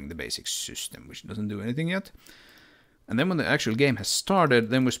registering the basic system, which doesn't do anything yet. And then when the actual game has started,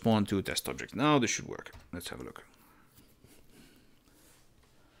 then we spawn 2 test objects. Now this should work. Let's have a look.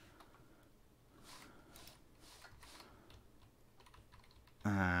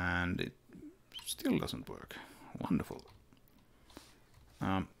 And it still doesn't work. Wonderful.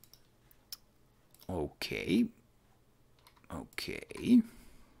 Okay. Okay.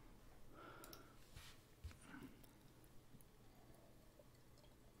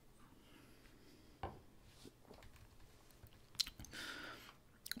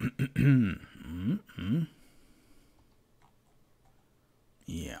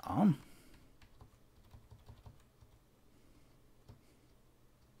 Yeah.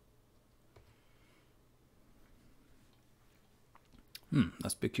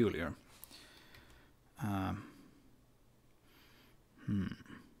 That's peculiar.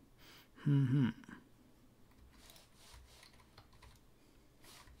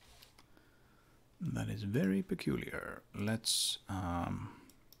 That is very peculiar. Let's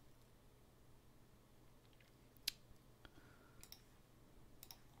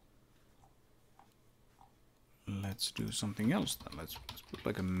do something else then. Let's put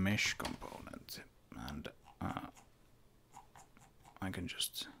like a mesh component, and I can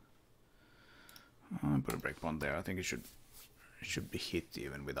just put a breakpoint there. I think it should be hit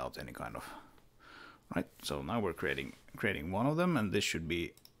even without any kind of, right. So now we're creating one of them, and this should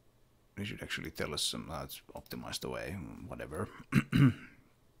actually tell us some that's optimized away, whatever. But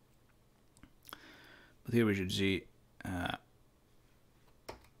here we should see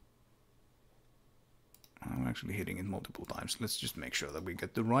I'm actually hitting it multiple times. Let's just make sure that we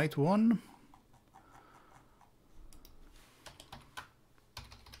get the right one.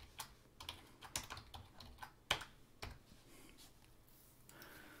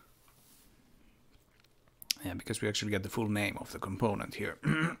 Yeah, because we actually get the full name of the component here.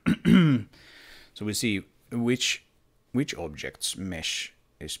 So we see which object's mesh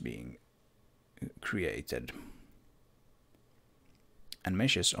is being created. And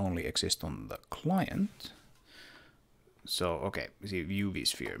meshes only exist on the client. So, okay, we see UV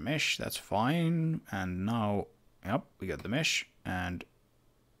sphere mesh, that's fine. And now, yep, we get the mesh and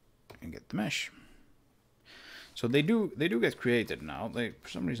get the mesh. So they do get created now. For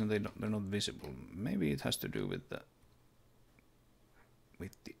some reason they're not visible. Maybe it has to do with the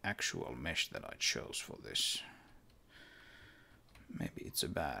actual mesh that I chose for this. Maybe it's a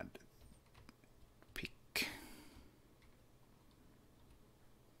bad pick.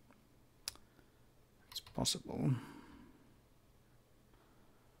 It's possible.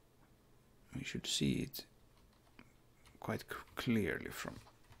 We should see it quite clearly from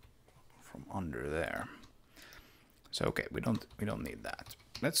under there. So okay, we don't need that.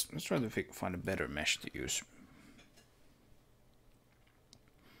 Let's try to find a better mesh to use.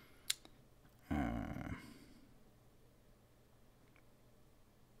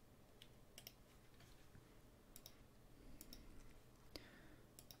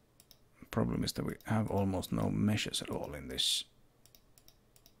 Problem is that we have almost no meshes at all in this.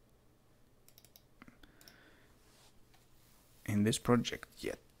 Project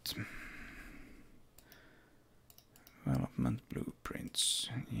yet. Development blueprints,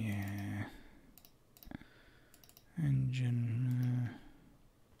 yeah. Engine.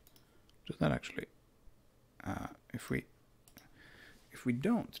 Does that actually? If we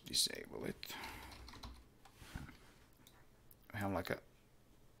don't disable it, we have like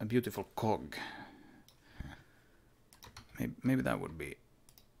a beautiful cog. Maybe that would be.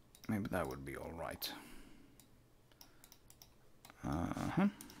 Maybe that would be all right.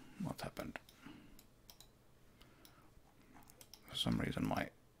 What happened? some reason my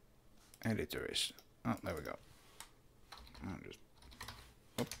editor is... Oh, there we go. I'll just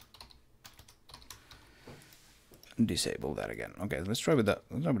disable that again. Okay, let's try with the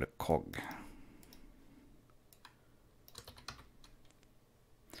cog.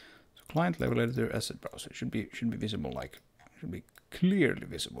 So client level editor asset browser should be visible, like should be clearly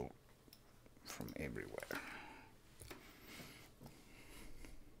visible from everywhere.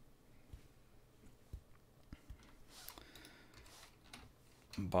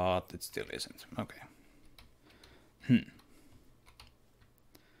 But it still isn't. Okay.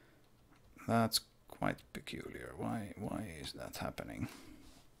 That's quite peculiar. Why is that happening?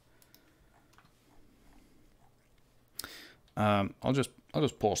 I'll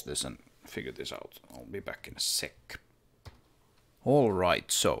just pause this and figure this out. I'll be back in a sec. All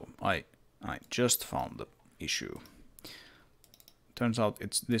right, so I just found the issue. Turns out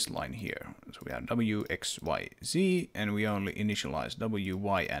it's this line here. So we have W, X, Y, Z, and we only initialize W,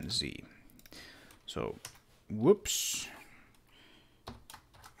 Y, and Z. So, whoops.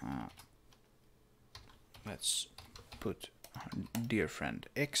 Let's put our dear friend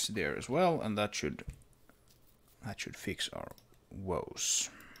X there as well, and that should fix our woes.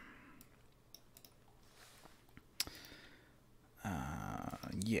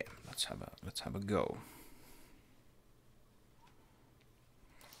 Yeah, let's have a go.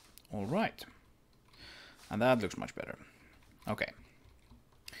 All right, and that looks much better. Okay.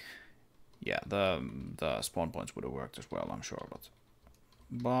 Yeah, the spawn points would have worked as well, I'm sure,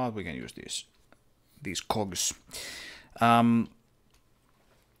 but we can use these cogs.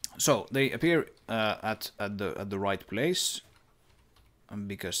 So they appear at the right place,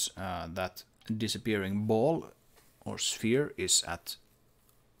 because that disappearing ball or sphere is at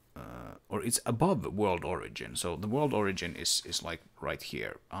or it's above world origin. So the world origin is like right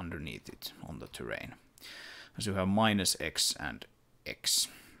here underneath it on the terrain. So you have minus X and X,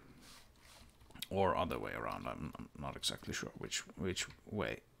 or other way around. I'm not exactly sure which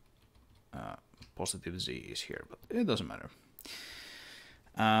way positive Z is here, but it doesn't matter.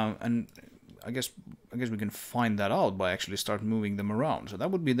 And I guess we can find that out by actually start moving them around. So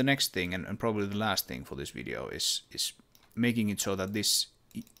that would be the next thing, and probably the last thing for this video is making it so that this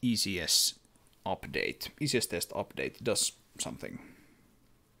ECS test update does something.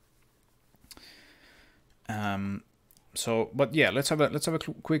 So, but yeah, let's have a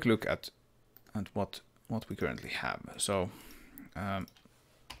quick look at what we currently have. So,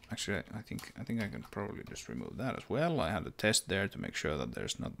 actually, I think I can probably just remove that as well. I had a test there to make sure that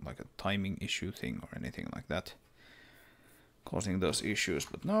there's not like a timing issue thing or anything like that causing those issues.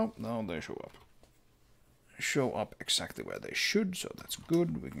 But no, they show up exactly where they should, so that's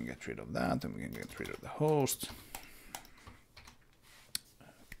good. We can get rid of that, and we can get rid of the host.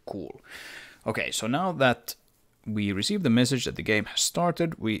 Cool. Okay, so now that we receive the message that the game has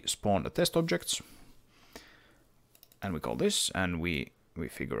started, we spawn the test objects, and we call this, and we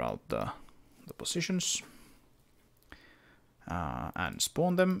figure out the positions and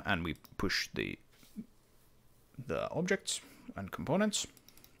spawn them, and we push the objects and components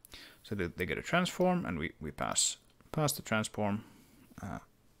so that they get a transform, and we pass the transform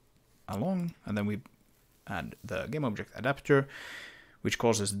along, and then we add the GameObject adapter, which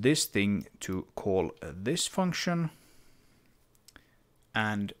causes this thing to call this function,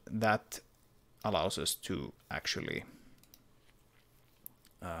 and that allows us to actually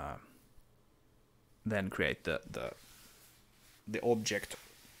then create the object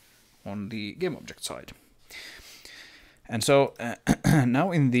on the GameObject side. And so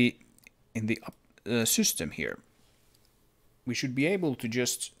now in the system here, we should be able to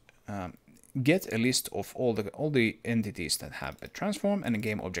just get a list of all the entities that have a transform and a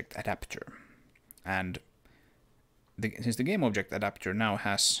GameObject adapter. And since the GameObject adapter now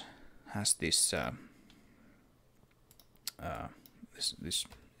has this this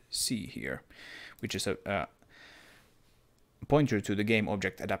C here, which is a pointer to the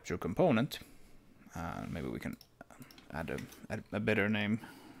GameObject adapter component. Maybe we can add a better name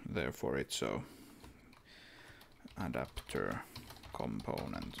there for it. So adapter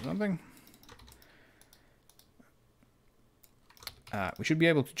component something. We should be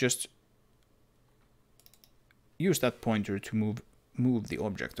able to just use that pointer to move the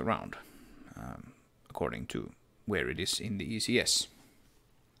object around according to where it is in the ECS.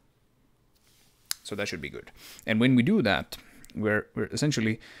 So that should be good. And when we do that, we're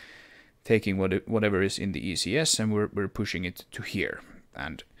essentially taking whatever is in the ECS and we're pushing it to here.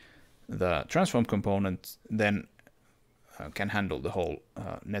 And the transform component then can handle the whole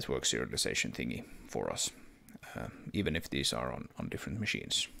network serialization thingy for us, even if these are on different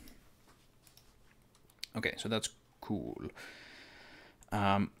machines. Okay, so that's cool.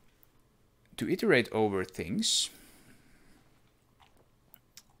 To iterate over things,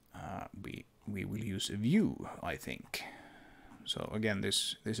 we will use a view, I think. So again,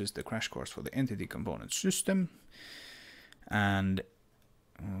 this is the crash course for the entity component system, and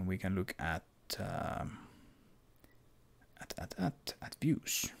we can look at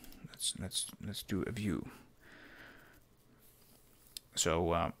views. Let's do a view.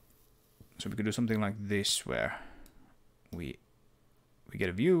 So so we could do something like this, where we get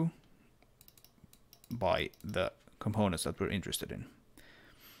a view by the components that we're interested in,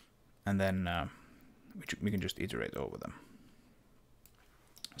 and then we can just iterate over them.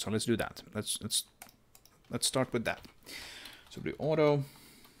 So let's do that. Let's start with that. So do auto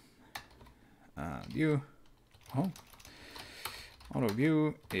view. Auto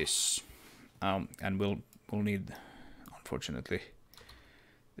view is and we'll need, unfortunately,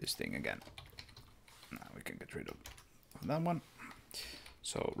 this thing again. Now we can get rid of that one.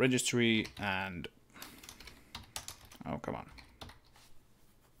 So registry and come on.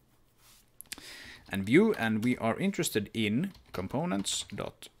 And view, and we are interested in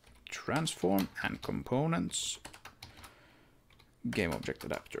components.transform and components GameObject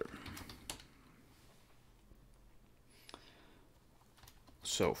adapter.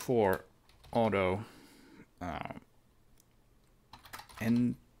 So for auto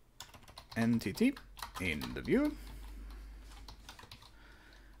entity in the view,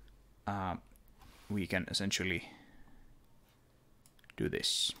 we can essentially do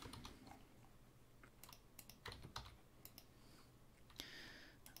this.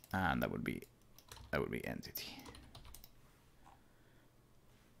 And that would be entity.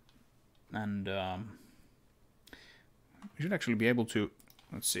 And we should actually be able to,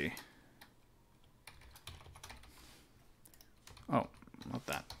 let's see. Oh, not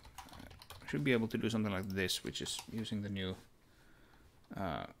that. We should be able to do something like this, which is using the new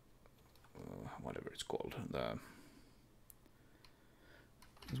whatever it's called.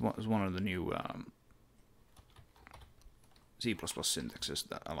 It's one of the new C++ syntaxes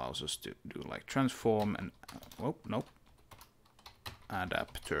that allows us to do like transform and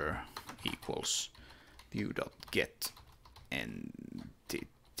adapter equals view.get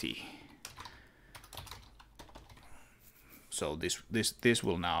entity. So this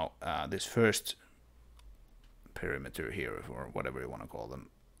will now this first perimeter here, or whatever you want to call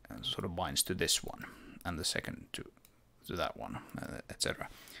them, sort of binds to this one, and the second to that one, etc.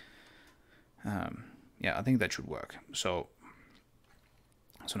 Yeah, I think that should work. So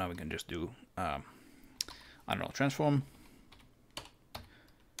now we can just do I don't know, transform.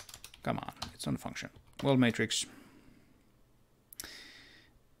 Come on, it's not a function. World matrix.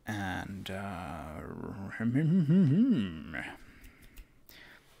 And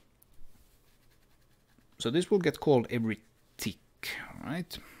so this will get called every tick,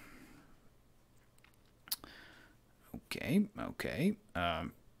 right? Okay.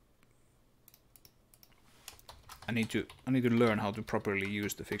 I need to learn how to properly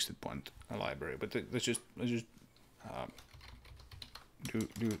use the fixed point library, but let's just do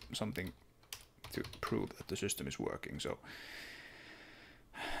something to prove that the system is working. So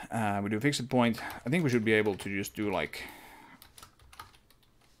we do fixed point. I think we should be able to just do like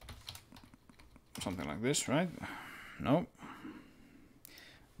something like this, right? No.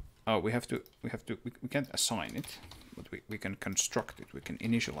 Oh, we can't assign it, but we can construct it. We can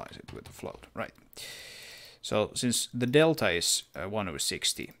initialize it with a float, right? So since the delta is 1 over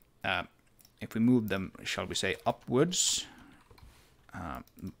 60, if we move them, shall we say, upwards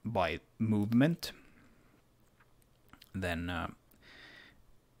by movement, then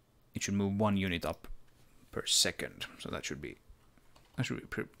it should move 1 unit up per second. So that should be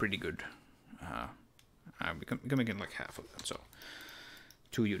pretty good. We can make it like half of that, so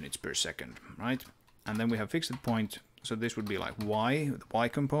 2 units per second, right? And then we have fixed point. So this would be like y, the y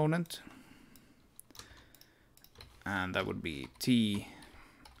component. And that would be t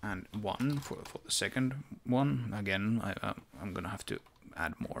and 1 for the second one. Again, I'm gonna have to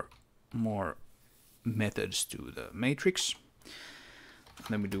add more methods to the matrix. And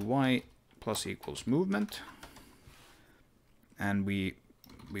then we do y plus equals movement, and we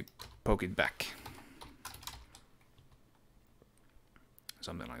poke it back,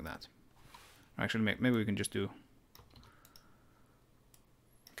 something like that. Actually, maybe we can just do.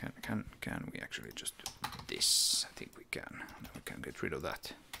 Can we actually just do this? I think we can. We can get rid of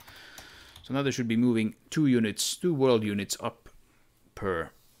that. So now they should be moving 2 world units up per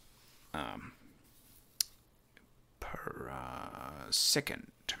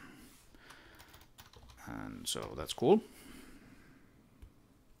second, and so that's cool.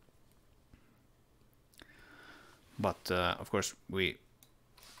 But of course we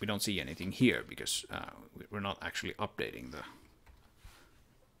we don't see anything here because we're not actually updating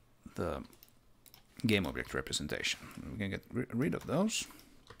the game object representation. We can get rid of those,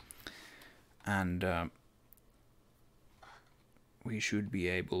 and we should be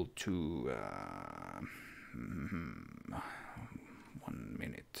able to 1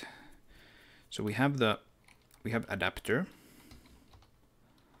 minute. So we have adapter,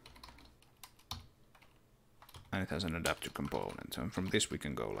 and it has an adapter component. So from this we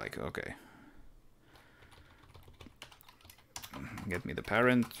can go like, okay, get me the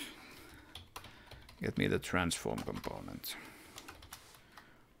parent, get me the transform component.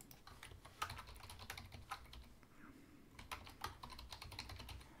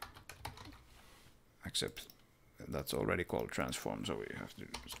 Except that's already called transform, so we have to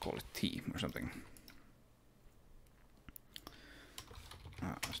just call it T or something.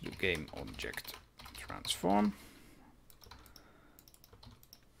 Let's do game object transform.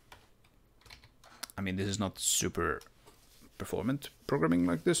 I mean, this is not super performant programming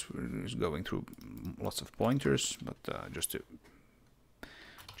like this. We're just going through lots of pointers, but just to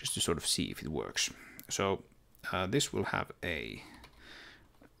sort of see if it works. So this will have a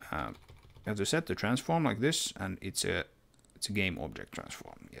we have to set the transform like this, and it's a game object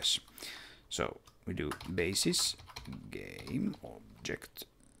transform. Yes. So we do basis game object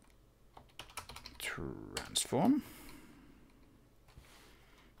transform.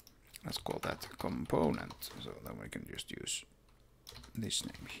 Let's call that component. So then we can just use this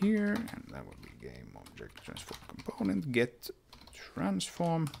name here, and that would be game object transform component get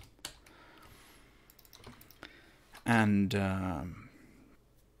transform.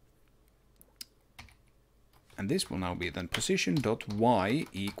 And this will now be then position.y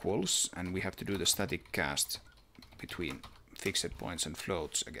equals, and we have to do the static cast between fixed points and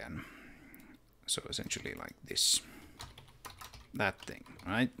floats again. So essentially like this, that thing,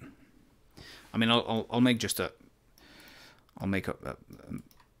 right? I mean, I'll make just a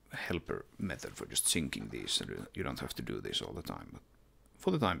helper method for just syncing these, so you don't have to do this all the time, but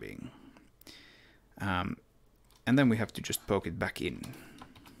for the time being. And then we have to just poke it back in.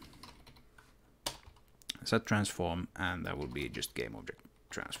 Set transform, and that will be just game object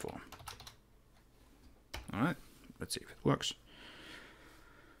transform. All right, let's see if it works.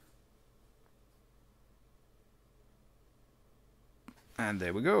 And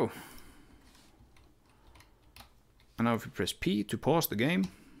there we go. And now if we press P to pause the game,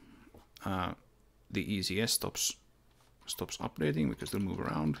 the ECS stops updating because they'll move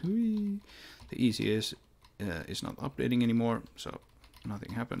around. The ECS is not updating anymore, so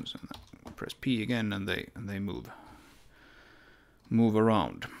nothing happens. And press P again, and they move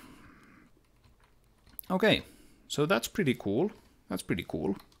around. Okay, so that's pretty cool. That's pretty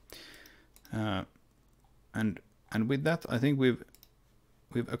cool. And with that, I think we've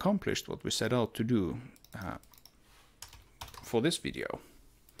accomplished what we set out to do for this video.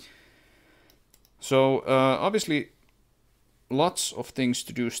 So obviously lots of things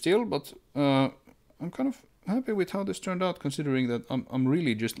to do still, but I'm kind of happy with how this turned out, considering that I'm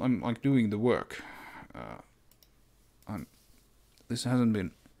really just like doing the work. This hasn't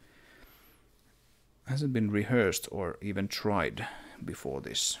been rehearsed or even tried before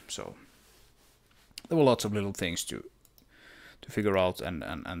this, so there were lots of little things to figure out, and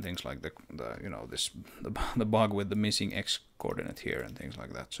things like the you know, the bug with the missing x coordinate here and things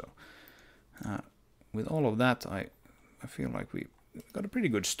like that. So with all of that, I feel like we got a pretty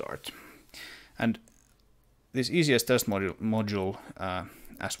good start. And this ECS test module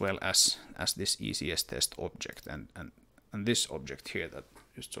as well as this ECS test object and this object here that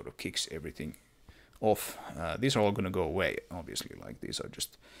just sort of kicks everything off, these are all going to go away, obviously. Like, these are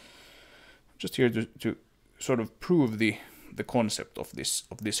just here to sort of prove the concept of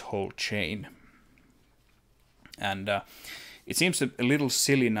this whole chain. And it seems a little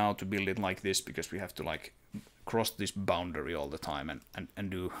silly now to build it like this, because we have to like cross this boundary all the time and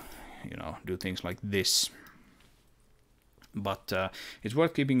do, you know, do things like this. But it's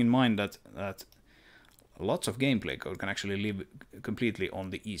worth keeping in mind that lots of gameplay code can actually live completely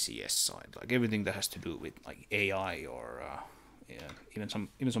on the ECS side. Like everything that has to do with like AI or even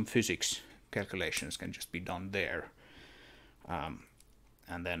some physics calculations can just be done there.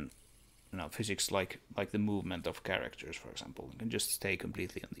 And then, you know, physics like the movement of characters, for example, can just stay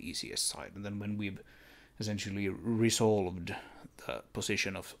completely on the ECS side. And then when we've essentially resolved the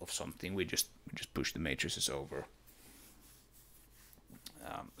position of something, we just push the matrices over.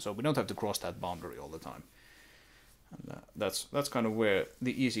 So we don't have to cross that boundary all the time. And that's kind of where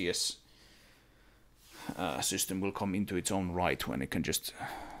the ECS system will come into its own right, when it can just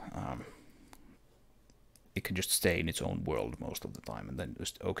it can just stay in its own world most of the time, and then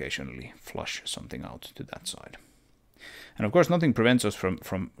just occasionally flush something out to that side. And of course, nothing prevents us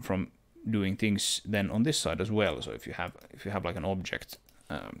from doing things then on this side as well. So if you have like an object,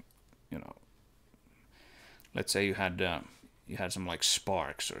 you know, let's say you had some like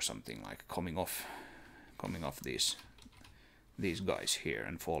sparks or something like coming off these guys here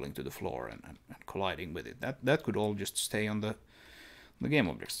and falling to the floor and colliding with it. That could all just stay on the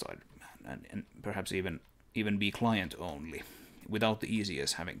GameObject side, and perhaps even be client only, without the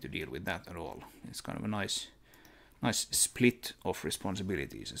ECS having to deal with that at all. It's kind of a nice split of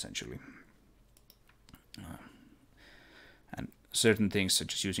responsibilities essentially. And certain things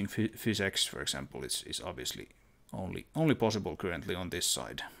such as using PhysX, for example, is obviously only possible currently on this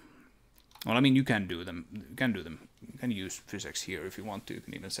side. Well, I mean, you can do them. You can use PhysX here if you want to. You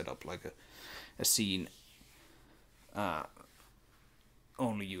can even set up like a scene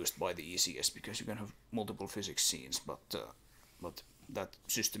only used by the ECS, because you can have multiple physics scenes. But that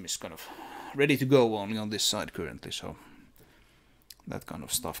system is kind of ready to go only on this side currently. So that kind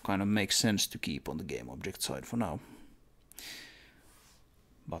of stuff kind of makes sense to keep on the GameObject side for now.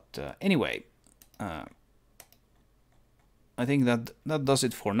 But anyway. I think that does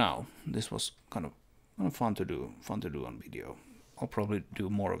it for now. This was kind of fun to do on video. I'll probably do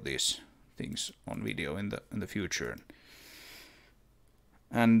more of these things on video in the future.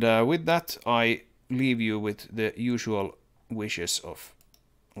 And with that, I leave you with the usual wishes of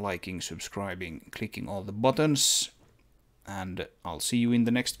liking, subscribing, clicking all the buttons, and I'll see you in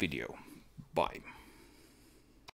the next video. Bye.